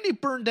 Randy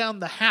burned down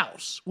the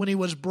house when he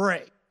was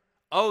Bray.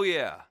 Oh,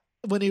 yeah.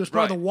 When he was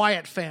part of the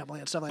Wyatt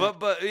family and stuff like that.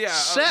 But yeah,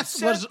 Seth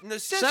smashed.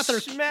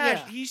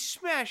 Yeah. He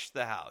smashed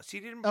the house. He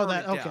didn't burn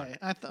it down. Okay.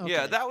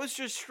 Yeah, that was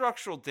just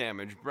structural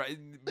damage.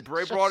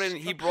 Bray brought in.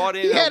 He brought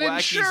in. He had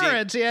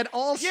insurance. He had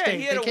Allstate. Yeah,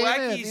 he had a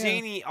wacky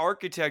zany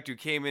architect who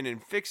came in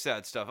and fixed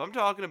that stuff. I'm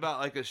talking about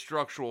like a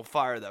structural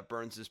fire that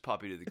burns this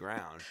puppy to the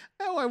ground.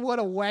 Oh, what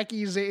a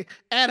wacky zany!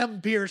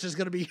 Adam Pearce is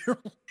going to be your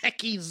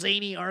wacky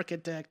zany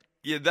architect.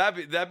 Yeah,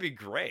 that'd be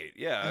great.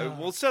 Yeah.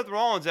 Well, Seth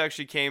Rollins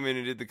actually came in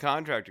and did the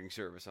contracting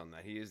service on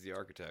that. He is the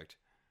architect.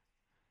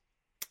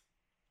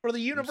 For the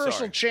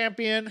Universal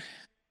Championship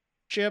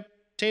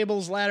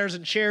tables, ladders,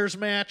 and chairs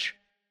match,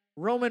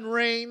 Roman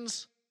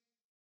Reigns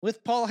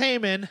with Paul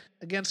Heyman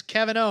against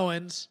Kevin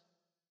Owens.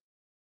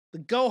 The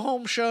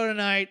go-home show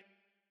tonight,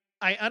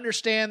 I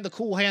understand the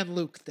Cool Hand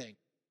Luke thing.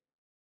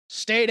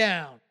 Stay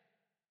down.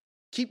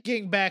 Keep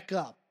getting back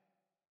up.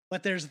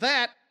 But there's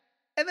that,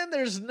 and then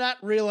there's not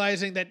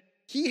realizing that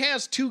he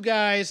has two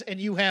guys and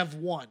you have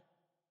one.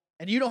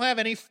 And you don't have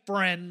any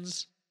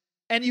friends.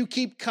 And you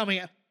keep coming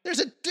up. There's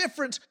a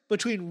difference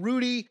between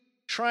Rudy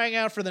trying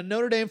out for the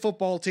Notre Dame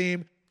football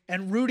team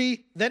and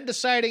Rudy then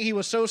deciding he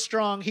was so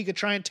strong he could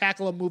try and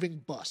tackle a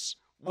moving bus.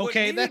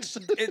 Okay,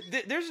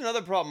 there's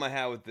another problem I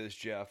have with this,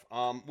 Jeff,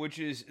 which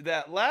is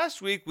that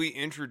last week we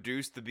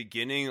introduced the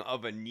beginning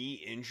of a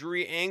knee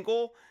injury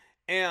angle,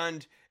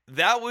 and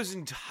that was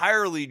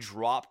entirely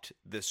dropped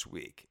this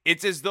week.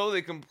 It's as though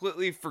they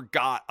completely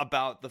forgot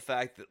about the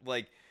fact that,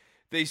 like,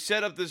 they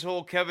set up this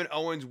whole Kevin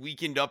Owens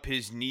weakened up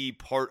his knee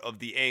part of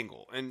the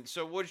angle. And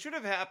so what should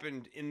have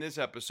happened in this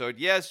episode,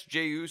 yes,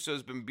 Jey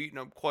Uso's been beaten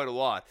up quite a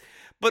lot,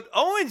 but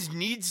Owens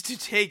needs to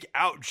take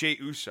out Jey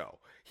Uso.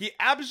 He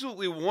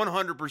absolutely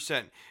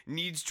 100%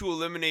 needs to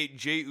eliminate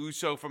Jey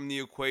Uso from the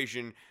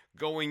equation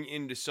going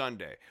into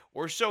Sunday.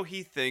 Or so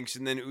he thinks,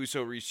 and then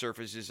Uso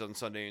resurfaces on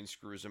Sunday and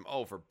screws him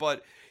over.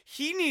 But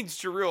he needs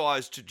to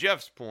realize, to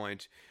Jeff's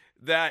point,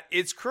 that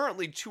it's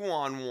currently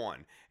 2-on-1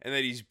 and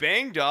that he's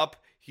banged up.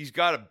 He's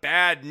got a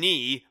bad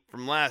knee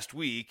from last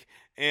week,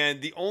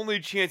 and the only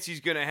chance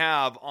he's going to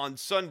have on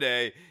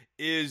Sunday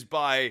is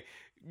by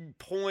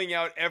pulling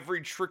out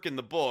every trick in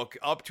the book,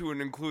 up to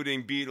and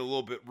including being a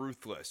little bit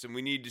ruthless. And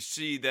we need to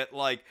see that,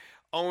 like,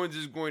 Owens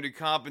is going to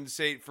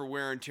compensate for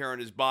wear and tear on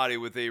his body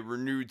with a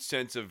renewed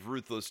sense of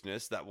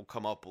ruthlessness that will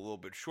come up a little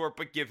bit short,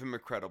 but give him a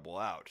credible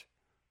out.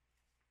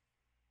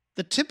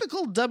 The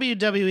typical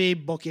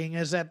WWE booking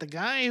is that the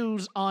guy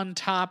who's on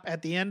top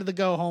at the end of the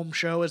go-home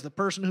show is the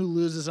person who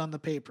loses on the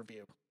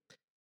pay-per-view.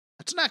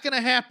 That's not going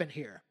to happen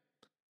here.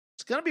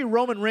 It's going to be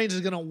Roman Reigns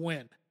is going to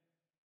win.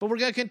 But we're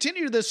going to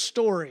continue this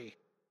story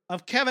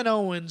of Kevin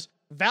Owens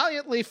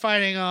valiantly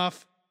fighting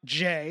off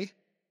Jay,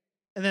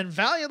 and then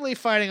valiantly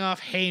fighting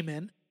off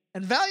Heyman,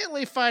 and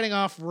valiantly fighting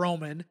off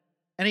Roman,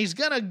 and he's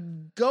going to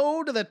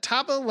go to the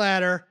top of the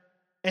ladder,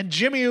 and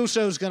Jimmy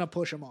Uso's going to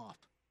push him off.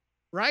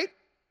 Right?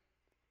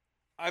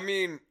 I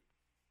mean,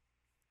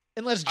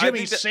 unless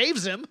Jimmy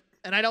saves him,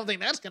 and I don't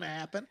think that's going to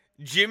happen.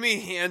 Jimmy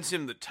hands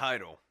him the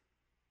title.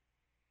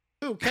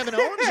 Who, Kevin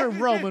Owens or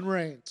Roman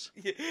Reigns?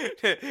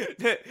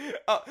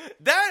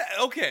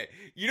 Okay.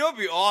 You know what'd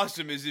be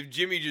awesome is if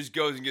Jimmy just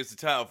goes and gets the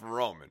title from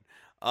Roman.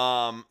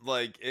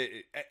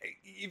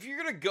 If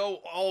you're going to go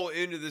all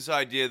into this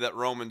idea that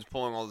Roman's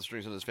pulling all the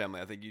strings on his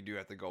family, I think you do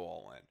have to go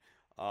all in.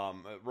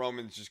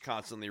 Roman's just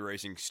constantly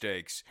raising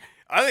stakes.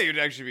 I think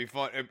it'd actually be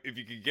fun if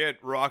you could get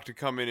Rock to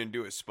come in and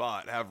do a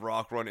spot, have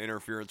Rock run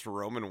interference for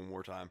Roman one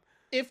more time.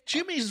 If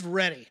Jimmy's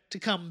ready to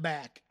come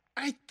back,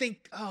 I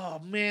think, oh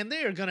man,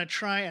 they are gonna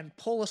try and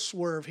pull a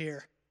swerve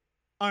here,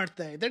 aren't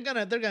they? They're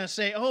gonna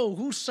say, oh,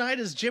 whose side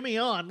is Jimmy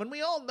on? When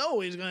we all know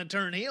he's gonna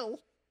turn heel,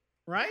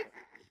 right?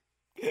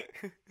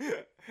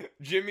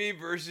 Jimmy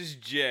versus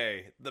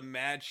Jay, the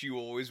match you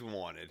always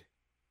wanted.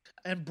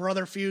 And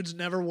brother feuds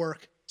never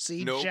work.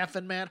 See, nope. Jeff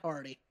and Matt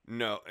Hardy.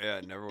 No, yeah,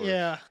 it never works.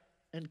 Yeah,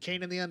 and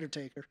Kane and the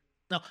Undertaker.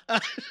 No.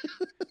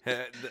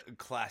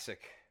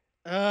 Classic.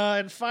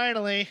 And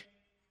finally,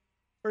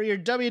 for your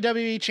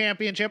WWE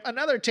Championship,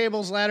 another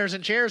tables, ladders,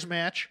 and chairs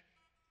match.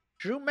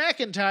 Drew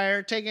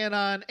McIntyre taking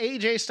on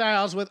AJ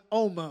Styles with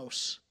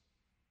Omos.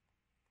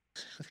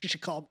 You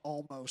should call him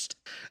Almost.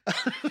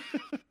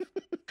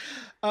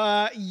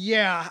 Well,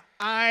 Miz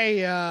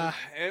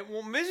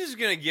is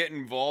going to get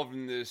involved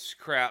in this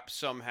crap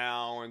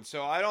somehow, and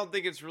so I don't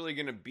think it's really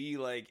going to be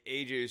like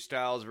AJ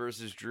Styles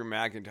versus Drew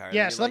McIntyre.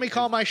 Yes, let me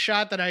call my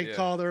shot that I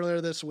called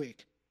earlier this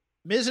week.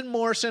 Miz and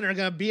Morrison are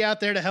going to be out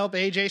there to help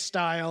AJ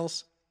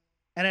Styles,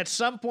 and at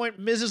some point,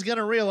 Miz is going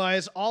to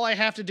realize all I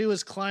have to do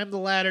is climb the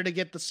ladder to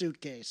get the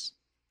suitcase.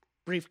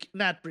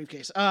 Not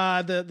briefcase.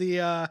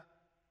 The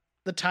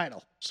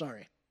title.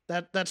 Sorry.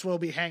 That's what will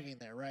be hanging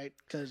there, right?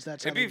 Because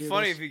that's it'd be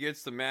funny if he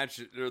gets the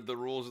match or the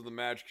rules of the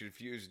match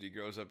confused. And he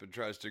goes up and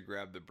tries to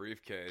grab the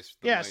briefcase.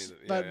 Yes,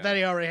 that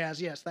he already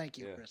has. Yes, thank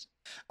you, Chris.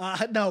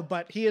 No,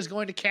 but he is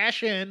going to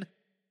cash in,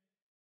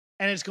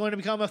 and it's going to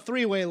become a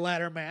 3-way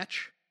ladder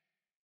match.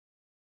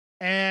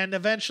 And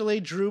eventually,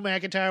 Drew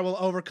McIntyre will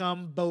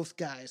overcome both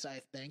guys,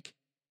 I think.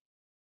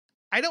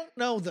 I don't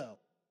know, though,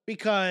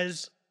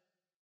 because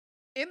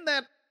in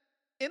that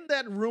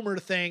rumor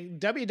thing,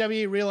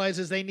 WWE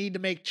realizes they need to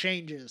make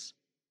changes.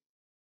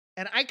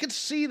 And I could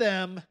see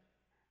them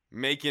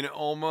making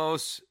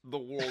Omos the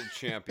world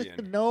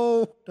champion.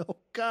 No,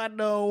 God,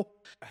 no.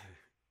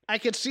 I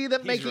could see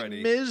them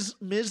making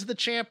Miz the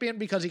champion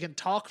because he can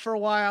talk for a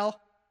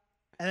while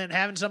and then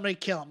having somebody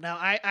kill him. Now,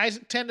 I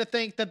tend to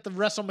think that the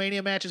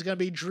WrestleMania match is going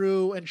to be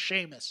Drew and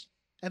Sheamus.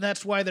 And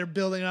that's why they're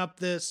building up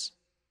this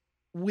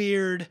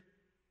weird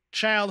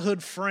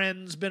childhood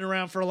friends, been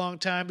around for a long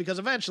time, because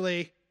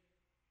eventually...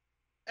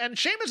 And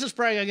Sheamus is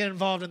probably going to get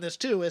involved in this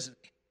too, isn't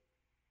he?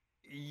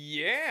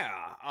 Yeah.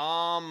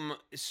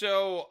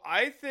 So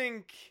I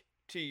think,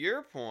 to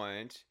your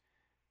point,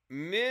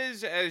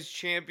 Miz as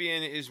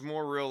champion is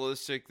more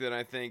realistic than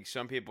I think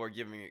some people are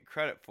giving it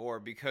credit for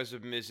because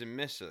of Miz and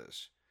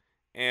Mrs.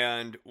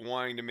 And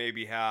wanting to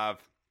maybe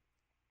have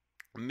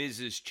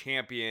Miz's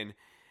champion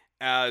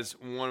as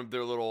one of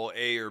their little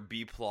A or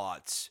B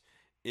plots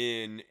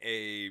in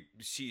a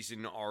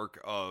season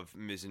arc of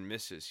Miz and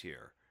Mrs.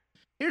 here.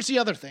 Here's the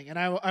other thing, and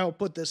I will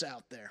put this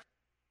out there.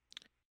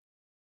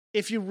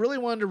 If you really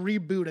wanted to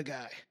reboot a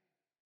guy,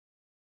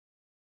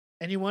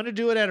 and you want to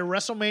do it at a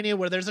WrestleMania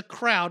where there's a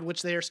crowd,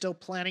 which they are still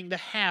planning to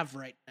have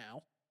right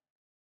now,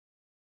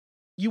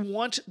 you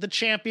want the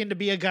champion to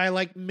be a guy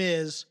like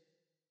Miz,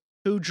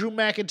 who Drew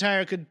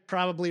McIntyre could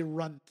probably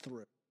run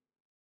through.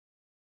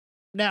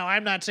 Now,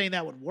 I'm not saying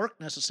that would work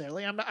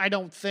necessarily. I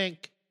don't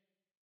think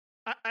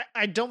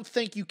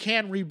you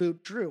can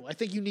reboot Drew. I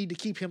think you need to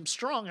keep him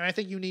strong, and I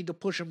think you need to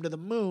push him to the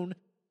moon,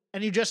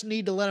 and you just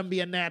need to let him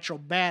be a natural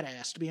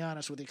badass, to be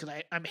honest with you,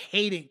 because I'm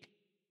hating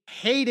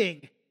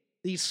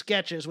these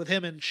sketches with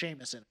him and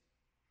Sheamus in it.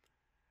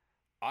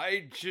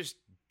 I just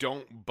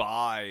don't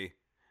buy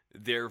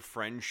their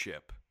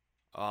friendship.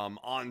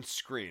 on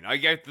screen. I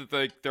get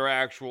that they're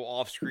actual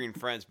off-screen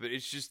friends, but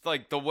it's just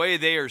like the way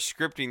they are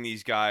scripting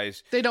these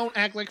guys. They don't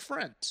act like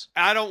friends.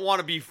 I don't want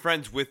to be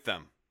friends with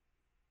them.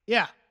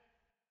 Yeah.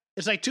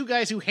 It's like two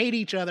guys who hate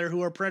each other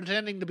who are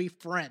pretending to be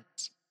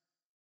friends,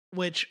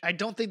 which I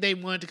don't think they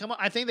wanted to come off.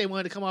 I think they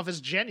wanted to come off as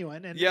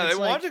genuine. And yeah, they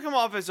like, want to come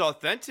off as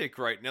authentic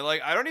right now.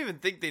 Like, I don't even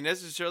think they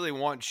necessarily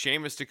want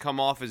Sheamus to come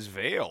off as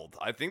veiled.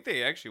 I think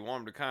they actually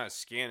want him to kind of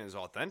scan as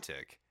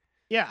authentic.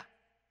 Yeah.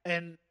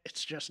 And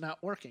it's just not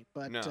working.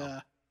 But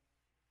No.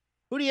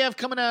 who do you have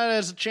coming out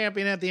as a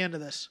champion at the end of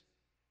this?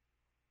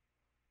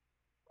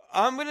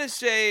 I'm going to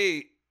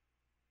say,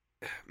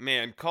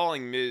 man,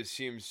 calling Miz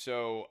seems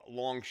so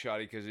long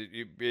shotty because it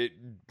We're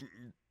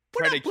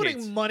predicates. not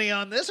putting money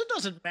on this. It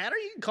doesn't matter.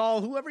 You can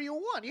call whoever you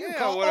want. You can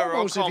call whatever.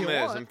 I'll Omos call if you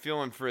Miz. want. I'm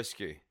feeling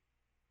frisky.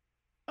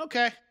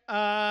 Okay.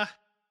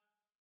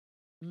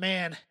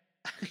 Man.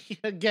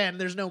 Again,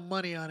 there's no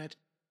money on it.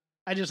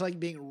 I just like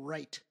being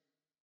right.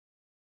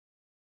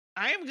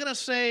 I am going to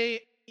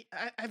say,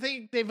 I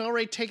think they've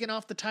already taken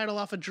off the title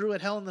off of Drew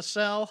at Hell in the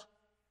Cell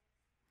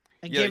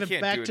and Yeah, gave they it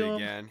can't back do to it him.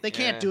 again. They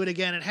can't Yeah. do it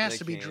again. It has They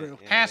to be can't. Drew.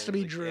 Yeah, Has to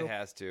be it Drew.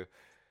 has to.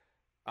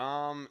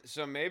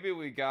 So maybe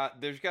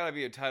there's got to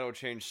be a title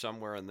change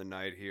somewhere in the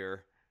night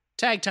here.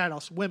 Tag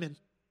titles, women.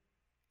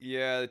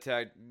 Yeah,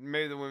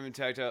 maybe the women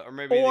tag title, or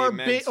maybe the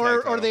men's tag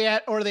or title.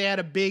 they add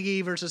a Big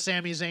E versus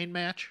Sami Zayn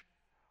match,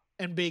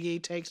 and Big E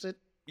takes it.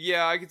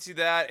 Yeah, I could see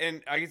that,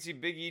 and I could see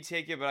Big E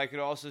take it, but I could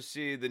also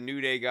see the New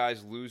Day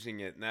guys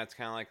losing it, and that's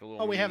kind of like a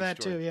little. Oh, we have mini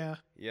that story. too. Yeah.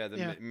 Yeah,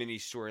 the mini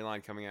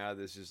storyline coming out of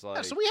this is like.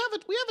 Yeah, so we have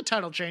a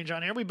title change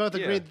on here. We both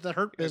agreed that the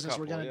Hurt Business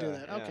were going to do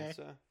that. yeah, Okay.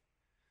 so.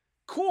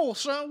 Cool.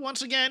 So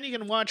once again, you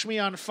can watch me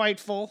on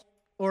Fightful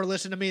or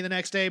listen to me the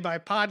next day by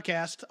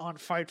podcast on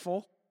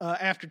Fightful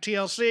after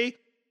TLC.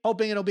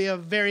 Hoping it'll be a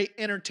very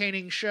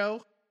entertaining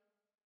show.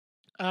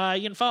 You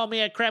can follow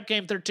me at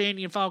CrapGame13.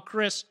 You can follow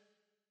Chris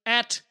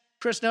at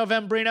Chris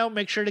Novembrino.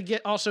 Make sure to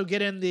get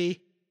in the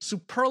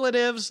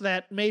superlatives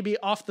that may be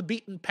off the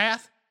beaten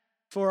path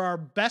for our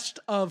best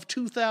of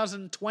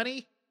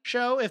 2020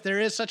 show, if there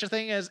is such a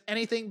thing as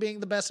anything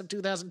being the best of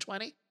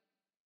 2020.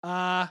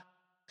 Or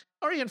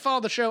you can follow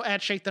the show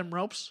at Shake Them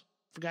Ropes.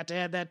 Forgot to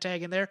add that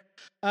tag in there.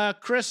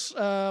 Chris,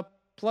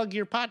 plug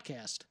your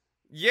podcast.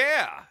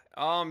 Yeah.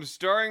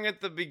 Starting at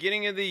the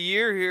beginning of the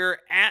year here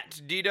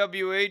at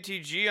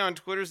DWATG on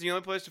Twitter is the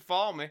only place to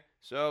follow me.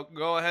 So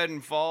go ahead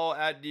and follow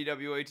at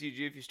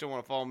DWATG if you still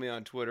want to follow me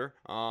on Twitter.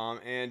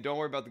 And don't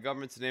worry about the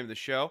government's the name of the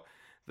show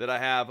that I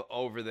have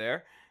over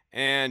there.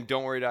 And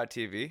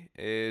don'tworry.tv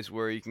is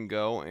where you can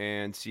go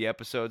and see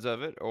episodes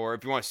of it. Or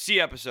if you want to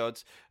see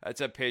episodes, that's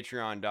at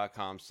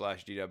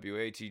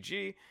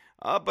patreon.com/DWATG.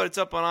 But it's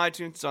up on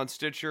iTunes, it's on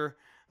Stitcher.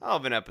 I'll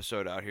have an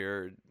episode out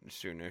here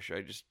soonish.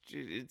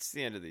 It's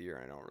the end of the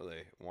year. I don't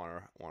really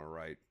want to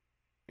write.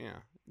 Yeah,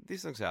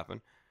 these things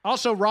happen.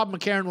 Also, Rob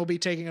McCarron will be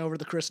taking over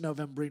the Chris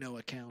Novembrino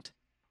account.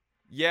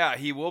 Yeah,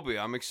 he will be.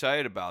 I'm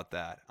excited about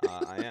that.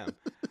 I am.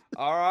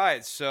 All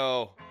right,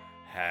 so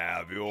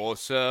have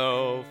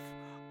yourself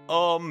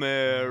a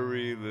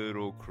merry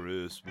little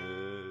Christmas.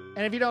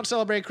 And if you don't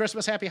celebrate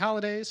Christmas, happy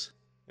holidays.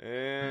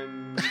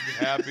 And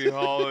happy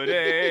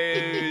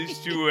holidays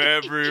to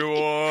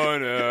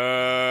everyone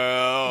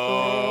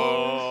else.